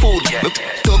seafood. Me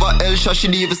over Elsha, she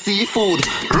leave seafood.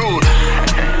 Rude.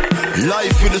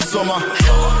 Life for the summer.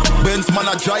 Benz man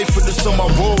I drive for the summer.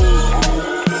 Whoa.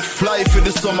 Fly for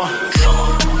the summer.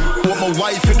 Want my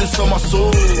wife for the summer. So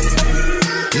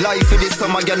life for the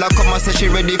summer, girl I come and say she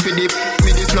ready for the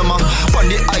me diploma. On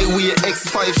the highway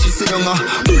X5 she sit down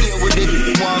play with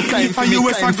it. One climb for me,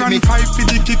 US a grand 5 for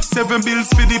the kick, 7 bills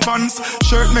for the pants.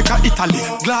 Shirt make a Italy,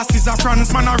 glasses a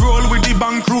France. Man a roll with the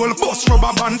bank roll, bust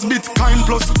rubber bands, Bitcoin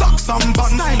plus stocks and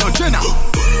bonds. Style of Jenna.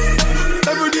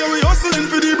 Every day we hustling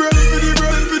for the bread.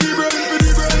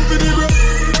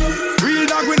 Real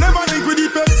dog we never link with the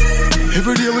pets.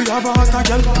 Every day we have a hot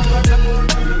girl.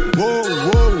 Whoa.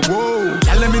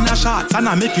 Girl them in a shots and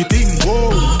I make it in.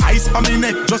 Whoa. Ice pa me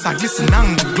neck just a glisten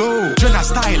and glow. Jenna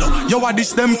style, yo a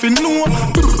this them fin know.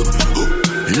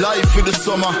 Life for the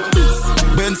summer.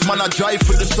 Benz man I drive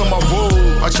for the summer.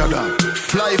 Whoa. Watch out.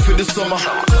 Fly for the summer.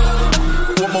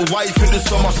 Want my wife in the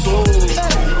summer, so.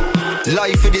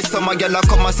 Life for the summer, girl, I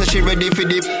come and say she ready for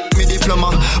the me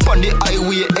diploma. On the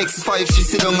highway X5, she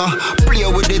sit on her. Play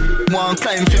with it, one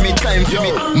climb for me, climb for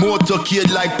me. Motorcade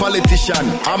like politician,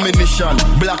 ammunition,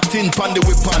 black tin pan the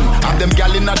weapon. Have them gal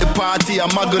in at the party, I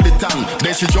muggle the tongue.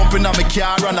 Then she jump in on my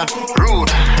car and I rude.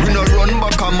 We no run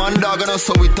back a man dog and I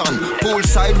saw it on.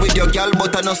 Poolside with your gal,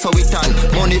 but I no saw it on.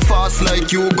 Money fast like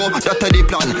you go, that's the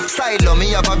plan. Style on me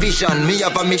have a vision, me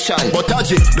have a mission. But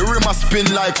Aji, the rim a spin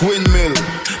like windmill.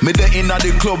 Me the inna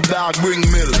the club dog bring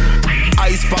mill.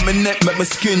 Ice pa me neck make me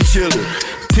skin chill.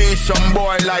 Tension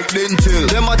boy like dental.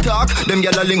 Them attack, them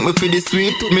gyal a link me for the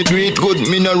sweet. Me do it good,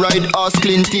 me no ride ass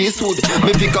Clint Eastwood.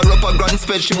 Me pick her up a grand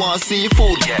spell, she want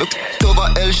seafood. Me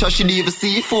over Elsha, she leave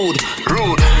seafood.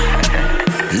 Rude.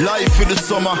 Life for the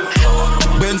summer.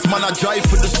 Benz man a drive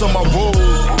for the summer. Whoa.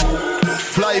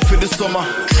 Fly for the summer.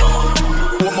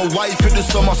 Want my wife for the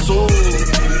summer, so.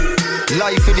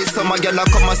 Life for the summer, girl, I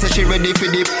come and say she ready for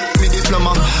the me diploma.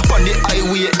 On the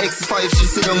highway X5, she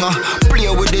sit on her. Play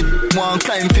with it, one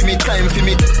climb for me, climb for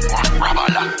me.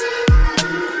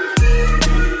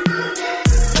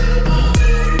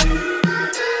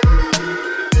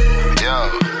 Yo,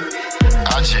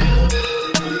 Archie,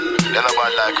 you're not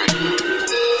bad like it.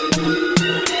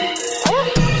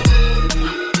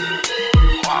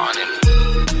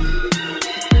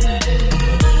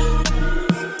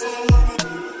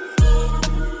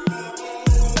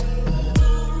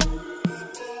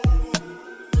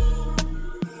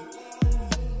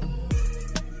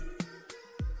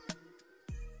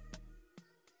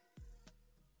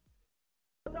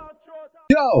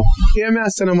 Yo, hear me a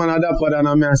say no man a dapper than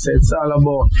a me a say it's all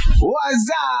about What's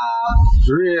Up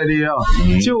Radio.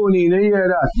 Tune in, you hear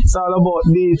that? It's all about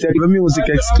D-Tech, the music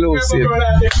exclusive.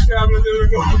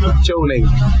 Tune in.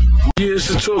 Yeah, it's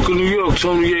the talk of New York.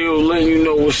 Tony Yayo letting you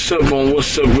know what's up on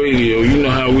What's Up Radio. You know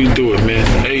how we do it, man.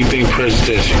 Everything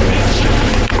presidential, man.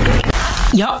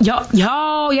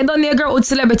 Yo, you done there, girl with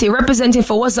celebrity representing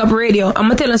for What's Up Radio. I'm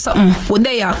gonna tell you something. What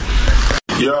they are?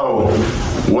 Yo,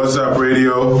 What's Up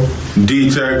Radio?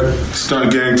 D-Tech,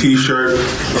 Stunt Gang T-shirt.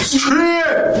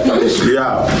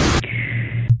 Yeah.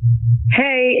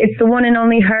 Hey, it's the one and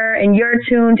only her, and you're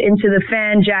tuned into the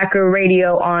Fanjacker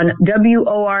Radio on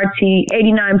WORT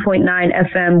 89.9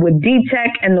 FM with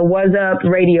D-Tech and the What's Up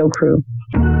Radio crew.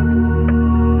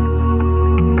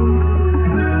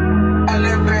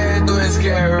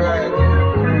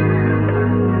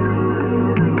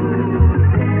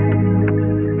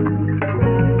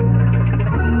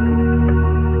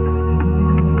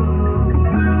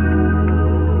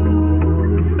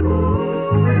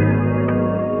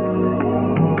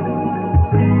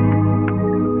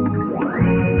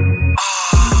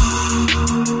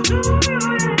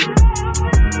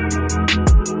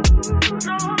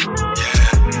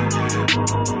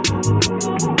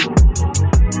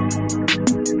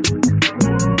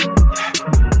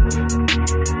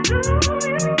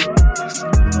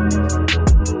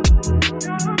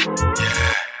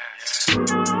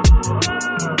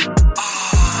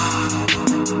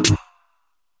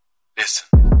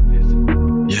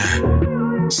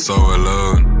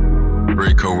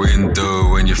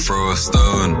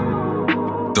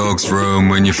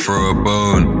 When you throw a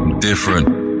bone,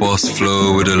 different boss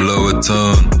flow with a lower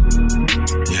tone.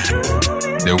 Yeah,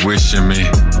 they're wishing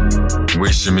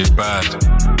me bad,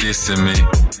 dissing me,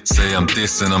 say I'm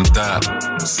this and I'm that,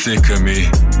 sick of me,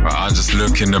 but I just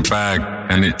look in the bag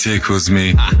and it tickles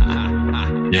me.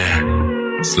 Yeah,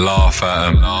 just laugh at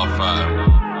 'em.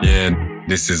 Yeah,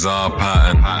 this is our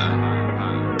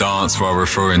pattern. Dance while we're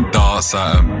throwing darts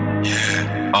at 'em.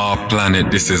 Yeah, our planet,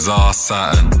 this is our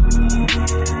Saturn.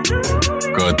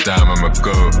 God damn, I'm a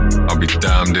goat. I'll be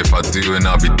damned if I do and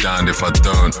I'll be damned if I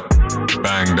don't.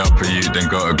 Banged up at you, then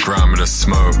got a gram of the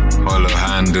smoke. Hollow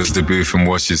handles the booth and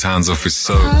wash his hands off his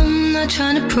soap. I'm not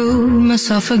trying to prove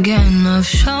myself again. I've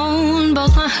shown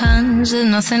both my hands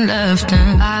and nothing left,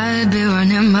 and I'd be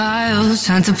running miles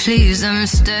trying to please them.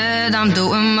 Instead I'm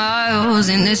doing miles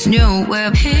in this new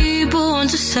web. People want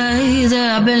to say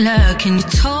that I've been lacking. You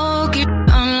talk it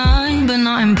online but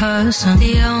not in person.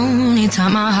 The only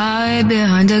time I hide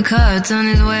behind the curtain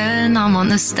is when I'm on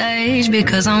the stage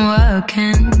because I'm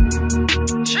working.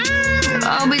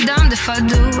 I'll be damned if I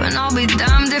do, and I'll be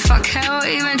damned if I care or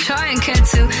even try and care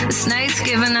to. The snake's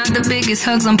giving out the biggest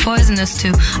hugs, I'm poisonous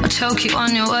too. I'll choke you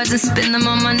on your words and spin them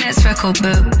on my next record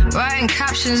boot. Writing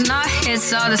captions, not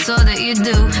hits, all that's all that you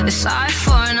do. It's eye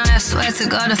for an eye, I swear to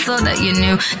God I thought that you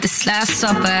knew. This last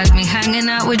supper had me hanging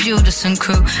out with Judas and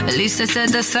crew. At least I said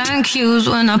the thank yous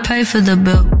when I pay for the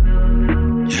bill.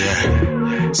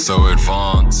 Yeah, so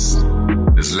advanced.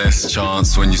 There's less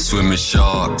chance when you swim with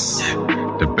sharks.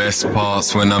 The best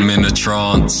parts when I'm in a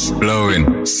trance,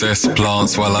 blowing cess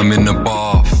plants while I'm in the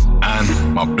bath.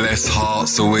 And my blessed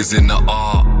heart's always in the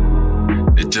art.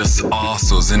 It just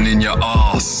arseholes and in your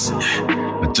arse.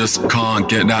 I just can't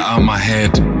get that out my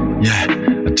head. Yeah,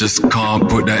 I just can't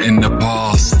put that in the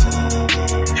past.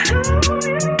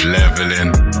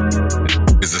 Leveling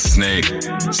is a snake,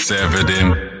 severed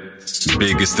him.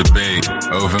 Biggest debate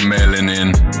over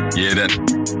melanin. Yeah, that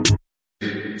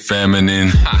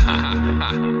feminine.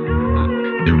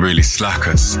 They really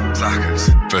slackers.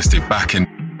 First they back in,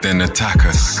 then attack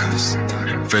us.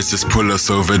 First just pull us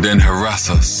over, then harass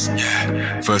us.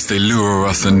 First they lure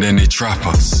us and then they trap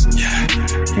us.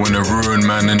 Wanna ruin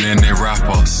man and then they rap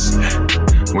us.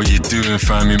 What you doing,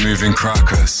 fam? You moving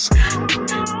crackers.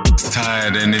 It's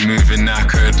tired and they moving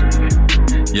knackered.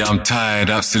 Yeah, I'm tired,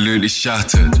 absolutely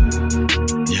shattered.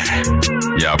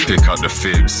 Yeah, I pick up the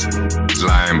fibs. It's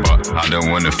lying, but I don't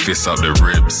wanna fist up the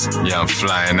ribs. Yeah, I'm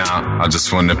flying out, I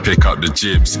just wanna pick up the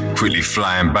jibs. Quickly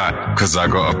flying back, cause I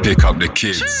gotta pick up the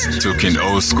kids. Talking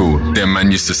old school, them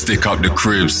man used to stick up the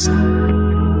cribs.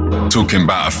 Talking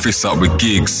about a fist up with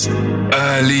gigs.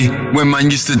 Early, when man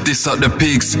used to diss up the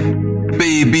pigs.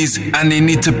 Babies, and they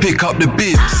need to pick up the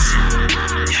bibs.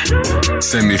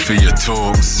 Send me for your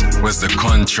talks, where's the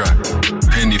contract?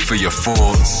 Penny for your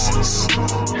thoughts.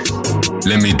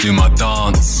 Let me do my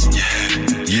dance.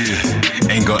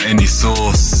 Yeah, ain't got any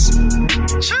sauce.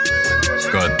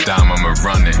 God damn, I'ma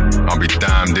run it. I'll be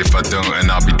damned if I don't,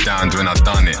 and I'll be damned when I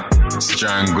done it.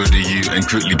 Strangled the youth and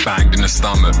quickly banged in the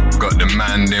stomach. Got the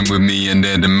man in with me and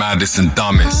they're the maddest and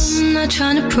dumbest. I'm not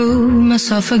trying to prove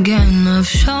myself again. I've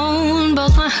shown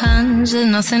both my hands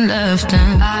and nothing left,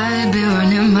 and I'd be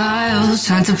running miles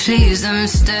trying to please them.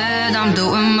 Instead I'm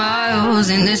doing miles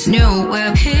in this new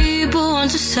web. People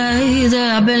want to say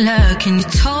that I've been lacking. You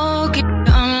talking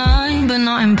online but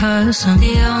not in person.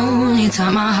 The only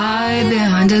time I hide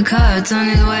behind the curtain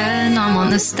is when I'm on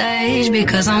the stage,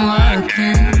 because I'm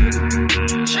working.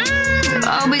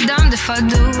 I'll be damned if I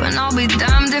do, and I'll be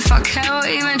damned if I care or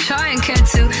even try and care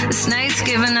to. The snake's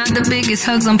giving out the biggest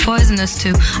hugs, I'm poisonous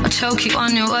too. I'll choke you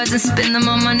on your words and spin them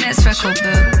on my next record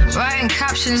bill. Writing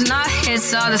captions, not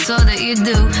hits, all the thought that you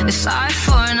do. It's eye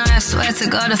for an eye, I swear to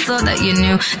God I thought that you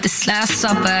knew. This last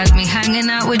supper had me hanging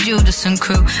out with Judas and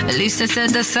crew. At least I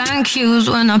said the thank yous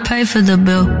when I pay for the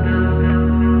bill.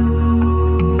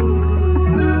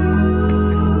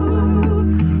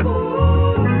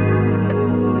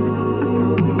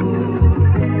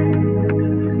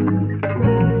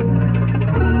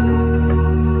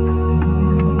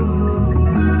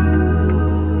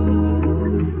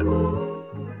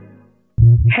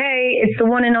 The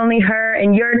one and only her,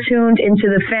 and you're tuned into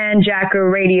the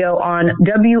Fanjacker Radio on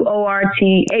WORT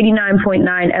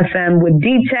 89.9 FM with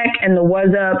D-Tech and the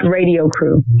Was Up radio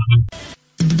crew.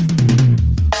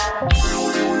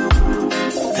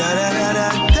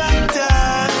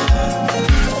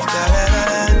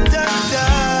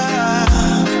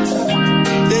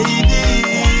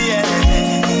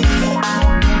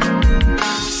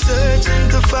 Searching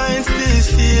to find this,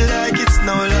 feel like it's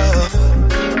no love.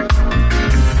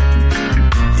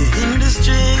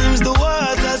 Streams, the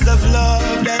waters of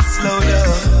love that slow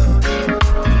down.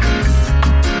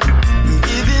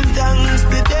 Giving thanks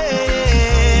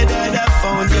today that I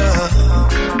found you.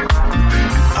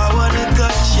 I wanna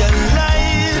touch your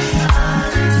life,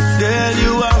 girl.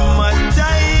 You are my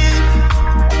type.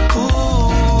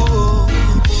 Ooh,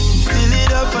 fill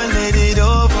it up and let it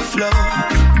overflow.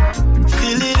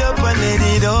 Fill it up and let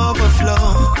it overflow.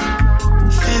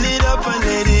 Fill it up and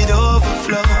let it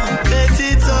overflow. Let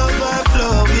it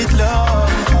overflow with love.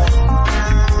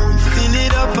 Fill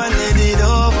it up and let it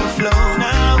overflow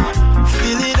now.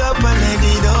 Fill it up and let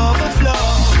it overflow.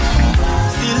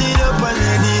 Fill it up and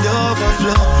let it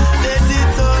overflow. Let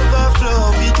it overflow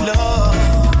with love.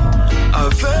 A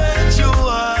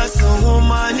virtuous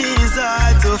woman is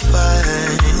hard to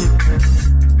find.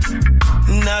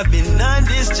 And I've been on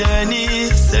this journey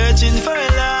searching for a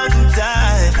long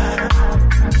time.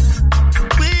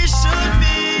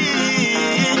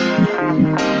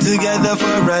 Together for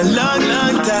a long,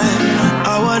 long time. I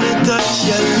wanna touch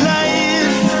your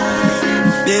life.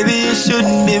 Baby, you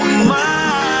shouldn't be mine.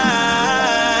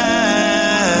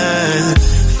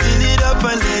 Fill it up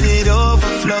and let it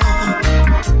overflow.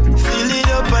 Fill it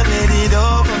up and let it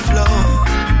overflow.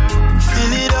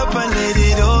 Fill it up and let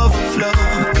it overflow.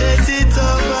 Let it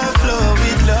overflow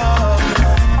with love.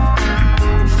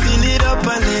 Fill it up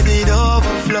and let it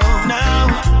overflow now.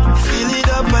 Fill it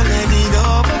up and let it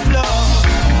overflow.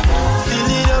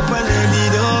 Fill it up and let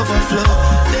it overflow.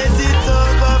 Let it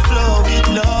overflow with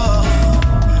love.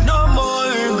 No more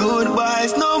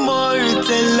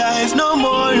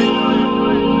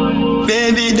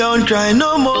don't cry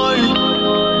no more.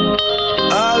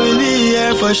 I will be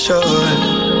here for sure.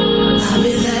 I'll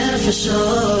be there for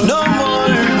sure. No more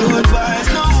goodbyes,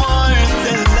 no more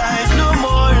tell lies, no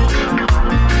more.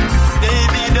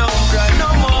 Baby, don't cry no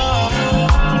more.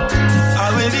 I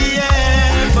will be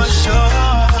here for sure.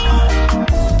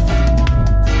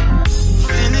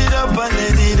 Fill it up and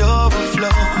let it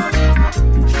overflow.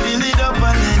 Fill it up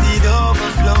and let it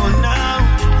overflow now.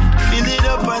 Fill it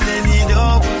up and let it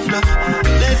overflow.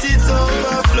 Let it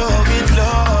overflow with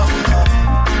love.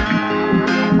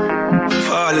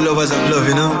 For all the lovers of love,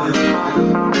 you know,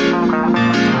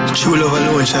 true love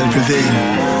alone shall prevail.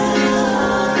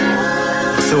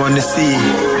 So on the sea,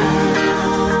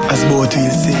 as both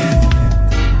will sail.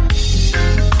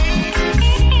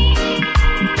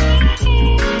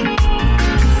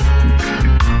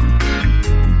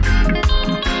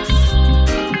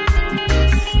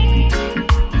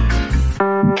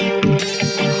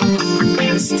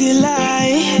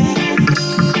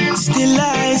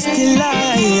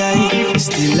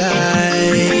 Still I,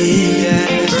 yeah.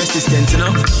 Persistent, you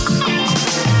know.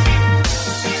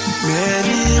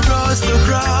 Many roads to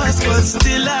cross, but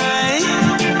still I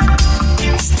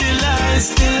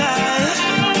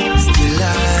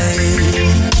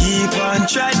keep on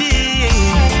treading.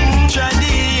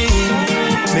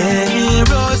 Many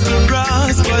roads to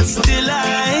cross, but still I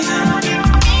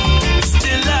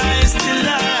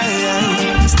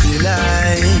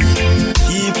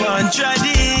keep on treading.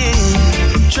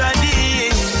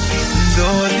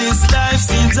 Though this life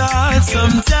seems hard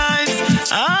sometimes,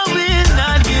 I will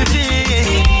not give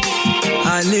in.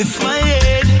 I lift my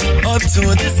head up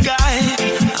to the sky.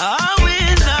 I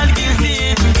will not give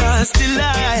in, cause still I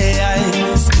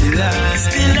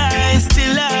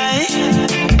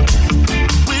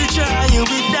will try, you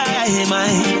will die,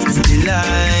 mine. Still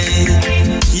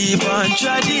I keep on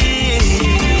treading.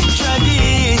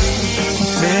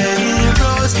 Many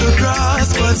roads to cross,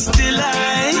 but still I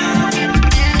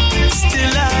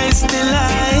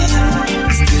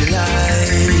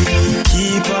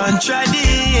keep on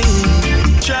treading.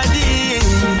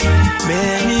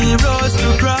 Many roads to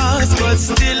cross, but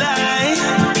still I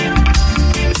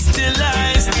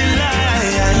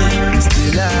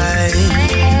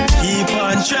keep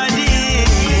on treading.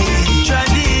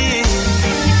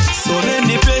 So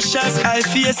many pressures I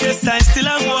face, yes, I still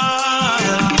have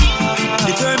one.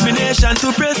 Determination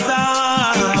to press on.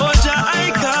 Oh, Jah,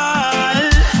 I call,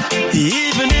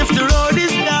 even if the road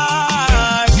is dark.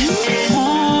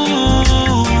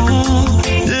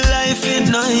 Life is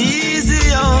not easy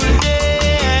out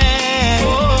there.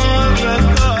 Oh,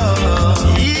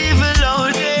 evil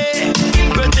out there.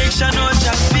 Protection out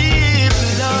Jah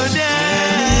people out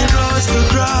there. Roads to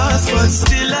cross, but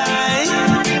still I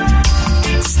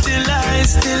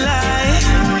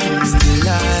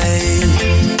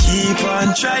keep on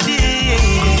treading.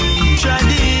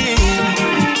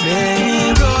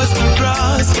 Many roads to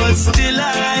cross, but still I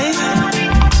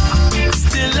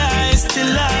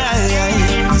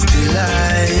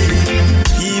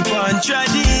keep on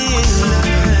treading.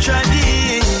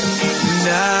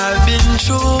 I've been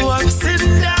through ups and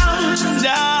downs.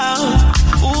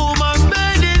 Oh, my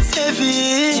burden's heavy.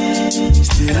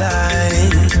 Still I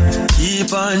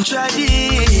keep on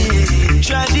treading.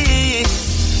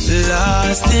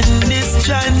 Lost in this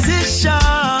transition,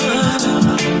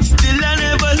 still I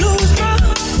never lose my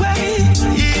way.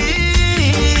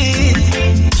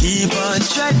 Keep on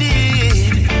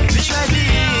treading.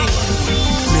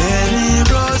 Many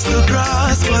roads to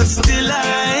cross, but still I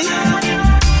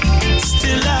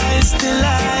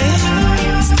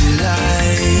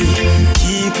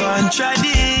keep on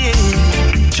treading.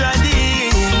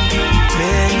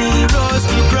 Many roads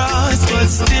to cross, but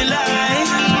still I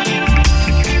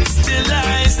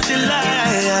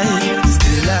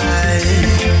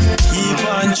keep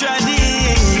on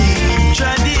treading.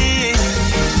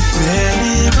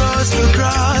 Many roads to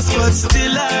cross, but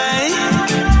still I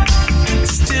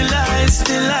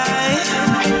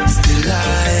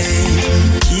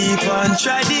keep on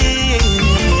treading.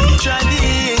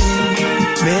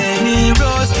 Many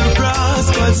roads to cross,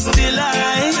 but still I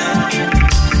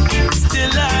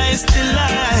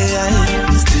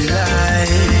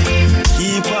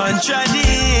keep on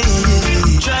treading.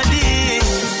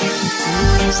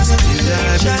 Still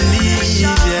I believe,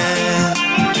 yeah.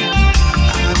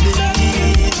 I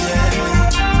believe, yeah.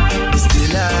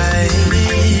 Still I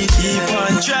keep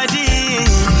on treading.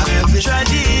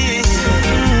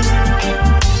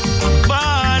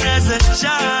 Born as a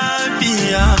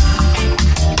champion.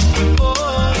 Oh,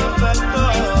 my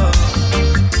God.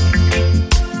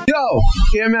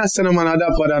 I send a man a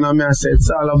dapper than I say it's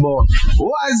all about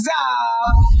What's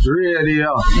Up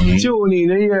Radio. Tune in,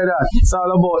 you hear that? It's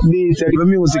all about D-Tech, the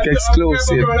music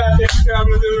exclusive.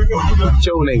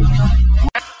 Tuning.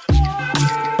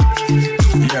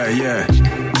 Yeah.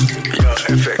 Yo,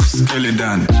 FX, Kelly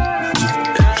Dan.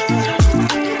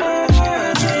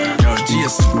 Yo,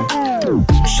 GS.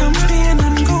 Champagne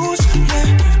and goose, yeah.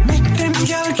 Make them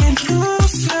girl get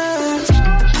loose, yeah.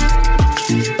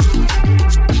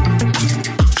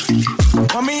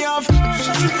 Want me off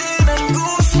champagne and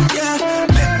goose, yeah.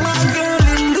 Make my girl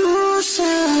loose,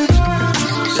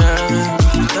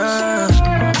 Yeah.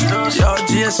 Yo,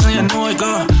 GS, so you know it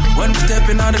go. When we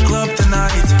stepping out the club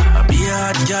tonight, I be a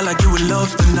hot girl like you will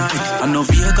love tonight. I know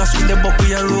Vegas with the buck,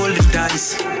 we a roll the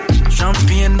dice.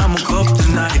 Champagne, I'm a cup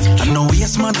tonight. I know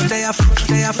yes man, they have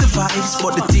the vibes,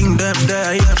 but the thing them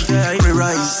there, every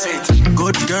rise.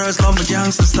 Good girls love my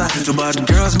gangster style, too bad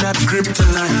girls me at the grip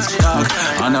tonight. Dog,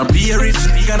 and I be a rich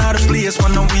vegan out of place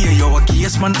when I'm weird. Yo, a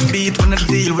case man the beat when I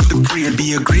deal with the grade.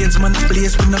 Be a grades man the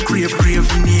place when I crave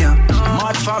near.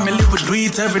 My family would do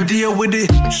it every day with it.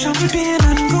 champagne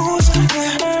and goose,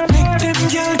 yeah. Make them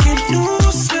girl get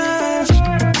loose, yeah.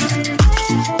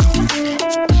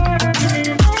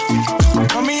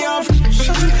 Want me off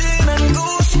champagne and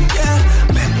goose, yeah.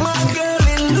 Make my girl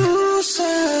loose,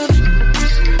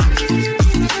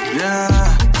 Yeah.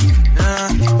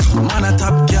 Man a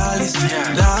top girl is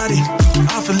daddy.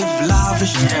 I feel live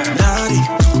lavish, daddy.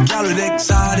 Girl with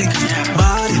exotic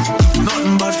body,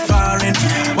 nothing but foreign.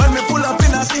 When me pull up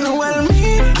in a scene, well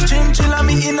me chinchilla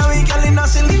me in a week, girl in a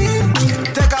celine.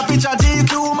 Take a picture,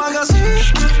 GQ magazine.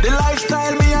 The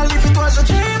lifestyle me I live it was a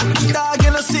dream. Dog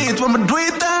in a seat when me do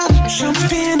it down.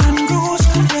 champagne and goose,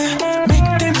 yeah. Make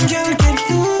them girl get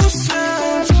loose,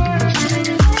 yeah.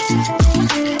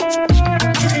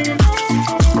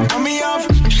 Want me off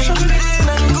champagne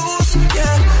and goose,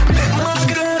 yeah. Make my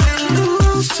girl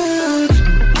loose,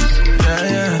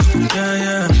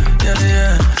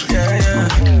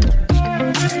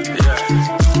 Yeah.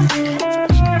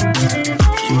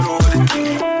 You know what it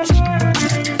is.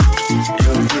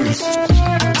 Yo, Prince.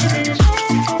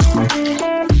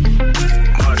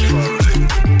 My family.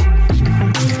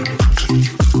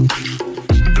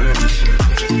 Blends.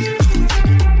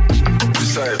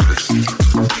 Disciples.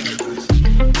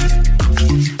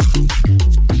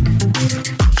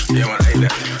 Yeah, man, I like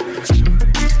that.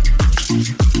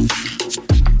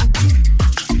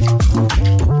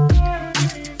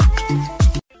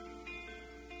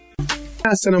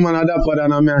 I send a man a dapper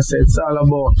than I say it's all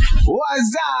about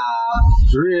What's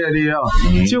Up Radio.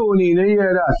 Tune in, you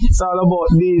hear that? It's all about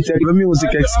D-Tech, the music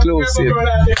exclusive.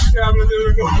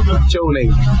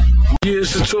 Tuning. Yeah,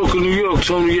 it's the Talk of New York.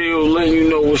 Tony Yayo letting you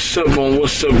know what's up on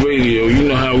What's Up Radio. You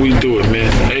know how we do it,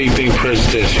 man. Everything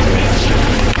presidential,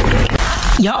 man.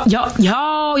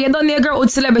 Yo, you done there, girl with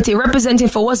celebrity representing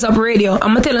for What's Up Radio.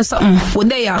 I'ma tell you something. What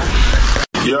they are?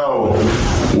 Yo,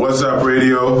 What's Up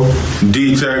Radio?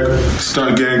 D-Tech,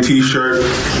 Stunt Gang T-shirt.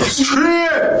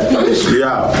 Straight!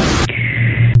 Yeah.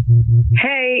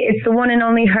 Hey, it's the one and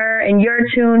only her, and you're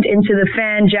tuned into the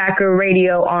Fanjacker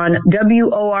Radio on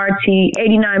WORT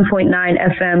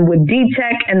 89.9 FM with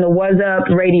D-Tech and the What's Up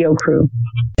Radio crew.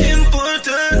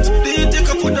 important. D-Tech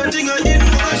put that thing in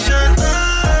motion.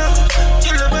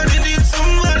 Tell your body need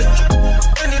somebody.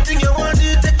 Anything you want,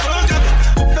 D-Tech program.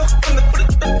 No, I'm gonna put it,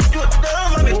 you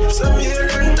over me. So me here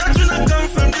and that you not come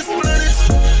from this planet.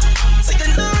 So you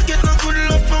not get no good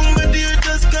love from me, dear.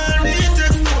 Just call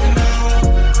D-Tech phone now.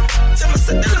 Tell me,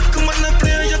 say, look, come on and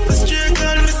play. You for straight,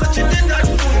 call me, such a need that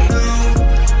phone now.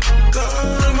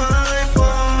 Call my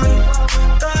phone.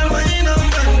 Call my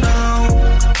number now.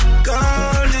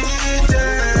 Call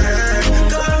D-Tech.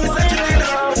 Call me, such a need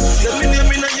that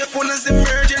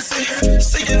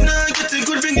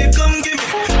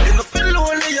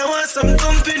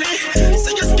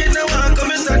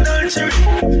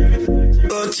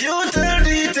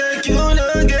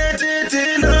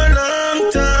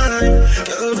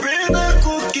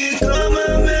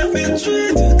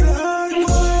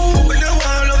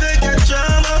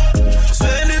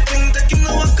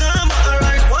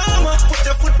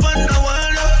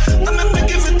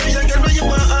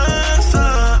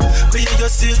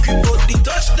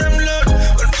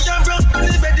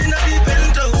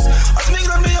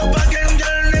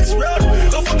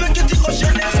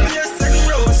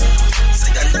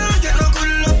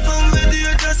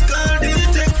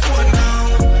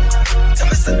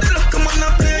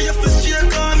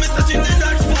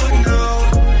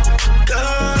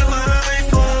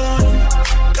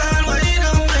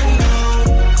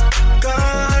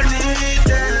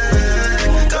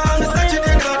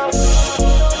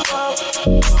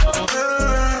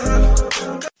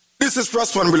This is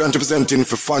Frostman Brilliant representing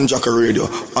for Fanjacker Radio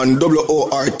on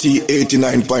WORT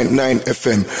 89.9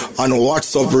 FM and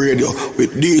WhatsApp Radio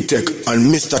with D-Tech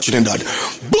and Mr. Trinidad.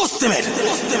 Boost him it!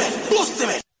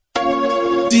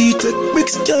 D-Tech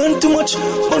mix can't too much.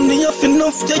 Money off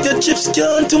enough, yeah, your chips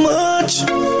can't too much.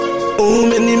 Oh,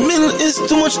 many mil is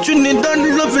too much. Trinidad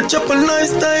love it, chop a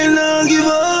lifestyle, now give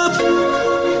up.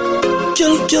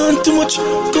 Can't too much.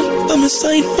 Come by my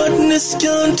side, badness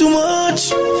can't too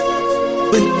much.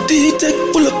 When D-Tech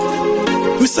pull up,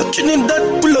 Mr.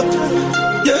 Trinidad pull up,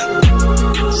 yeah.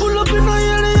 Pull up in a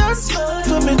alias,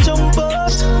 when me jump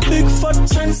out, big fat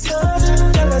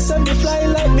transport. Tell us send me fly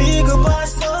like me eagle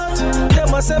passport.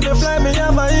 Them a send me fly, me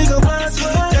have a eagle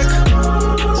passport.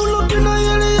 Pull up in a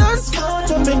alias,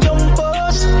 when me jump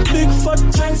out, big fat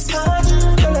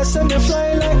transport. Tell us send me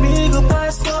fly like me eagle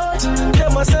passport.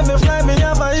 Them a send me fly, me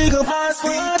have a eagle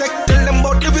passport. Tell them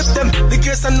about the whip them, the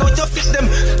case I know you fit them.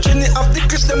 Trini off the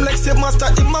clip them like say master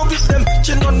in my with them.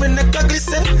 Chin on me neck a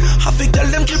glisten, half a girl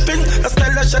them dripping. A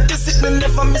style I shot the sick me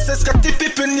never miss a Scotty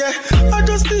Pippin, yeah. I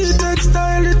just need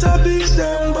textile, it a beat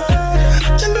them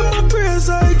bad. Tell them my prayers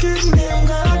I give name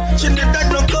God. Trini that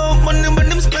no count money when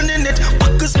them spending it.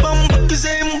 Backers bam, backers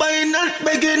aim buying not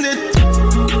begging it.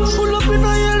 Pull up in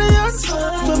a alias,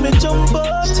 when me jump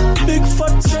out, big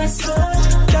fat transport.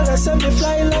 Tell us send me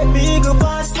fly like me eagle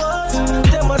passport.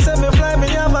 Them a send me fly, me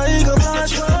have a eagle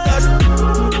passport.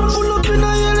 Pull up in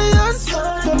a alias,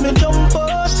 when me jump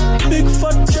out, big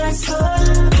fat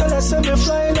transport. Tell us send me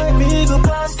fly like me eagle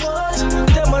passport.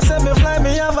 Them a send me fly,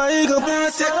 me have a eagle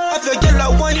passport. Have your girl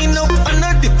a wine up and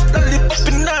a dip, that lip up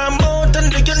in her mouth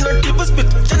and the girl not give a spit.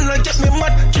 Can I get me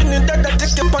mad? Trinidad that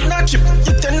take up on a trip.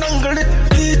 You can angle it,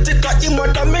 he take a him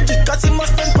what a magic, cause he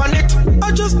must spend on it.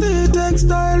 I just need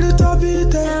textile, it a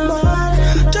beat them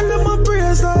bad. Tell them my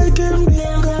prayers like him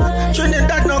being God.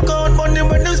 Trinidad no count money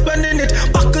when they spending it.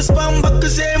 Backers spam,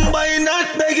 backers aim by not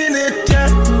begging it, yeah.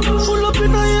 Pull up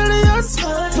in a alias,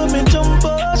 when me jump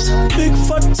out, big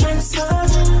fat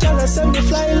transport. Tell us send me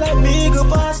fly like me eagle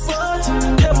passport.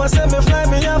 Them a send me fly,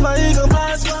 me have a eagle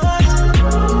passport.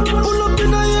 Pull up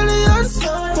in a alias,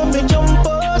 when me jump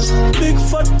out, big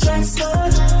fat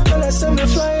transport. Tell us send me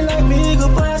fly like me eagle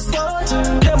passport.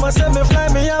 Them a send me fly,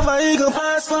 me have a eagle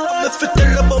passport. Let's fit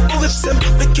tell about who whips them,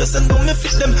 because I know me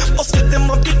fit them. Bust with them,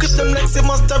 I pick with them like say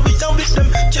master reach and with them.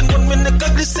 Chin one me neck a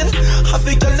glisten, have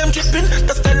a girl them dripping.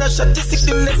 The style I shot the sick,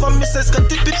 them never miss a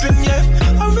Scotty Pippin, yeah.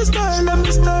 I'm a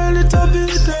style, it a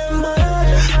beat them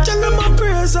mad. Tell them my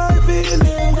prayers I feel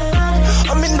them God.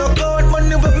 I mean no God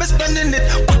money when me spending it.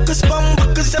 Backers spam,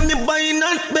 backers and me buying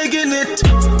and begging it.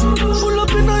 Pull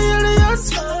up in a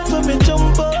alias, when me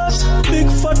jump out, big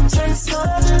fat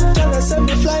transport. Tell us send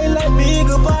me fly like me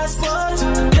eagle passport.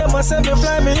 Them a send me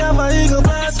fly, me have a eagle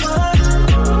passport.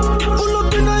 Pull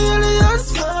up in a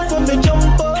alias, when me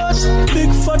jump out,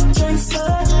 big fat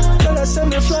transport. Tell us send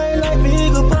me fly like me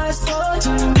eagle passport.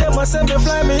 Them a send me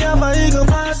fly, me have a eagle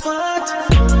passport.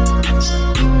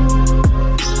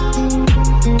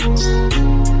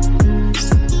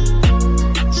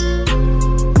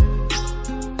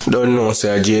 Don't know,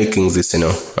 Sir J. Kings this, you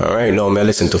know. Alright, now I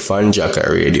listen to Fanjacker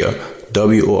Radio,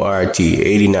 WORT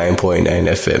 89.9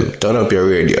 FM. Turn up your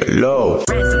radio low.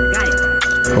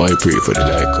 Oh, I pray for the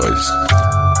night, cause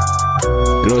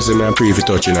you know, say I pray for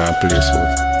touching our place, but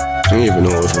I don't even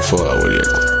know if I'm forward yet.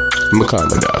 I'm a calm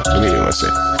dog, you know what I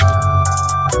say.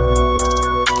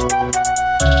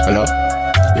 Hello?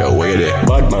 Yo, where you there?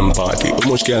 Bad man party. How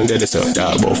much girl there is up?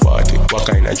 Talk about 40. What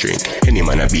kind of drink? Any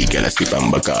man a big girl a sip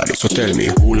and Bacardi. So tell me,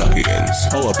 who lucky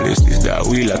against? Our place is that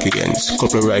we lucky against.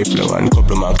 Couple rifle and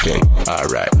couple Mark 10.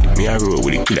 Alright, me a roll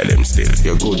with the killer them still.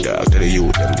 You're good dog, tell the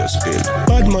youth them just spill.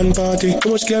 Bad man party.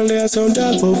 How much girl there is up?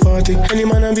 Talk about 40. Any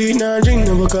man a beat now drink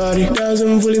no Bacardi.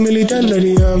 Dozen fully militant of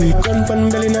the army. Gun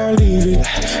pan belly now leave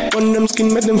it. On them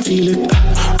skin make them feel it.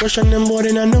 Russian them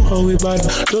body and know how we bad.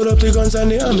 Load up the guns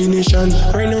and the ammunition.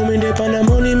 Right now me dip on a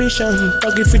money mission.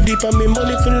 Pocket for deep and me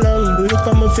money for long. Look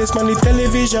at my face on the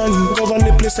television. Govern the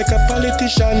place like a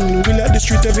politician. We like the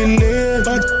street every day.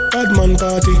 Bad man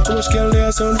party. How much girl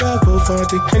there sound dark about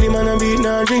 40. Any man a beat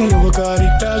now drink no Bacardi.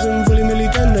 Dozen fully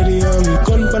militant of the army.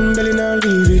 Gun pan belly now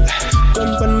leave it.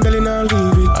 Gun pan belly now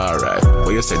leave it. Alright,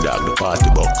 well you say dog the party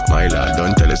buck. My lad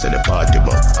don't tell us the party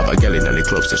buck. Have a girl in the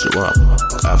club say she want.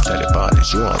 After the party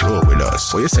she want roll with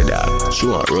us. Well you say dog, she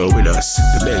want roll with us.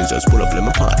 The Benz just pull up let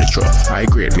me party truck. I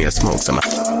grade me a smoke some.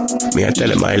 Me I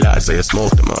tell him my lad say you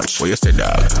smoke too much. Well you say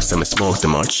dog, say me smoke too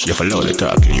much. You follow the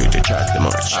talking you to chat too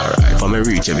much. Alright, for me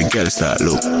reach every girl start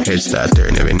look. Head start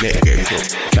turn every neck get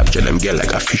cooked. Capture them girl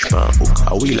like a fish pan hook.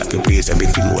 I wheel like a place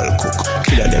everything well cook.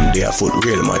 Killer them there foot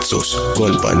real mad sauce.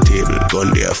 Gun pan table, gun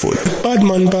there foot. Bad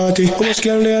man man party. How much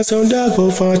girl there sound dark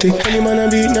about 40? Any man a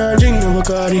beat now drink no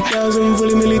Bacardi. Girls them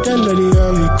fully militant of the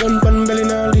army. Gun pan belly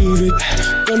now leave it.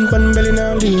 Gun pan belly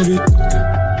now leave it.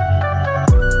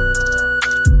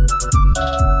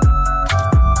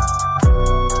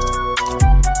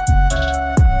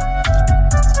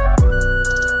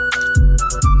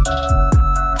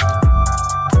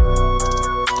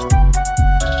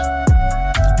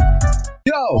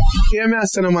 Yeah, me a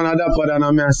say no man a dapper than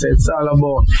a me a say it's all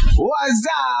about What's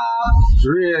Up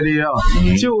Radio.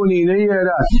 Tune in, you hear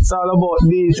that? It's all about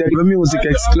D-Tech, the music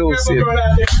exclusive.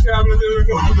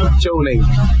 Tuning.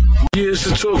 Yeah, it's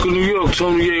the Talk of New York.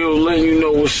 Tony Yayo letting you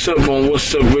know what's up on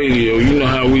What's Up Radio. You know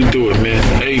how we do it, man.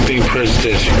 Everything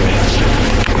presidential, man.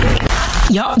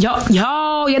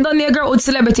 Yo, you done there, girl with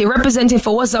celebrity representing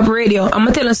for What's Up Radio.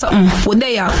 I'ma tell you something. What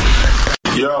they are?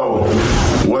 Yo,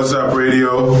 What's Up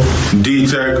Radio,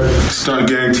 D-Tech, Stunt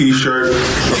Gang T-shirt,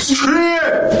 straight!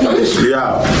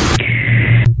 Yeah.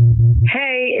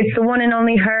 Hey, it's the one and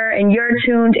only her, and you're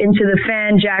tuned into the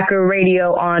Fanjacker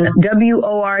Radio on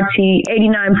WORT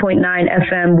 89.9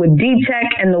 FM with D-Tech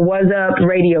and the What's Up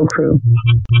Radio crew.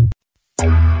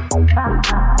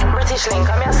 British link,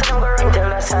 I'm here, so I'm going to run till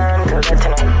the sun, till the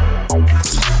tonight.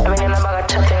 I mean, I'm about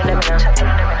to chat to them.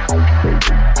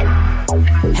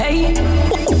 Hey,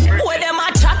 where them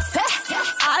a chat say?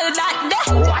 All that there.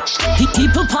 Watch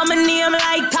people put my name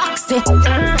like taxi.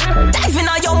 Diving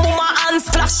on your mama and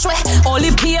splash way.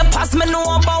 Only papers me know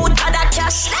about other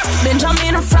cash.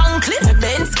 Benjamin Franklin,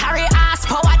 Benz carry ass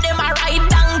power them a ride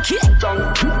donkey.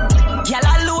 Girl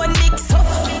alone mix up.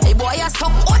 Hey boy a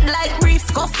suck hot like brief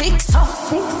go fix up.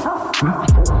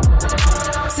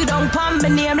 Sit down pon my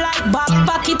name like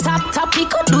back it tap. He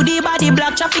could do the body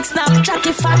block traffic snap.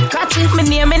 Chatty fat crutches. My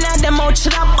name in them out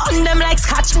should have on them like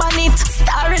Scotch bonnet.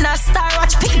 Star in a star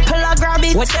watch people a grab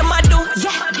it. What them a do?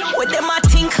 Yeah. What them a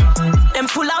think? Them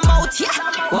full of mouth, yeah.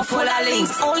 What full of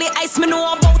links? Only ice me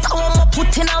know about. I want me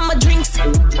put in on my drinks.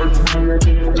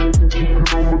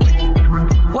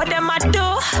 What them a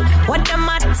do? What them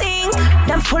a think?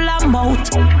 Them full of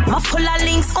mouth. My full of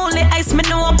links. Only ice me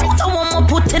know about. I want me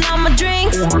put in on my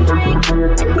drinks.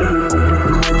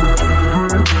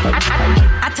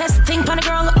 I test thing on the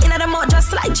ground in the mouth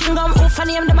just like chingum. Oof and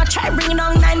name them a try bring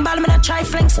on 9 ball. Me a try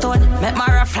fling stone. Make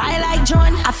Mara fly like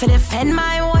John. I feel defend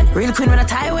my one. Real queen when I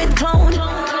tie with clown.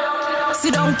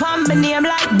 Sit down pon my name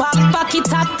like back it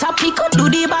tap. He could do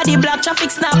the body block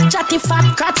traffic snap. Chatty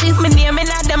fat crutches. My name in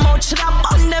them out should have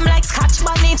on them like Scotch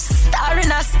bonnet. Star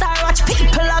in a star watch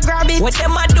people a grab it. What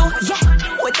them a do? Yeah.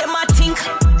 What them a think?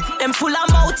 Them full of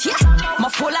mouth, yeah. My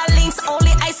full of links.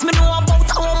 Only ice me know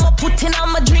about. I want me put in on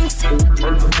my drinks.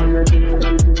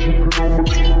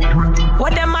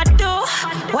 What them a do?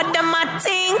 What them a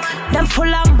think? Them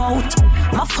full of mouth.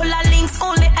 My full of links.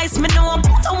 Only ice me know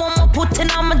about. I want me put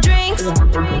in on my drinks.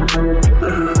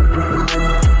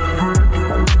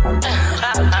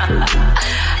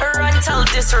 Run tell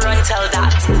this, run tell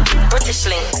that. British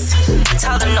links.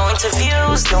 Tell them no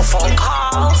interviews, no phone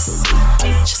calls.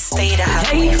 Just stay the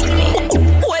hell away from me.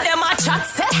 Where them a chat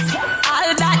say?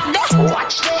 All that there.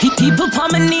 Watch people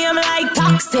put my name like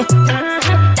taxi.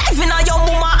 Diving on your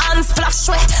mama and splash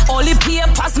way. Only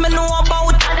papers me know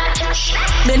about.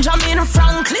 Benjamin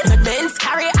Franklin, Benz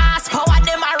carry ass power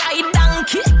them a ride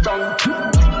donkey.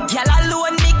 Girl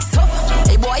alone mix up.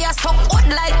 Hey boy a suck hot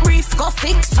like brief go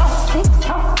fix up.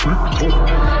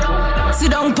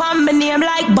 Sit down pon my name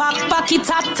like back it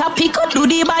tap. He could do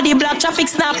the body block traffic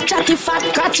snap. Chatty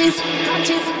fat crutches.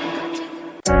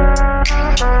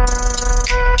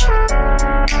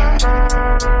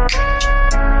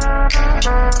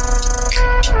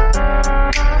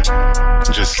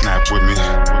 Just snap with me.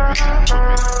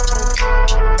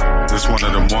 This one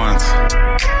of them ones.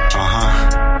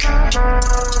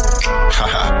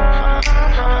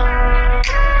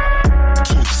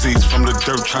 Two seeds from the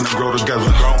dirt trying to grow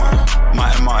together. My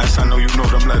MIS, I know you know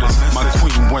them letters. My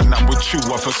queen, when I'm with you,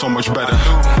 I feel so much better.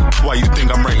 Why you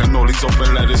think I'm writing all these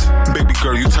open letters? Baby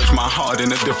girl, you touch my heart in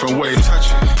a different way.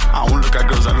 I don't look at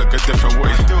girls, I look a different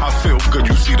way. I feel good,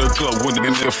 you see the glow when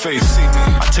in your face.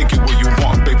 I take you where you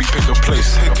want, baby, pick a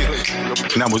place.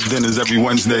 Now it's dinners every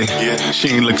Wednesday. She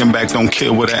ain't looking back, don't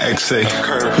care what her ex say.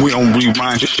 We don't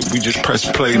rewind shit, we just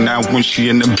press play. Now when she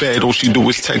in the bed, all she do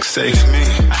is text say.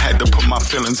 I had to put my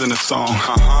feelings in a song.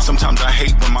 Sometimes I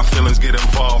hate when my feelings get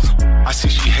involved. I see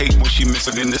she hate when she miss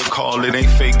again this call. It ain't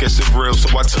fake, guess it's real,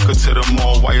 so I took her to the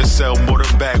mall. YSL bought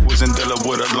her back, was in Dilla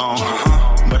with her long.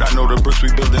 but I know the bricks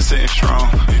we building sitting strong.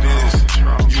 It is.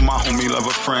 You my homie, love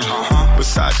a friend.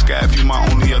 Besides Scav, you my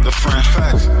only other friend.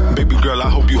 Facts. Baby girl, I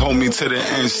hope you hold me to the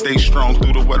end. Stay strong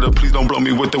through the weather, please don't blow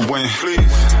me with the wind. Please.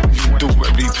 You do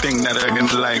everything that I can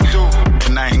like,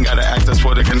 and I ain't gotta act, that's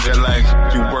what I can do like.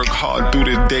 You work hard through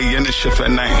the day and the shift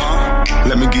at night.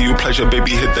 Let me give you pleasure,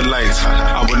 baby, hit the lights.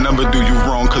 I would never do you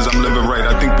wrong, cause I'm living right.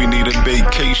 I think we need a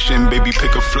vacation, baby,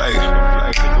 pick a flight.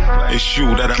 It's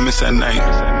you that I miss at night.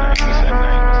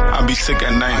 I be sick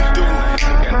at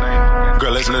night.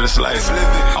 Girl, let's let us life.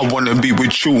 I wanna be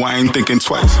with you, I ain't thinking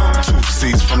twice. 2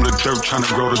 seeds from the dirt trying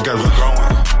to grow together.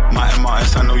 My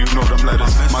MRS, I know you know them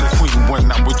letters. My queen,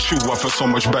 when I'm with you, I feel so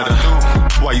much better.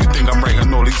 Why you think I'm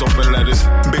writing all these open letters?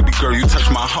 Baby girl, you touch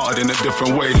my heart in a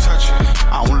different way.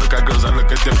 I don't look at girls, I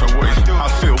look a different way. I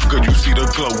feel good, you see the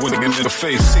glow winning in the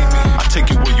face. I take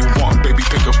you where you want, baby,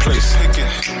 pick a place.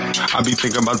 I be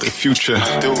thinking about the future.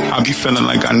 I be feeling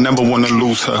like I never wanna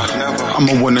lose her. I'm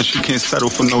a winner, she can't settle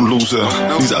for no loser.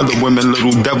 These other women,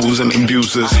 little devils and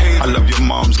abusers. I love your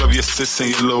moms, love your sis and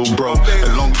your little bro.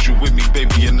 As long as you with me,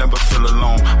 baby, you never feel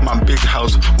alone. My big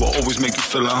house will always make you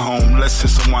feel at home. Let's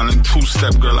hit someone in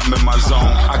 2-step, girl, I'm in my zone.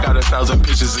 I got 1,000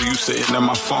 pictures of you sitting in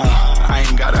my phone. I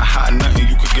ain't gotta hide nothing,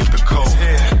 you could get the code.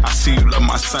 I see you love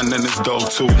my son and his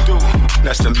dog too.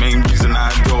 That's the main reason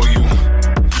I adore you.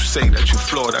 You say that you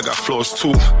flawed, I got flaws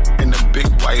too. In a big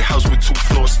white house with 2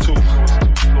 floors too.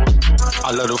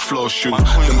 I love the floor shoe.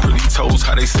 Them pretty toes,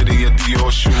 how they sit in your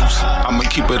Dior shoes. I'ma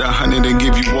keep it 100 and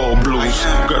give you all blues.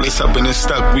 Girl, it's up and it's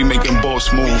stuck, we making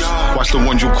boss moves. Watch the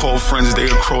ones you call friends, they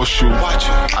across you.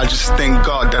 I just thank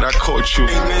God that I caught you.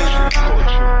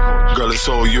 Girl, it's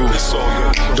all you.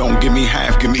 Don't give me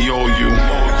half, give me all you.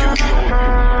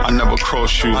 I never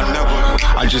cross you.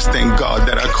 I just thank God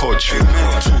that I caught you.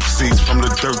 2 seeds from the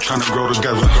dirt trying to grow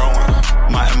together.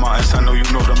 My MRS, I know you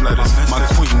know them letters. My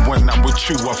queen, when I'm with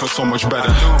you, I feel so much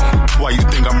better. Why you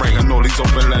think I'm writing all these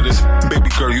open letters? Baby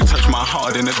girl, you touch my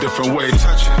heart in a different way.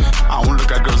 I don't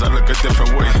look at girls, I look a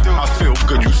different way. I feel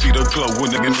good, you see the glow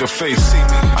winning in your face.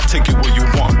 I take you where you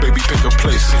want, baby, pick a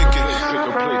place.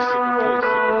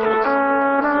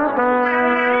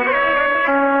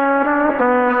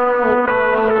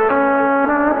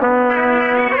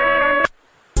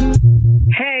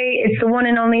 The one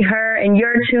and only her, and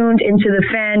you're tuned into the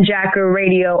Fanjacker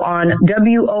Radio on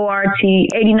WORT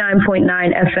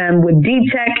 89.9 FM with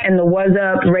D-Tech and the Was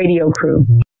Up radio crew.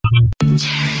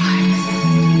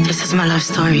 This is my love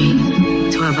story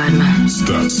to a bad man.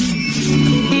 Stats.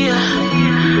 Yeah.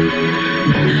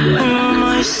 I know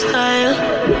my style,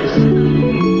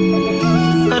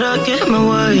 but I get my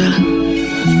wire.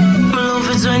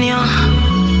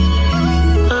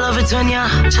 I love it when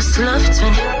you, just love it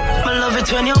when you. I love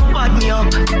it when you bad me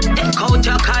up. Take out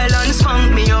your Kyle and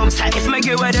spunk me up. Say if me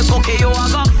give away the cookie, you a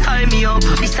go tie me up.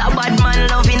 This a bad man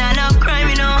loving and a crime,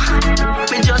 you know.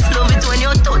 Me just love it when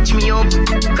you touch me up.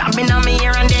 Grab me on me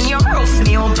ear and then you rough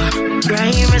me up.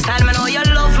 Grind me style, me know you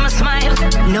love my smile.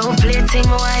 No plaything,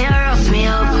 why you rough me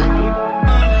up.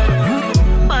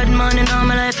 Bad man in all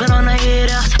my life, I don't hear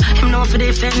that. Him know for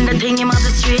defend the thing, him have the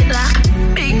street lock.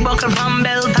 Big buckle from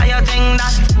belt, I think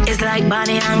that. It's like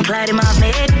Bonnie and Clyde, him have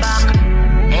made back.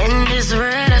 In this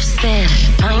world of stand,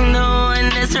 find the one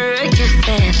that's ready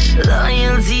fan.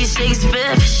 Loyalty shakes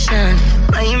perfection.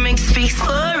 My mix speaks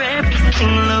for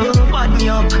everything, love. What me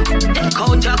up? Take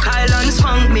out your Kyle and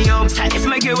spunk me up. Say if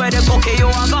me give away the cookie, you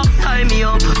a go tie me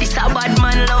up. This a bad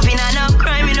man loving and a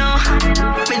crime, you know.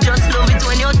 Me just love it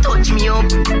when you touch me up.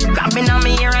 Grab me on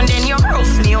me ear and then you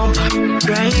rough me up.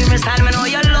 Grind me style, me know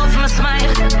you love my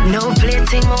smile. No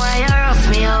plaything, why you rough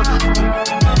me up.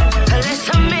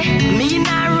 Listen me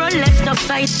not run left no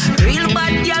fight. Real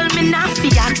bad girl, me not fi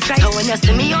ask right. So when you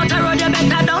see me out the road, you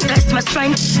better don't test my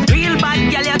strength. Real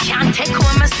bad girl, you can't take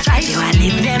home my stride. You a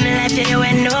live them life, you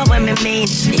ain't know what me mean.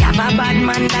 You have a bad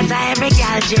man that's a every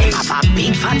girl dream. Have a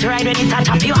big fat ride when it a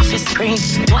top you off the screen.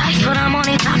 Why for the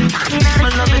money top man? I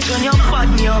love it when you bad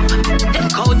me up.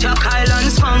 Take out your Kyle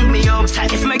and spunk me up. Say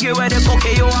if me give away the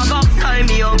cookie, you a go tie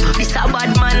me up. This a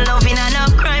bad man loving and a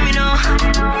crime, you know.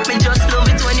 Me just love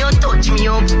it when you touch me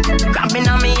up. Grab me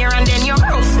on me ear and then you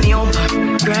rough me up.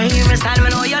 Grind me style, me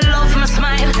know you love my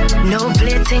smile. No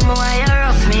plaything, why you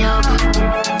rough me up.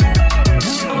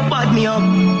 Bad me up.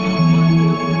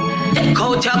 Take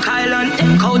out your Kyle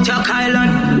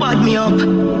and bad me up.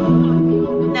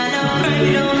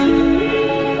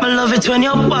 I love it when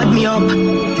you bad me up.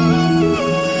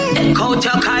 Take out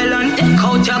your Kyle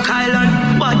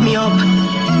and bad me up.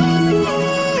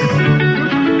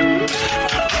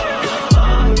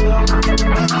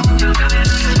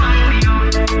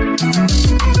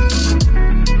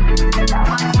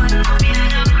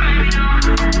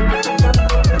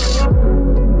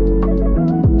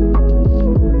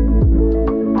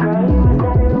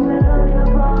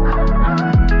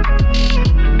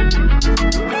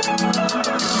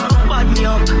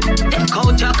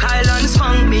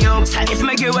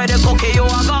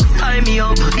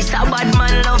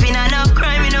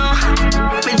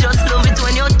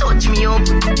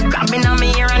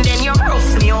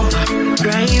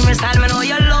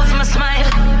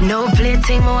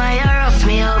 Anything more, you rough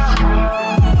me up.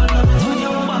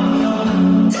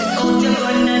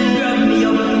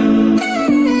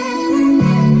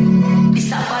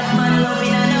 This a bad man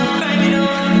loving and I'm crying on.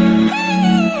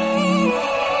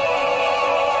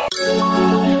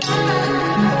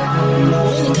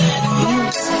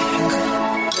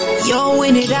 Yo,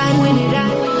 win it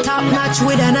and top notch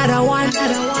with another one.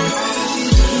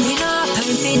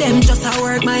 See them just a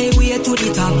work my way to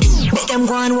the top. Make them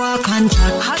go and walk and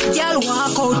chat. Hot girl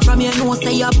walk out from your nose,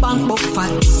 say your bank book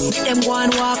fat. Make them go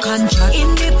and walk and chat.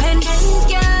 Independent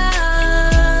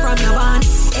girl from your band,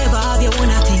 ever have your own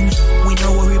things. We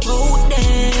don't worry about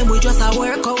them. We just a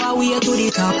work our way to the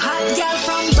top. Hot girl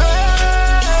from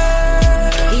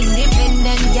birth.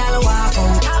 Independent girl walk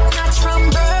out. Top notch from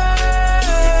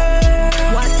birth.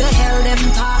 What the hell them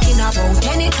talking about?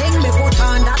 Anything me put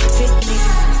on that fit me.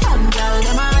 Girl,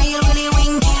 them a real really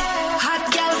winky. Hot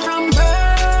girl from birth.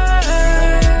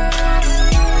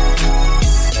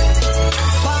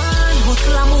 One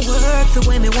hustle and my work for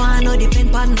when me want. No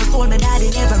depend on my soul, my daddy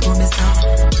never grew me stop.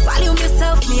 Value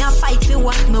myself, me a fight for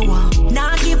what me want.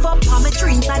 Now give up on my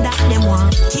dreams and that them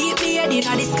want. Keep me head in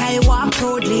the sky, walk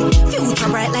proudly. Future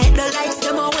bright like the lights,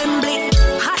 them a Wembley.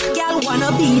 Hot girl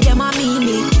wanna be them a mean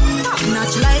me. Top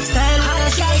notch lifestyle,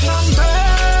 hot girl from birth.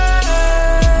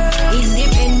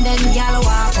 Independent gal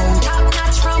walk out, top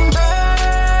notch from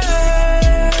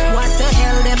birth. What the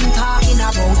hell them talking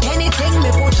about? Anything me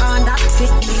put on that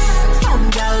fit me. Some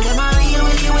gal them a real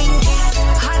willy winky.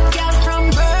 Hot gal from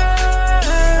birth.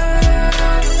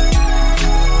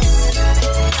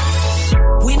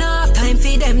 We not have time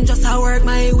for them, just a work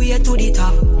my way to the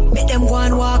top. Make them go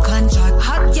and walk and chat.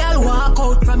 Hot gal walk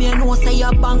out from your nose, say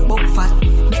your bank book fat.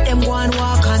 Make them go and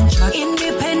walk and chat.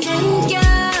 Independent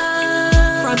gal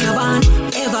from your band,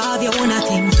 ever have your own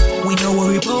things. We don't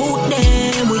worry about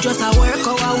them. We just a work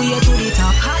our way to the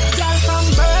top. Hot girl from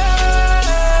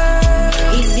birth.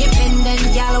 Independent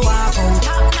girl walk out.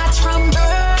 Top notch from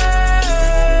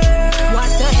birth. What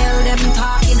the hell them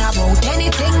talking about?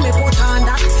 Anything me put on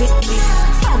that fit me.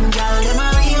 Some girl them a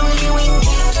real really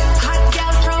winky. Hot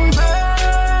girl from birth.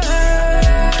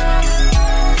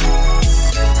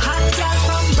 Hot girl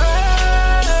from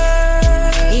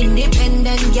birth.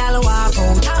 Independent girl walk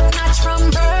out. Top notch from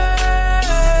birth.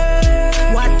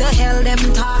 What the hell them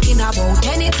talking about?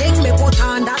 Anything me put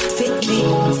on that fit me.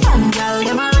 Some girl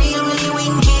them a real really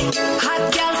winky.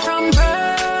 Hot girl from birth.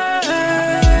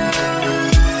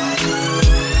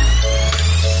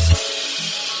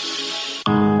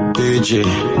 PJ,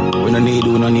 we no need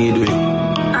we.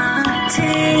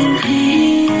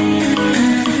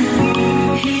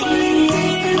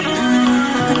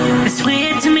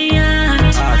 Swear to me,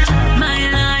 my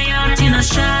loyalty no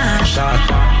shot.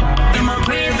 Them a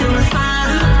brave to the fall.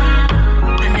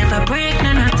 I never break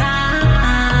none at all.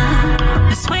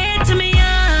 I swear to me,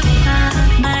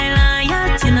 my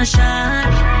loyalty no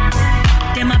shot.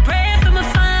 Them a brave for my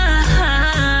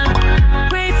fall,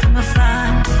 brave for my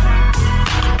fall.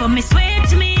 But me swear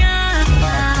to me,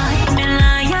 my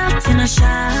loyalty no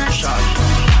shot.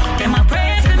 Them a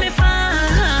brave for me fall. I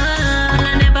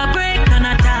never break none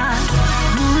at all.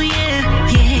 Oh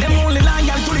yeah, yeah. Them only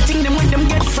loyal to the thing them when them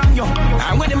get from you.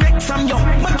 And when they make from you.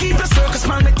 But keep the circus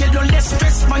man, they tell you less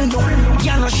stress from you.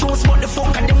 You no shows but the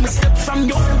fuck and them will step from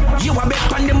you. You a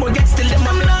bet on them will get still them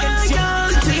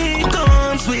loyalty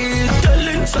comes with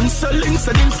talents and sellings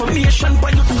and information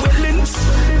by your dwellings.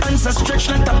 Answer stretch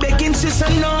like a begging sis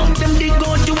and no. Them they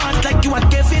go you want like you are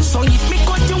Kevin. So if me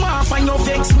cut you off and you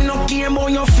vex me no care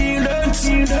about your feelings.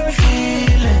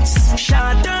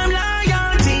 Short term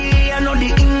loyalty, I know the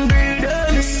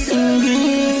ingredients.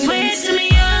 Swear to me,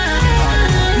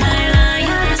 my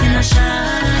loyalty no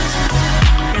shot.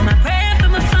 Them a pray for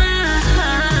my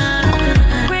fall,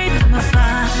 pray for my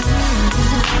fall.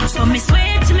 So me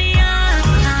swear to me,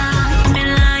 my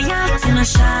loyalty no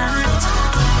shot.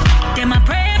 Them a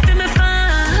pray for my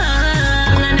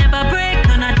fall, I never break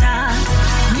none at all.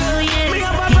 Oh yeah. Me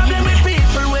have a problem with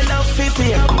people with love for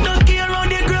fear. Don't care how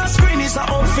the grass green is a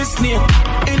office name.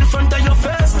 In front of your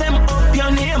face, them up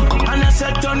your name. And I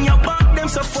said on your back, them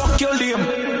so fuck your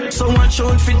lame. So watch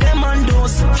out for them and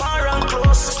those, far and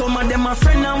close. Some of them are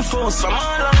friend and foes, from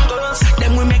all angles.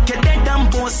 Then we make you dead and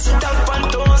boast, tap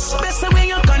and toes. Best way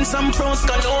you can some pros,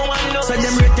 cause no one knows. So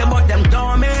them rate about them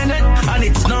dominant. And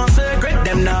it's no secret,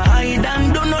 them not hide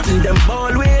and do nothing, them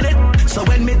ball with it. So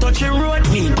when me touch your road,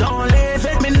 me don't leave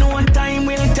it. Me know time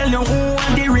will tell you who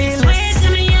are the real. Swear to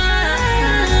me,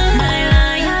 my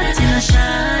loyalty no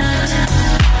shot.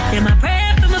 Them a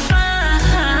pray for my fall,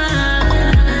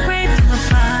 pray for my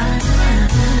fall.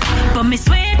 But me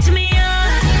swear to me,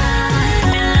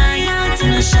 my loyalty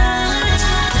no shot.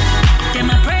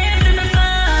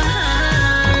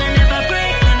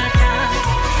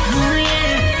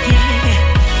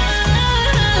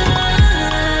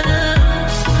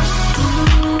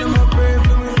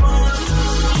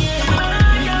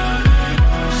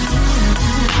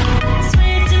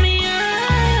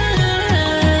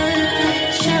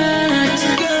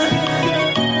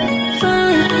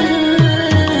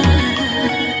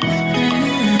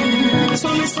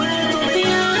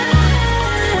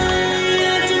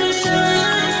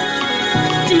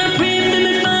 Watching I pray for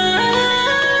me fall.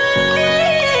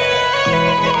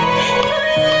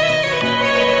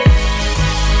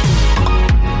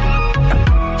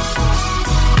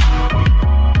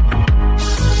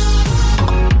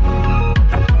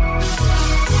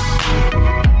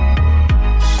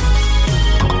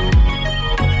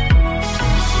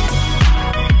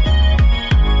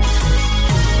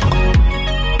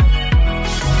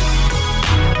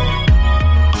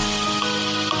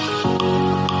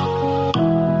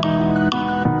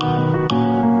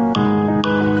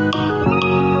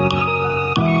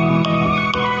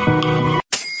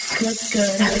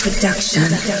 Production.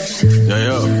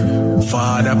 Yo,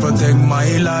 Father, protect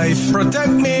my life,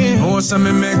 protect me. Also,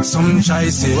 me make some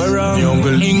choices. Me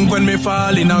uncle link when me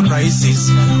fall in a crisis,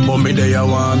 but me there I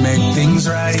want make things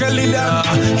right.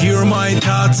 Skeleton, hear my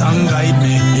thoughts and guide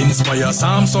me. Inspire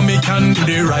some so me can do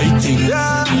the right thing.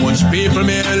 Much people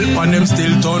me help and them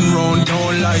still turn round,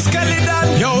 don't like.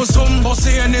 Skeleton, yo, some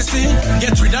bossy NSC,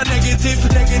 get rid of negative.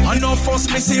 I know first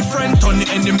me see friend turn the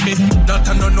enemy. That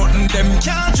I know nothing them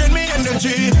can't drain me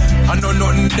energy. I know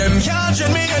nothing them can't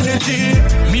drain me energy.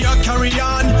 Me a carry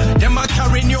on, them a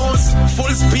carry news. Full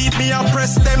speed me a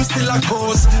press them still a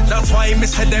cruise. That's why me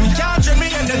say them can't drain me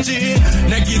energy.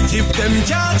 Negative them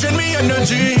can't drain me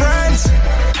energy. Friends,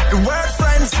 the word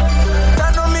friends,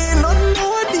 that don't mean nothing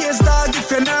nowadays, dog. If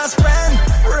you're not spend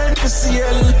rent to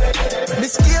seal, the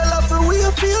scale of the way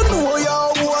you feel, know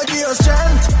you who are give you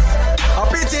strength. A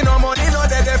pity no money, no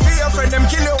that they fear your friend, them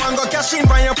kill you and go cash in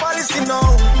by your policy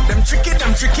now. Them tricky,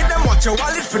 them watch your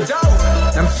wallet for dough.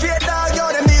 Them fear dog, yo,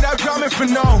 them need a Grammy for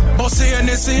now. Bossy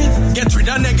NSC, get rid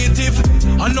of negative.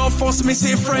 I know first me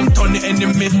see friend turn the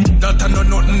enemy. That I know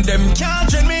nothing, them can't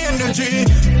drain me energy.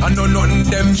 I know nothing,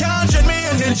 them can't drain me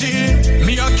energy.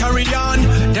 Me a carry on,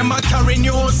 them a carry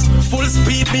news. Full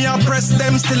speed, me a press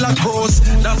them still a cruise.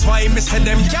 That's why me say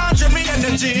them can't drain me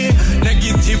energy.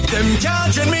 Negative, them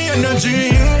can't drain me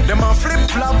energy. Them a flip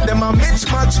flop, them a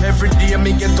mismatch. Every day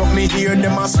me get up, me hear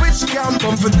them a switch cam.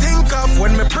 Come for think of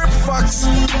when me prep facts.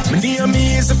 Me near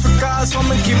me is a for cause, so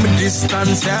me keep me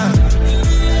distance, yeah.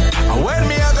 And when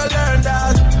me I go learn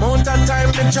that, mount that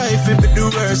time me try fi be the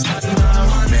worst.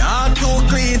 Me heart too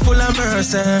clean, full of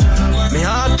mercy. Me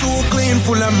heart too clean,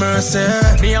 full of mercy.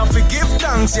 Me have to give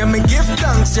thanks, yeah, me give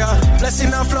thanks, yeah.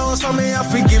 Blessing and flows for me, have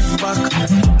to give back.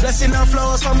 Blessing and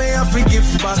flows for me, have to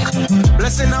give back.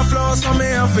 Blessing and flows for me,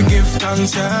 have to give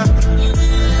thanks, yeah.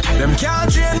 Them can't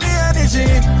drain the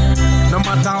energy. No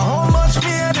matter how much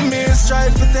me enemies try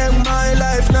to take my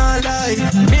life, not lie.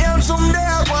 Me and someday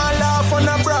I go and laugh on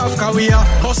a brav, cause we are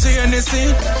bossy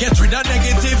NSC, get rid of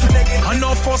negative. I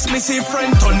know first me see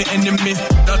friend turn the enemy.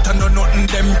 That I know nothing,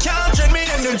 them can't drain me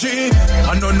energy.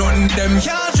 I know nothing, them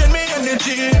can't drain me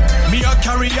energy. Me a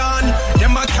carry on,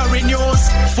 them a carry news.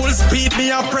 Full speed,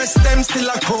 me a press them still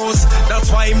a cruise.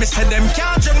 That's why me say them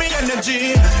can't drain me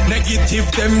energy. Negative,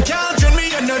 them can't drain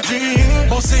me energy.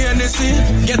 Bossy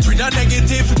NSC, get rid of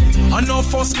negative. I know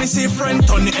first me see friend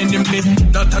turn the enemy.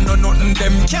 That I know nothing,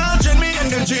 them can't drain me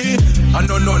energy. I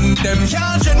know nothing, them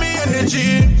can't drain me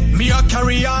energy. Me a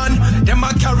carry on, them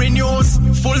a carry news.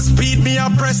 Full speed, me a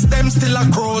press them still a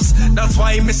cruise. That's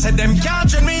why me say them can't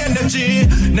drain me energy.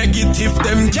 Negative,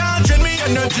 them can't drain me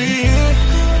energy.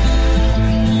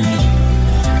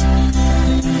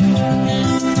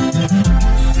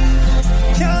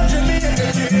 Can't drain me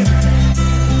energy.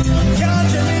 Can't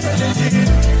drain me energy.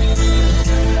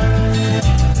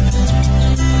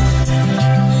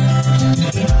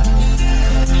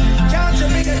 Can't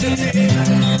drain me energy.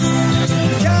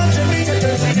 Can't drain me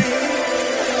energy.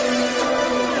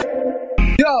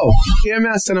 Yo, hear me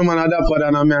say no man a dapper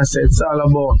than a me a say it's all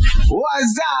about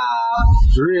what's up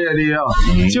radio.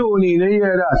 Tune in, you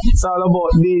hear that? It's all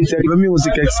about D-Tech, the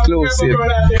music exclusive.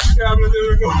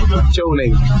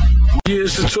 Tuning. Yeah,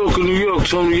 it's the Talk of New York.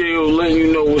 Tony Yayo letting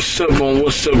you know what's up on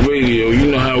What's Up Radio. You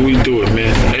know how we do it,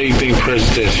 man. Everything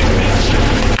presidential,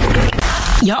 man.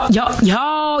 Yo,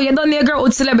 you done there, girl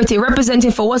with celebrity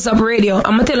representing for What's Up Radio.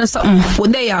 I'm gonna tell you something.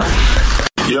 What they are?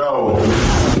 Yo,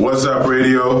 What's Up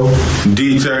Radio?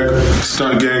 D-Tech,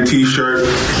 Stunt Gang T-shirt.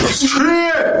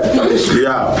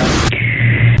 Yeah.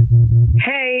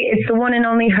 Hey, it's the one and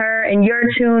only her, and you're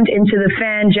tuned into the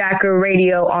Fanjacker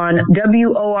Radio on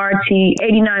WORT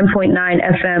 89.9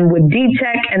 FM with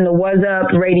D-Tech and the What's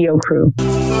Up Radio crew.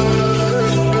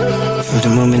 From the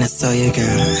moment I saw you,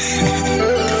 girl,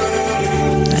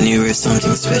 I knew you were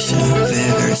something special,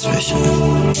 very, very special.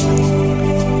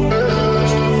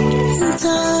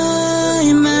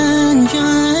 Diamond, you're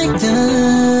like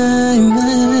diamond.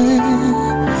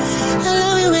 I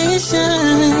love you when you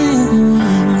shine,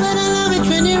 but I love it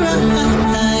when you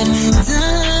ride.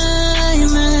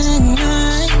 Diamond, you're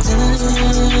like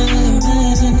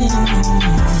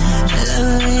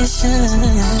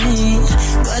shine.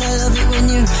 But I love it when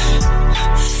you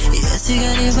yes, you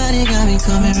got your body, got me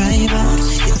coming right back.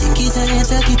 You take it and you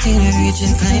take it till you reach the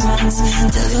climax.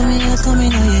 Tell me you're coming,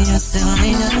 oh yeah, you're still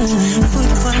mine. Foot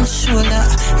on shoulder,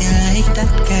 you like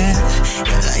that girl.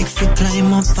 You like to climb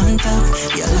up on top.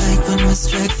 You like when we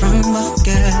strike from back,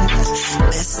 girl.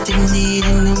 Best indeed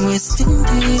in the West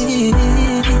Indies.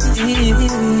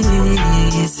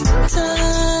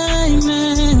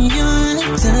 Diamond, you're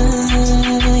a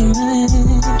diamond.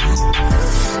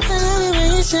 I love it when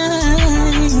you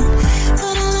shine,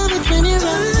 but I love it when you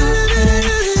ride.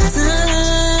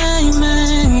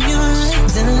 Diamond, you're a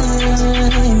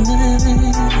diamond.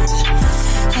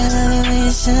 I love it when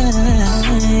you shine, but I love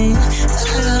it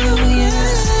when you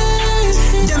ride.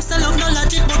 Them still love no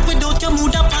logic, but without your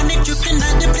mood of panic, drifting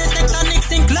like the plate tectonic,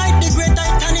 sink like the great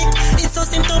Titanic. It's so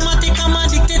symptomatic, I'm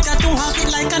addicted, got to have it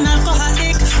like an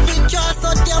alcoholic. Withdrawal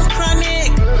so damn chronic.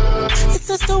 It's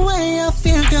just the way I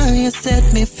feel, girl, you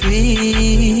set me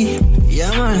free.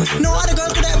 Yeah, man. No other girl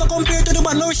could ever compare to the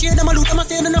one. No shade, I'm a loot, I'm a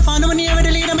stay in the fan. I'm a near with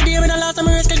the lead, I'm a dear with the last. I'm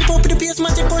a risk, I keep up with the pace,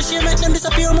 magic push, yeah, make them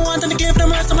disappear. I'm want to give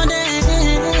them rest of my day.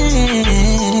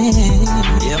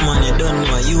 Yeah, man, you don't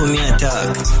know you and me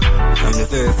attack. From the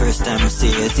very first time I see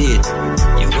you, see it,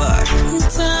 you are.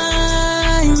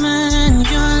 Diamond,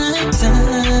 you're like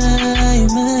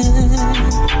diamond.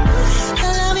 I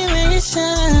love it when you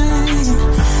shine,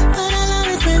 but I love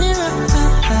it when you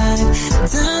ride.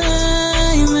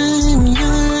 Diamond,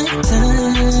 you're like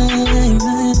diamond.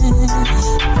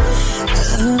 I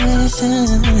love it when you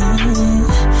shine.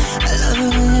 I love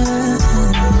it when you ride.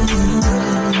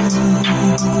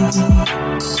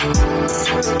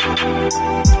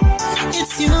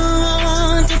 It's you I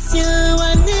want, it's you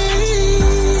I need.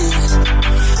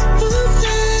 Ooh,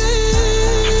 baby.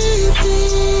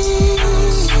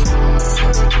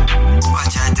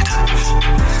 Watch out to that.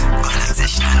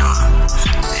 Relaxation, I know.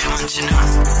 I want you know.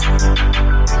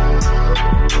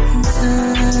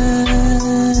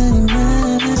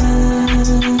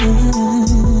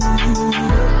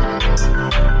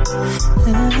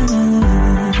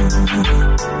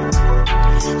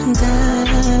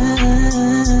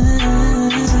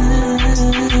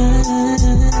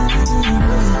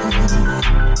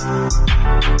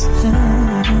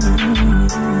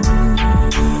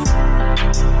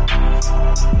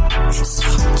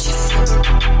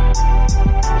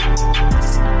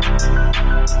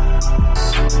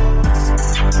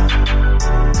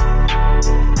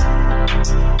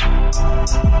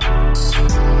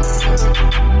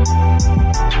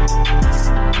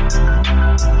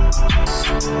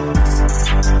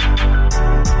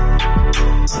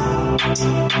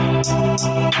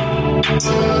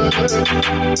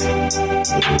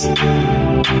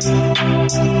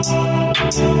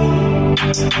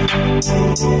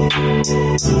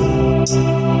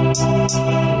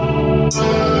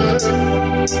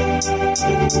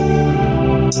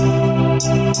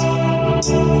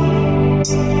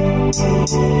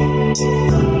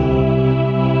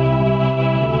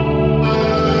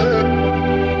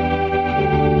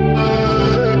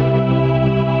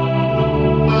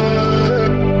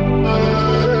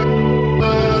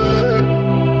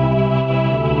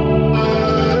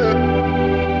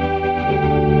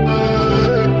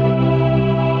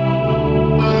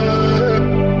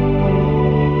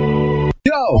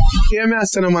 Yeah, me a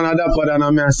send a man a dapper than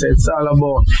a me a say it's all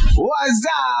about What's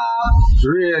Up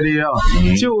Radio.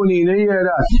 Tune in, you hear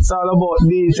that? It's all about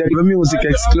D-Tech, the music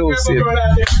exclusive.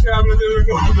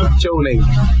 Tune in.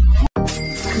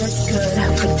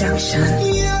 Good production.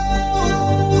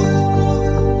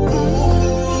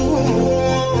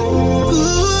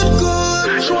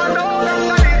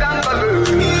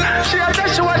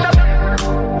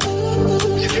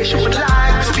 She would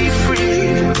like to be free.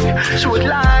 She would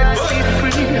like to be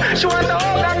free. She want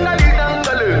all that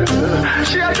dangle.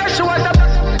 She said she want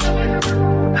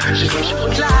she said she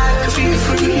would like to be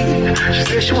free. She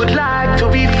said she would like to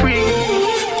be free.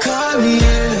 Call me,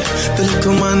 yeah. The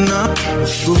little man not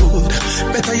good.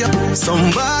 Better you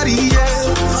somebody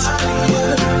else.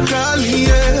 Call me,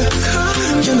 yeah.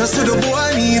 You know see the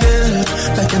boy need it.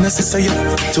 Like an sister,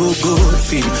 you're too good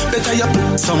for you. Better you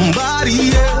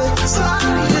somebody else.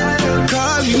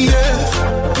 Call me, yeah.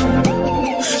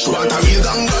 She want a real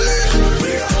gangale.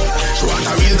 She want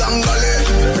a real gangale.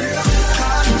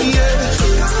 Call me, yeah.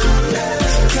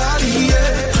 Call me,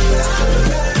 yeah.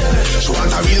 She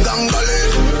want a real gangale.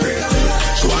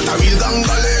 She want a real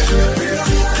gangale.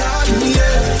 Call me,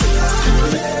 yeah.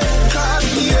 Call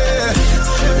me, yeah.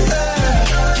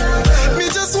 Me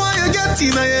just want you get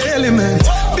in your element.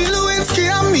 Bill Lewinsky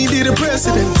and me be the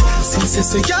president. Since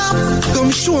it's a yeah,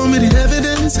 come show me the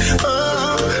evidence.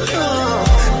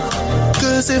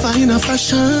 just ever in a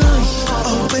fashion,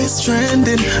 always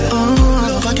trending.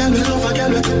 Love a gal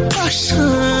with passion,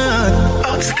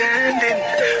 outstanding.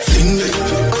 Fling it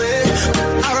away,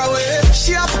 her away.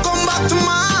 She have to come back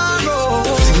tomorrow.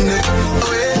 Fling it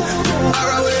away, her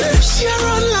away. She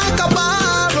run like a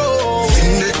barrow.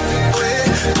 Fling it away,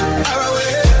 her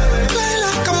away. Play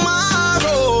like a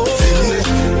marrow. Fling it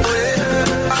away,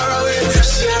 her away.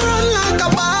 She run like a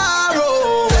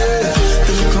barrow.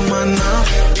 Look come on now,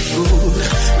 good.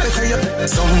 Better you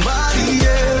somebody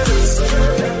else.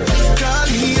 Call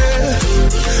me, yeah.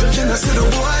 Can I see the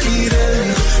boy need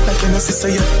it? Like when I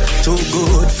say you're too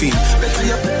good, feel better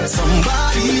you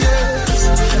somebody else.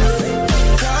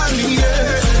 Call me,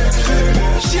 yeah.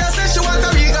 She said she want a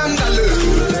big angle.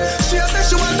 She said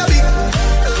she want a big.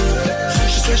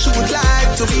 She said she would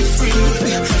like to be free.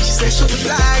 She said she would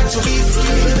like to be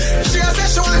free. She said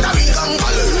she want a big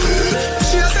angle.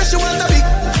 She said she want a big.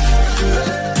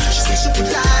 She said she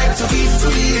would like to be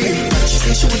free. She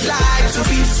said she would like to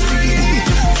be free.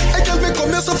 I can't make come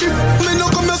here so feel, me no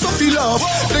come here so feel love.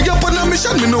 They up on a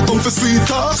mission, me no come for sweet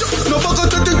talk. No back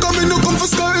to think me no come for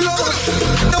skylar.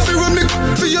 Nothing when me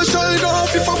for your shine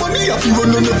off. If I money, if you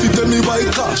run on the feet, tell me why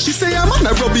car. She say I'm on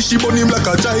a rubbish, she burn him like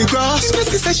a dry grass.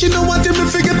 She say she don't want him to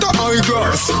forget the high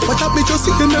grass. But I be just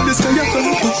sitting in the sky, I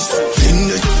can't push.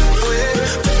 Fling it away,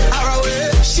 her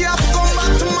away. She have to come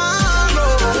back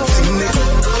tomorrow. Fling it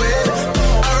away,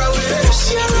 her away.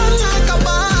 She run like a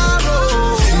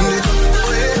barrow. Fling it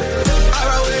away, her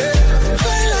away.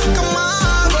 Play like a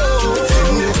marrow.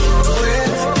 Fling it away,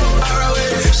 her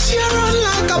away. She run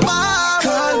like a barrow.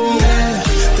 Call me, yeah.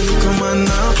 Then come on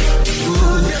now,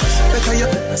 good. Better you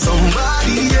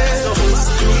somebody, yeah.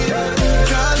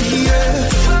 Call me, yeah.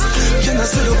 Can I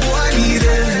see the boy need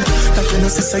it? Like when I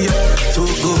say you're too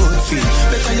good, feel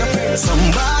better you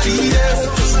somebody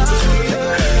else.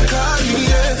 Call me,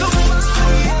 yeah.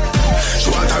 She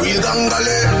want a real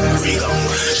gangale,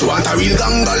 she want a real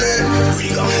gangale.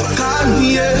 Call me,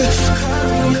 yeah.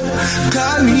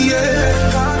 Call me, yeah.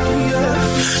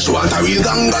 She want a real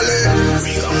gangale,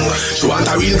 she want a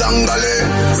real gangale.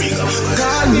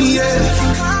 Call me, yeah.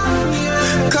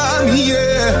 Call me,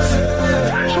 yeah.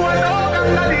 She want a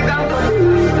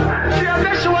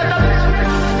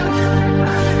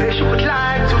she would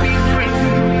like to be free.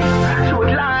 She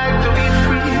would like to be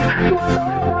free. She would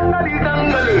like to be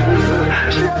free.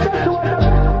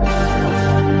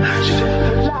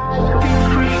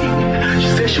 She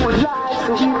said she would like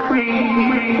to be free.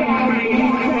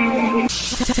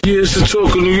 Yeah, it's the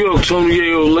Talk of New York. Tony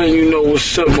Yayo letting you know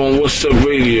what's up on What's Up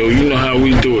Radio. You know how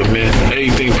we do it, man.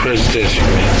 Everything presidential,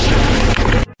 man.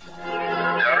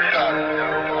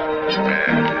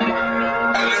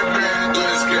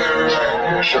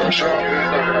 Sure.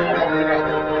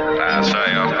 That's right,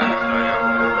 yeah.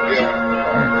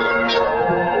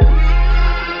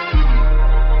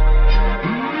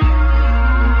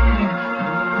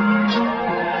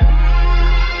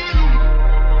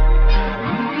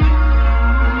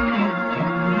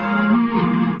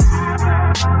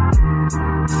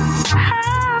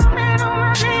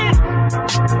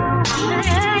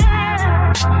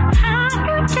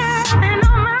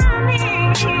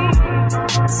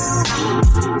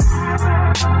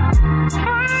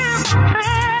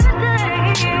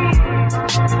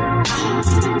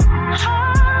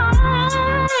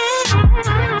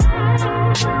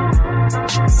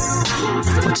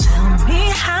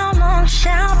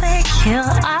 Kill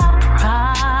our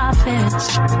prophets.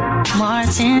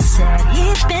 Martin said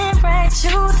he'd been right to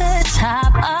the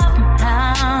top of the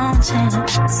mountain.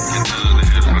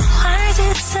 Why is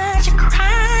it such a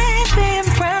crime being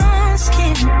brown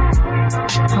skin?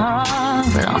 Oh,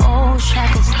 but our old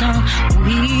shackles down,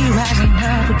 we rising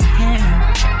up again.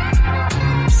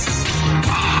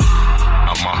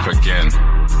 I'm up again.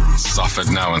 Suffered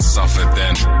now and suffered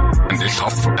then. And it's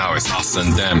tough now, it's us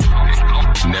and them.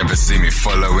 Never see me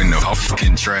following the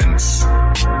fucking trends.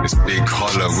 It's big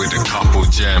hollow with a couple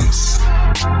gems.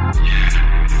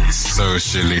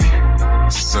 Socially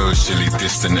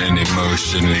distant and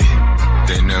emotionally.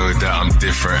 They know that I'm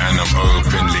different and I'm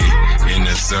openly in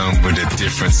a zone with a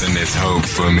difference and there's hope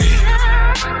for me.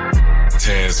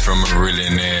 Tears from a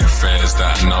millionaire, fears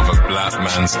that another black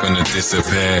man's gonna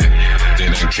disappear. They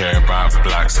don't care about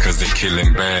blacks cause they're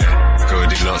killing bear.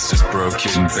 Goldilocks just broke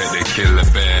in, bet they kill a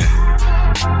bear.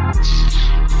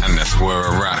 And that's where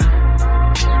we're at.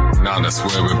 Now that's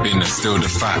where we've been and still the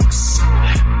facts.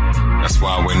 That's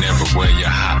why we never wear your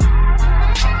hat.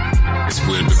 It's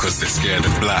weird because they're scared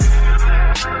of black.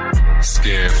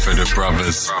 Scared for the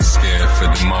brothers, scared for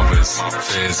the mothers.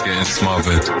 Fears getting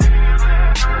smothered.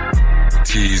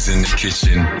 Teas in the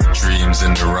kitchen, dreams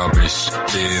in the rubbish,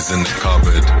 beers in the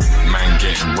cupboard. Man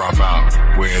getting rub out,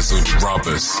 where's all the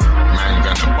rubbers? Man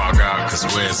gonna bug out, cause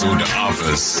where's all the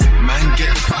others? Man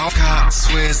get the fuck out,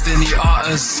 swears then he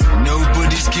utters.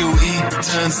 Nobody's guilty,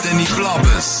 turns then he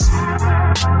blubbers.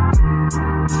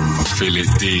 I feel it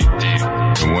deep,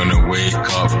 don't wanna wake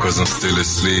up cause I'm still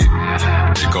asleep.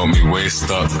 They got me way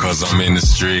stuck cause I'm in the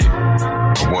street.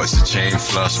 I watch the chain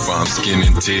flush but I'm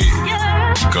skinning teeth.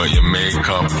 You got your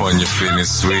makeup on, you're feeling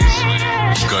sweet.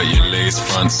 You got your lace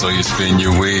front so you spin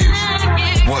your weave.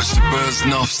 Watch the birds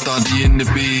nuff studying the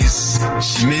bees.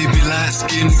 She may be light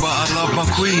skinned but I love my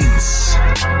queens.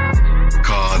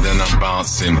 Car then I'm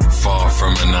bouncing, far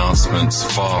from announcements,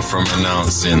 far from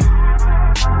announcing.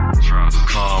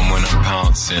 Calm when I'm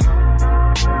pouncing.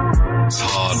 It's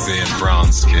hard being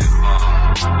brown skin.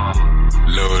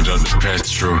 Load up the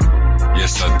petrol.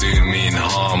 Yes, I do mean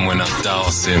harm when I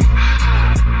douse him.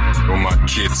 All my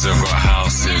kids have got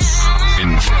houses.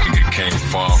 It came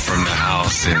far from the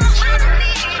housing.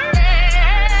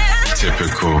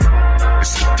 Typical.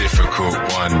 It's a difficult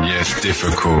one, yes,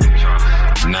 difficult.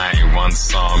 91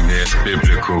 Psalm, yes,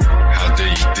 biblical. How dare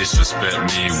you disrespect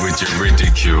me with your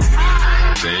ridicule?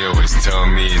 They always tell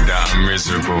me that I'm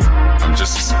miserable. I'm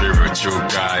just a spiritual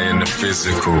guy in the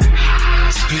physical.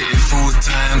 It's pitiful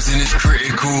times and it's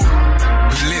critical.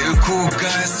 Political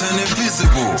guys turn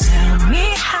invisible. Tell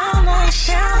me how long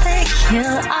shall they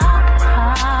kill our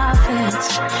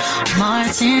prophets?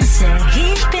 Martin said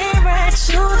he'd been right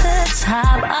to the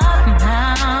top of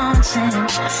mountain.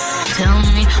 Tell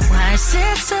me why is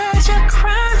it such a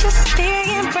crime just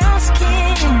being brown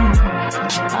skin?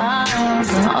 Oh,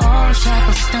 the old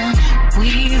shackles done, we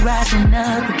rising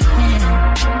up again.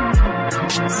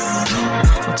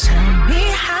 Tell me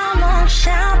how long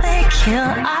shall they kill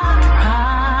our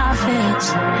prophets?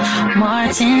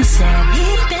 Martin said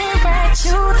he'd been right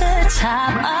to the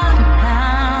top of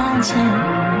mountain.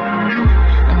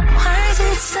 And why is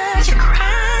it such a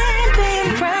crime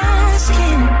being brown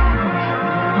skin?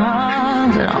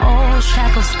 Oh, the old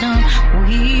shackles done,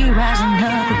 we rising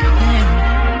up again.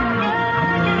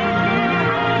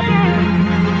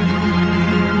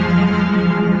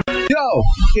 Yo,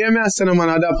 hear me a say no man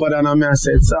a dapper than a me a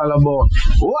say it's all about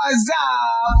What's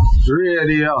Up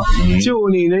Radio.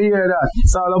 Tune in, you hear that?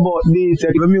 It's all about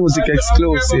D-Tech, the music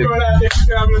exclusive.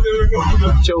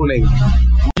 Tune in.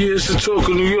 Yeah, it's the Talk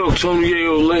of New York. Tony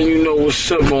Yayo letting you know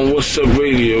what's up on What's Up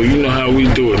Radio. You know how we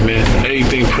do it, man.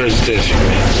 Everything presidential,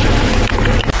 man.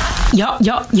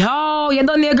 Yo, you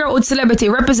done there, girl with celebrity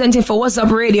representing for What's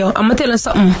Up Radio. I'ma tell you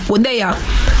something. What they are?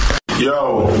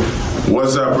 Yo,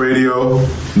 What's Up Radio?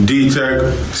 D-Tech,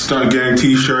 Stunt Gang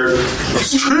T-shirt.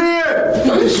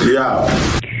 Yeah.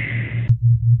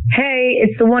 Hey,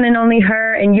 it's the one and only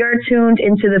her, and you're tuned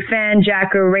into the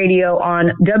Fanjacker Radio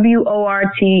on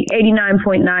WORT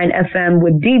 89.9 FM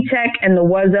with D-Tech and the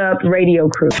What's Up Radio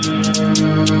crew.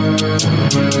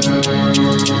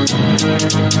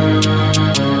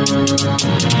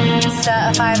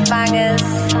 Certified bangers.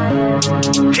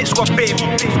 Hits what, baby?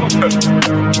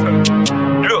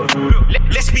 Look,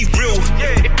 let's be real.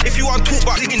 If you want to talk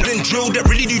about digging and drill, that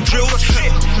really do drills.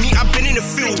 Me, I've been in the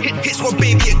field. Hits what,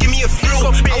 baby? Give me a thrill.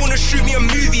 I wanna shoot me a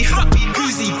movie.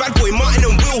 Uzi, bad boy,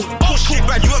 Martin and Will. Push it,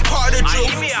 bad, you weren't part of the drill.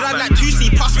 Slide like 2C,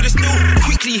 pass with a still.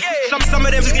 Quickly, some of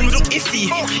them looking look iffy.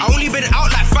 I only been out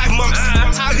like 5 months.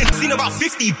 I've seen about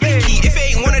 50 Blicky. If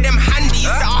it ain't one of them handies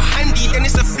that are handy, then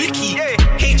it's a flicky.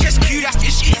 HSQ, that's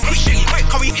fishy.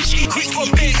 Can we issue quickly?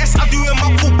 PS, I do him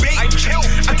up all day. I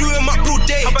do him up all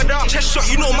day. Chest shot,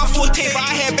 you know my forte. But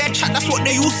I hear bad chat, that's what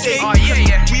they all say.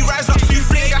 We rise up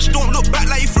souffle, dash don't look back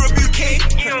like you for a bouquet.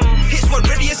 Hits what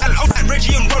ready as and out like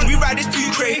Reggie and Ron. We ride this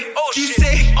too cray. You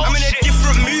say I'm in a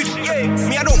different mood.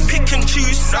 Me, I don't pick and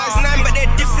choose. Size 9, but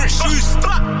they're different shoes.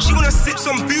 She wanna sip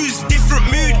some booze, different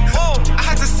mood. I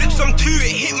had to sip some too.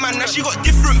 It hit man, now she got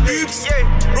different boobs.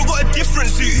 Bro got a different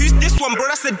suit. Who's this one, bro?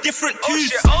 That's a different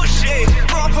tooth.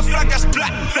 Bro up a flag that's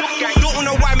black. Don't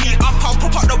wanna wind me up. I'll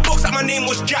pop out the box that my name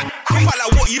was Jack. Pop out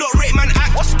like what? You don't rate man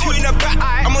act. What's 2 in the back?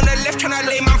 I'm on the left, can I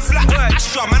lay man flat?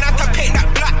 Astra, man, I had to paint that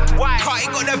black. Car,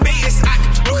 it got the Vegas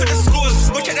act. Look at the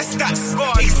scores, look at the stats.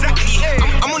 Exactly.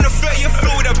 I'm on the 30th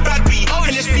floor with a bad beat.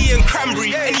 Hennessy and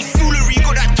cranberry. Any foolery,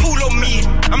 got that tool on me.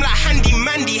 I'm like handy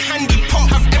mandy, handy pop.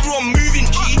 Have everyone moving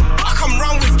G. I come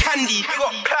round with candy. You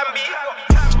got plan B.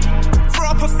 Throw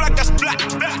up a flag that's black.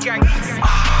 Black gang.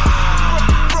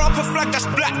 Throw up a flag that's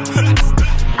black.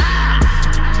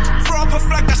 Throw up a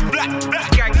flag that's black.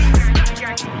 Black gang.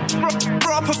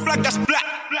 Throw up a flag that's black.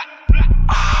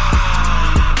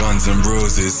 Guns and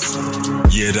Roses,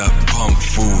 yeah, that pump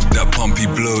full, that pumpy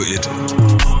bloated.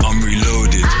 I'm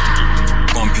reloaded.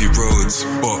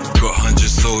 Spot got 100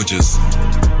 soldiers,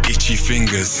 itchy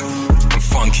fingers and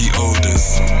funky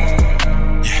odors.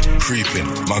 Yeah,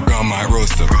 creeping, my girl might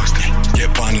roast up.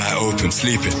 Get bun like open,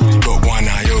 sleeping, got one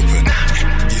eye open.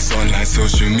 He's on like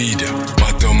social media,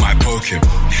 my don might poke him.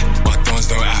 My dons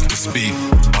don't have to speak,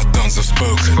 my dons have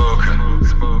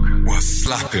spoken. What,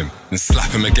 slap him, and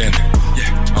slap him again.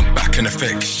 Yeah, I'm back in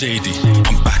effect, shady,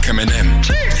 I'm back Eminem.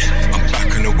 Yeah, I'm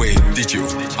back on the wave,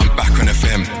 digital, I'm back on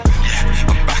FM. Yeah,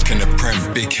 I'm back in the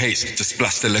prem, big H, just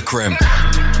splash the la creme.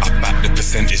 I'm back the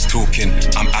percentage talking,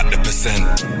 I'm at the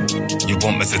percent. You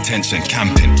want my attention,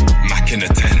 camping, Mac in the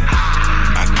tent.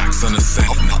 Mad Max on the set,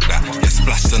 not that, yeah,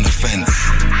 splashed on the fence.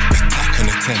 Attack on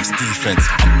the tents, defense,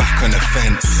 I'm back on the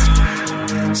fence.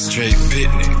 Straight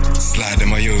pitney, slide in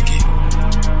my yogi.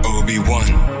 Obi-Wan,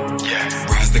 yeah,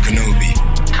 rise the Kenobi.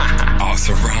 Arts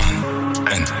around,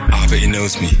 and I bet he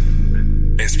knows me.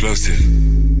 Explosive,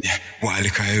 yeah, Wile E.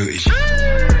 Coyote.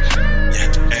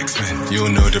 Yeah, X-Men, you'll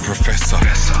know the professor.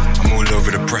 I'm all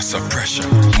over the presser, pressure.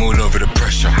 I'm all over the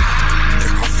pressure.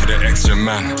 Look off for the extra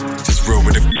man, just roll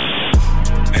with the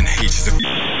and H is a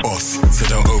boss, so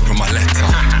don't open my letter.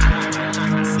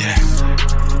 Yeah,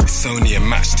 it's only a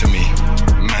match to me.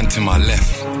 Man to my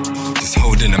left, just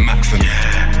holding a Mac for me.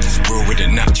 Just roll with it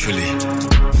naturally.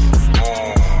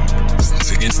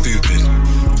 It's again stupid.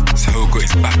 This hoe got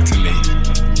his back to me.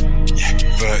 Yeah,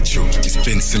 virtual, it's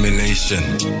been simulation.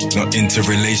 Not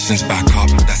interrelations, back up,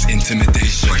 that's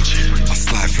intimidation. I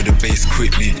slide through the base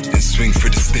quickly, then swing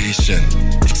through the station.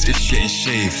 It's getting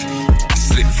shaved, I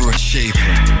slip through and shave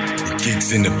him. The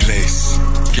gig's in the place,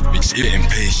 get me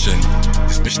impatient.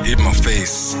 This bitch in my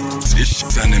face, this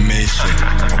shit's animation.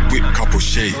 I whip couple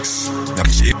shakes, now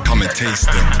bitch come and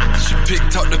taste them. She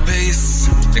picked up the pace,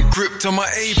 and gripped on my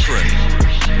apron.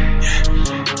 Yeah,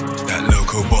 that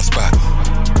loco boss back.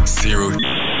 Zero,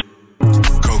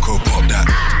 Coco pop that.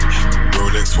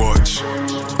 Rolex watch,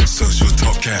 social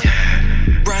top cap.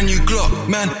 Brand new Glock,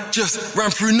 man, just ran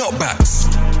through knockbacks.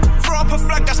 Throw up a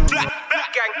flag that's black,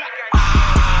 black gang.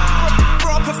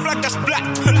 Throw up a flag that's black.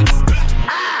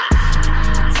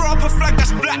 Throw up a flag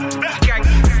that's black, black gang.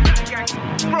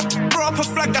 Throw up a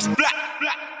flag that's black.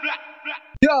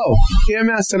 Yo, hear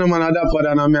me say no man a dapper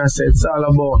than a me say it's all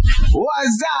about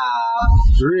what's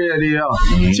up radio.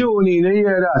 Tune in, you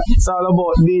hear that? It's all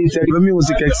about D-Tech, the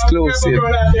music exclusive.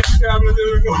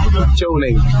 Tune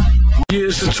in. Yeah,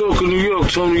 it's the Talk of New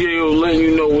York, Tony Yayo letting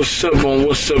you know what's up on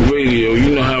What's Up Radio.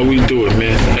 You know how we do it,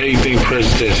 man. Everything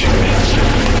presidential, man.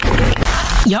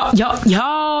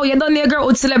 Yo, you done there, girl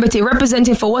with celebrity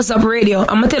representing for What's Up Radio.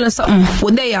 I'ma tell you something.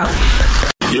 What they are?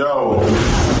 Yo,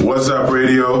 What's Up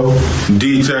Radio,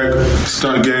 D-Tech,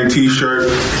 Stunt Gang T-shirt.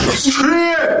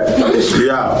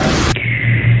 Yeah.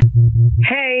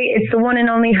 Hey, it's the one and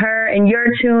only her, and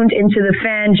you're tuned into the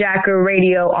Fanjacker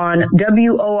Radio on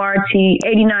WORT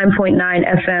 89.9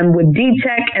 FM with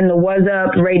D-Tech and the What's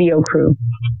Up Radio crew.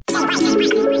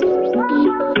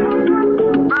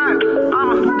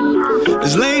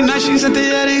 It's late night, she sent the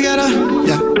Yeti, got her,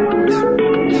 yeah.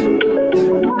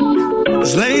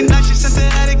 It's late night, she sent the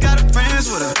Yeti, got her friends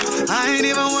with her. I ain't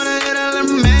even wanna hit her, let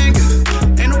me make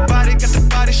her. Ain't nobody got the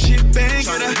body, she bang.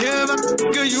 Tryna hear about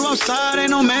girl, you outside,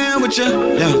 ain't no man with you.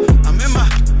 Yeah, I'm in my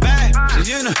bag,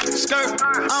 she in a skirt.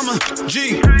 I'm a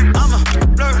G, I'm a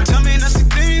blur. Tell me nasty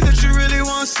things that you really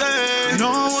wanna say. No,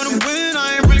 I wanna win,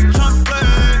 I ain't really tryna play.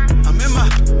 I'm in my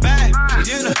bag,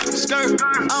 she in a skirt.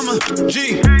 I'm a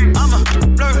G, I'm a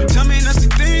blur. Tell me nasty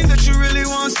things that you really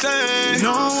wanna say.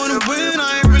 No, I wanna win,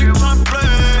 I ain't really tryna play.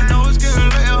 I know it's getting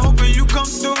late, I'm hoping you come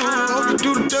through. Hope you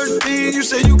do the dirty thing you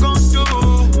say you gon' do.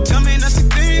 Tell me nasty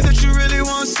things that you really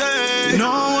wanna say. No,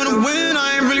 I wanna win,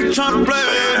 I ain't really tryna play.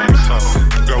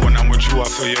 Girl, when I'm with you, I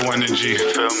feel your energy.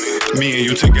 Me and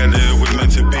you together, it was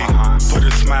meant to be. Put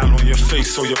a smile on your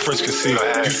face so your friends can see.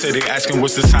 You say they asking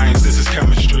what's the science, this is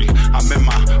chemistry. I'm in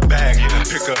my bag,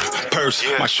 pick a purse,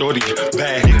 my shorty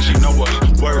bag. She know what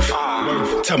worth.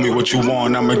 Tell me what you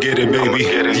want, I'ma get it, baby.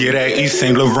 Yeah, that East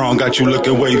St. Laurent got you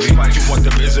looking wavy. You want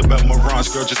them Isabel Marant's,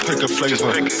 girl, just pick a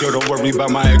flavor. Girl, don't worry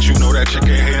about my ex, you know that chick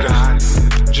ain't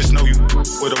hater. Just know you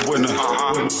with a winner.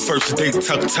 First date,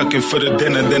 tucking for the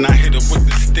dinner. Then I hit her with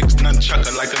the sticks,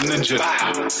 nunchucker like a ninja.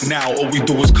 Now all we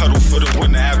do is cuddle for the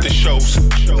winner after shows.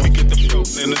 We get the flow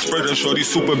in the spreader. Shorty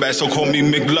super bad, so call me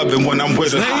McLovin when I'm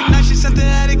with her. Late night, she sent the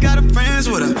Addy, got her friends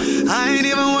with her. I ain't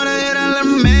even wanna hit her, let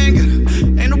me make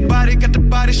her. Ain't nobody got the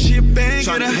body, she a bang.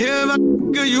 Tryna hear about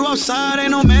girl, you outside,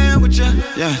 ain't no man with ya.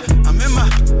 Yeah, I'm in my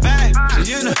bag,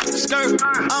 she in a skirt.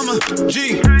 I'm a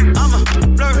G, I'm a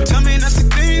blur. Tell me nasty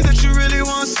things that you really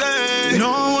wanna say.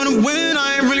 No, I wanna win,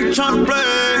 I ain't really tryna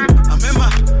play. I'm in my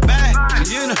bag,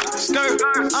 she in a skirt.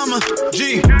 I'm a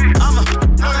G. I'm a.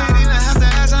 I ain't even have to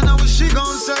ask. I know what she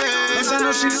gon' say. Yes, I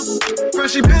know she.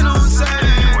 Fresh, she been on say.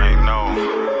 You ain't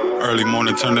know. Early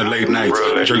morning turn to late nights.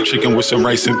 Jerk chicken with some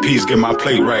rice and peas, get my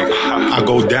plate right. I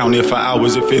go down there for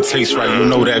hours if it tastes right. You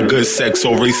know that good sex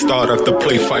or restart after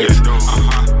play fights.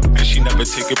 And she never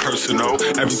take it personal.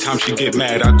 Every time she get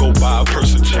mad, I go buy a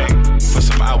person chain. For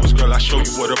some hours, girl, I show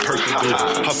you what a person do.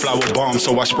 Her flower bomb,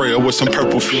 so I spray her with some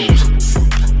purple fumes.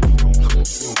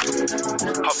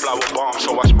 Her flower bomb,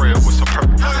 so I spray her with some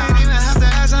purple fumes. I ain't even have to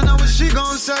ask, I know what she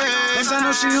gon' say. Yes, I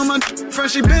know she on my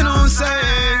friend, she been on say.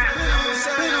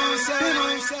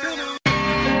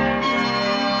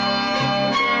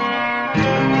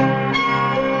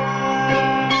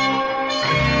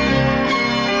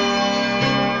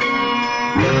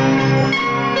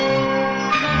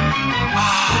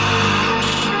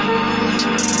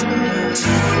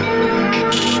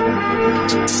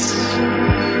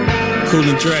 Cool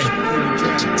and Dre.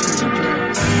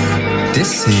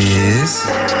 This is.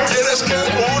 Hey, let's get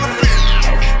on the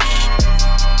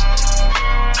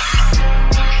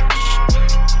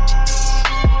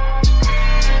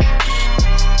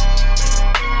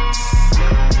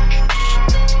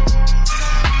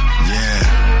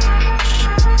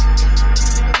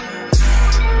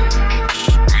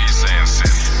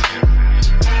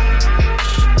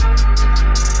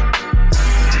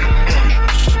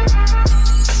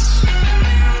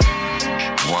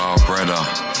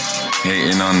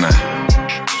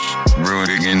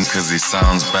cause he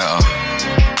sounds better.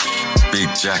 Big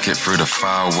jacket through the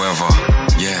foul weather.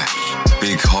 Yeah,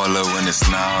 big hollow when it's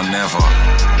now or never.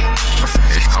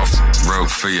 Rope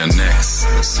for your necks,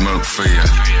 smoke for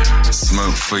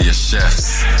your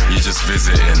chefs. You just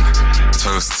visiting,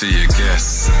 toast to your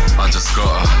guests. I just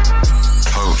gotta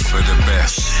hope for the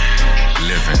best.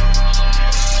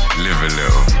 Live a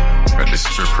little. Got the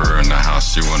stripper in the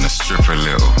house, she wanna strip a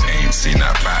little. Ain't seen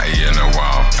that batty in a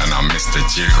while, and I missed the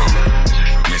jiggle.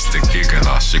 Mr.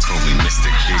 Giggler, she call me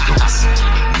Mr. Giggles.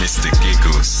 Mr.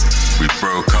 Giggles, we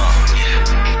broke up.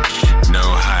 No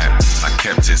hype, I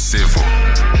kept it civil.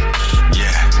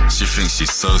 Yeah, she thinks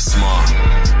she's so smart.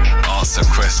 Ask a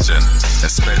question,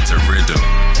 expect a riddle.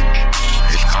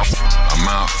 I'm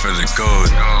out for the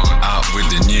gold, out with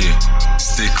the new,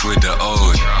 stick with the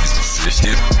old.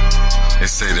 They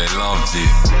say they love you,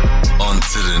 on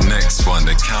to the next one,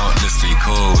 they're countlessly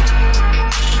cold.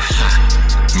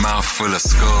 Mouth full of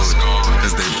scold,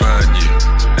 cause they burnt you,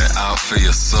 they're out for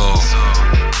your soul.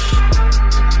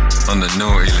 On the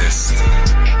naughty list,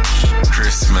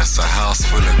 Christmas, a house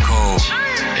full of coal.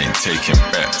 Ain't taking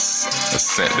bets, a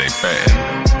set they betting.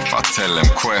 If I tell them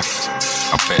queff,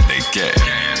 I bet they get it.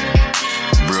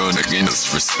 Real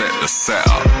niggas respect the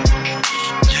setup.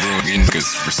 Real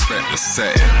niggas respect the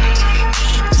setting.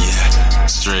 Yeah,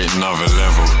 straight another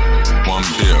level. One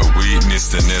bit of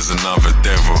weakness, then there's another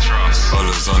devil.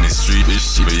 Olives on the street is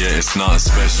shit, but yeah, it's nothing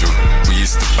special. We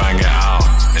used to bang it out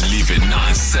and leave it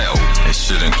nothing settled. They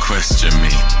shouldn't question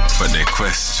me, but they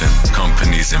question.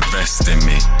 Companies invest in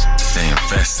me, they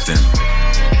investing.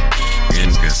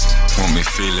 Niggas want me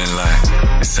feeling like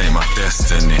this ain't my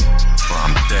destiny, but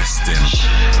I'm destined.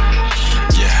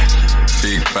 Yeah,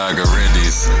 big bag of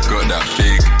readies, got that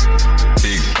big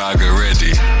bag of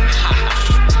ready.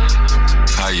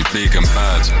 How you big and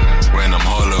bad when I'm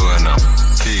hollow and I'm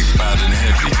big, bad and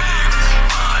heavy.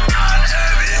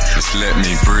 Just let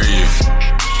me breathe.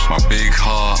 My big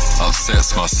heart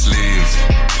upsets my sleeve.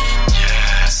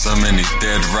 So many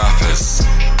dead rappers.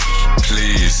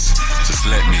 Please, just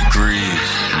let me grieve.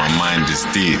 My mind is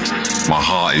deep, my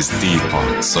heart is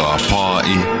deeper. So I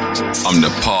party, I'm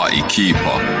the party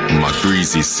keeper. My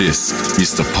greasy sis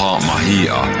used to part my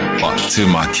heater, but to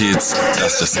my kids,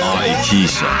 that's just Auntie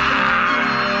Keisha.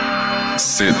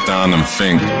 Sit down and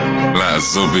think, like a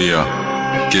Zubia.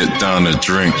 Get down a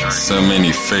drink, so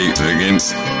many fake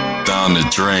against down the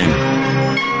drain.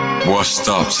 Washed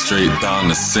up, straight down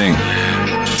the sink.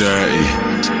 Dirty,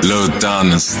 low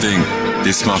down and stink.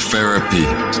 This my therapy,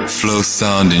 flow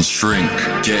sound and shrink.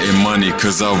 Getting money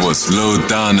cause I was low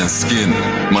down and skin.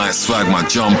 Might swag my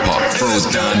jump up, throw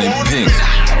down in pink.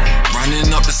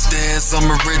 Running up the stairs, I'm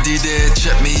already there.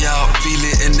 Check me out, feel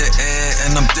it in the air,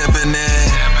 and I'm debonair.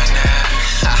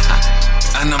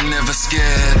 And I'm never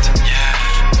scared.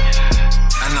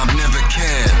 And I've never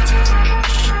cared.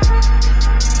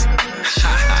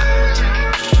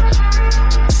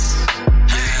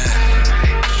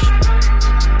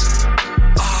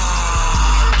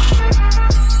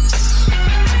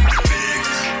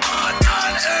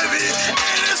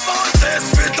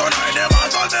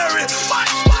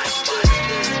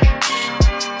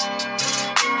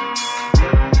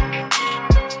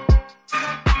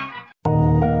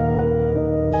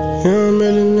 Yeah, I'm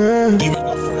ready now.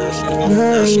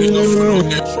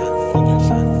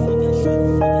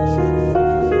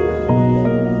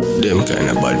 Them kind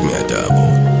of bad me I talk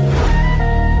about.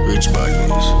 Rich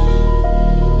badness.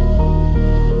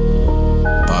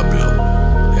 Pablo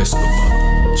Escobar,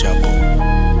 Chapo,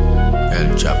 El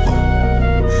Chapo.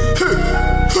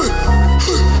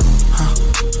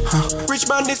 Rich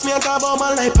man, this me I talk about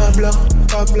my life, Pablo.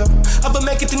 I will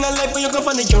make it in a life where you go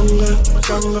from the jungle.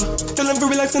 Tell them to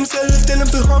relax themselves, tell them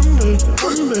to humble.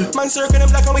 Man circle them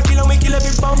black and we kill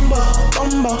every bumble.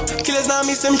 Killers now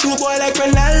miss them shoe boy like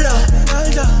Ronaldo.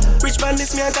 Rich man,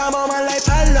 this me I talk about my life,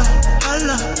 Allah.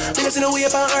 Me not see no way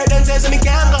up on earth and says me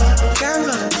can't go.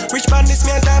 Rich man, this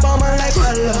me I talk about my life,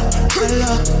 Allah.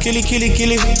 Kill it.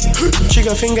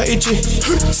 Trigger finger itchy.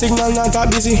 Signal not that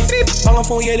busy. Bang a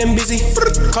phone, yeah, them busy.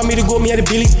 Call me to go, me at the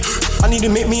Billy. I need to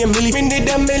make me a milli. We need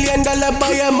 $1 million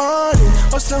buy a man.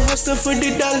 Hustle for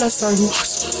the dollar sign.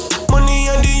 Money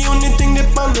are the only thing that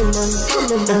pan me,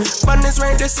 man. Badness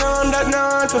right the sound that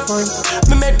not for fun.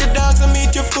 Me make the dogs and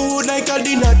meet your food like a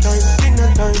dinner time.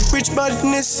 Rich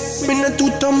badness, me not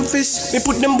too thumb fish. Me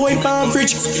put them boy pan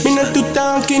fridge. Me not too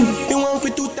talking, me want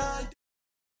with too talking.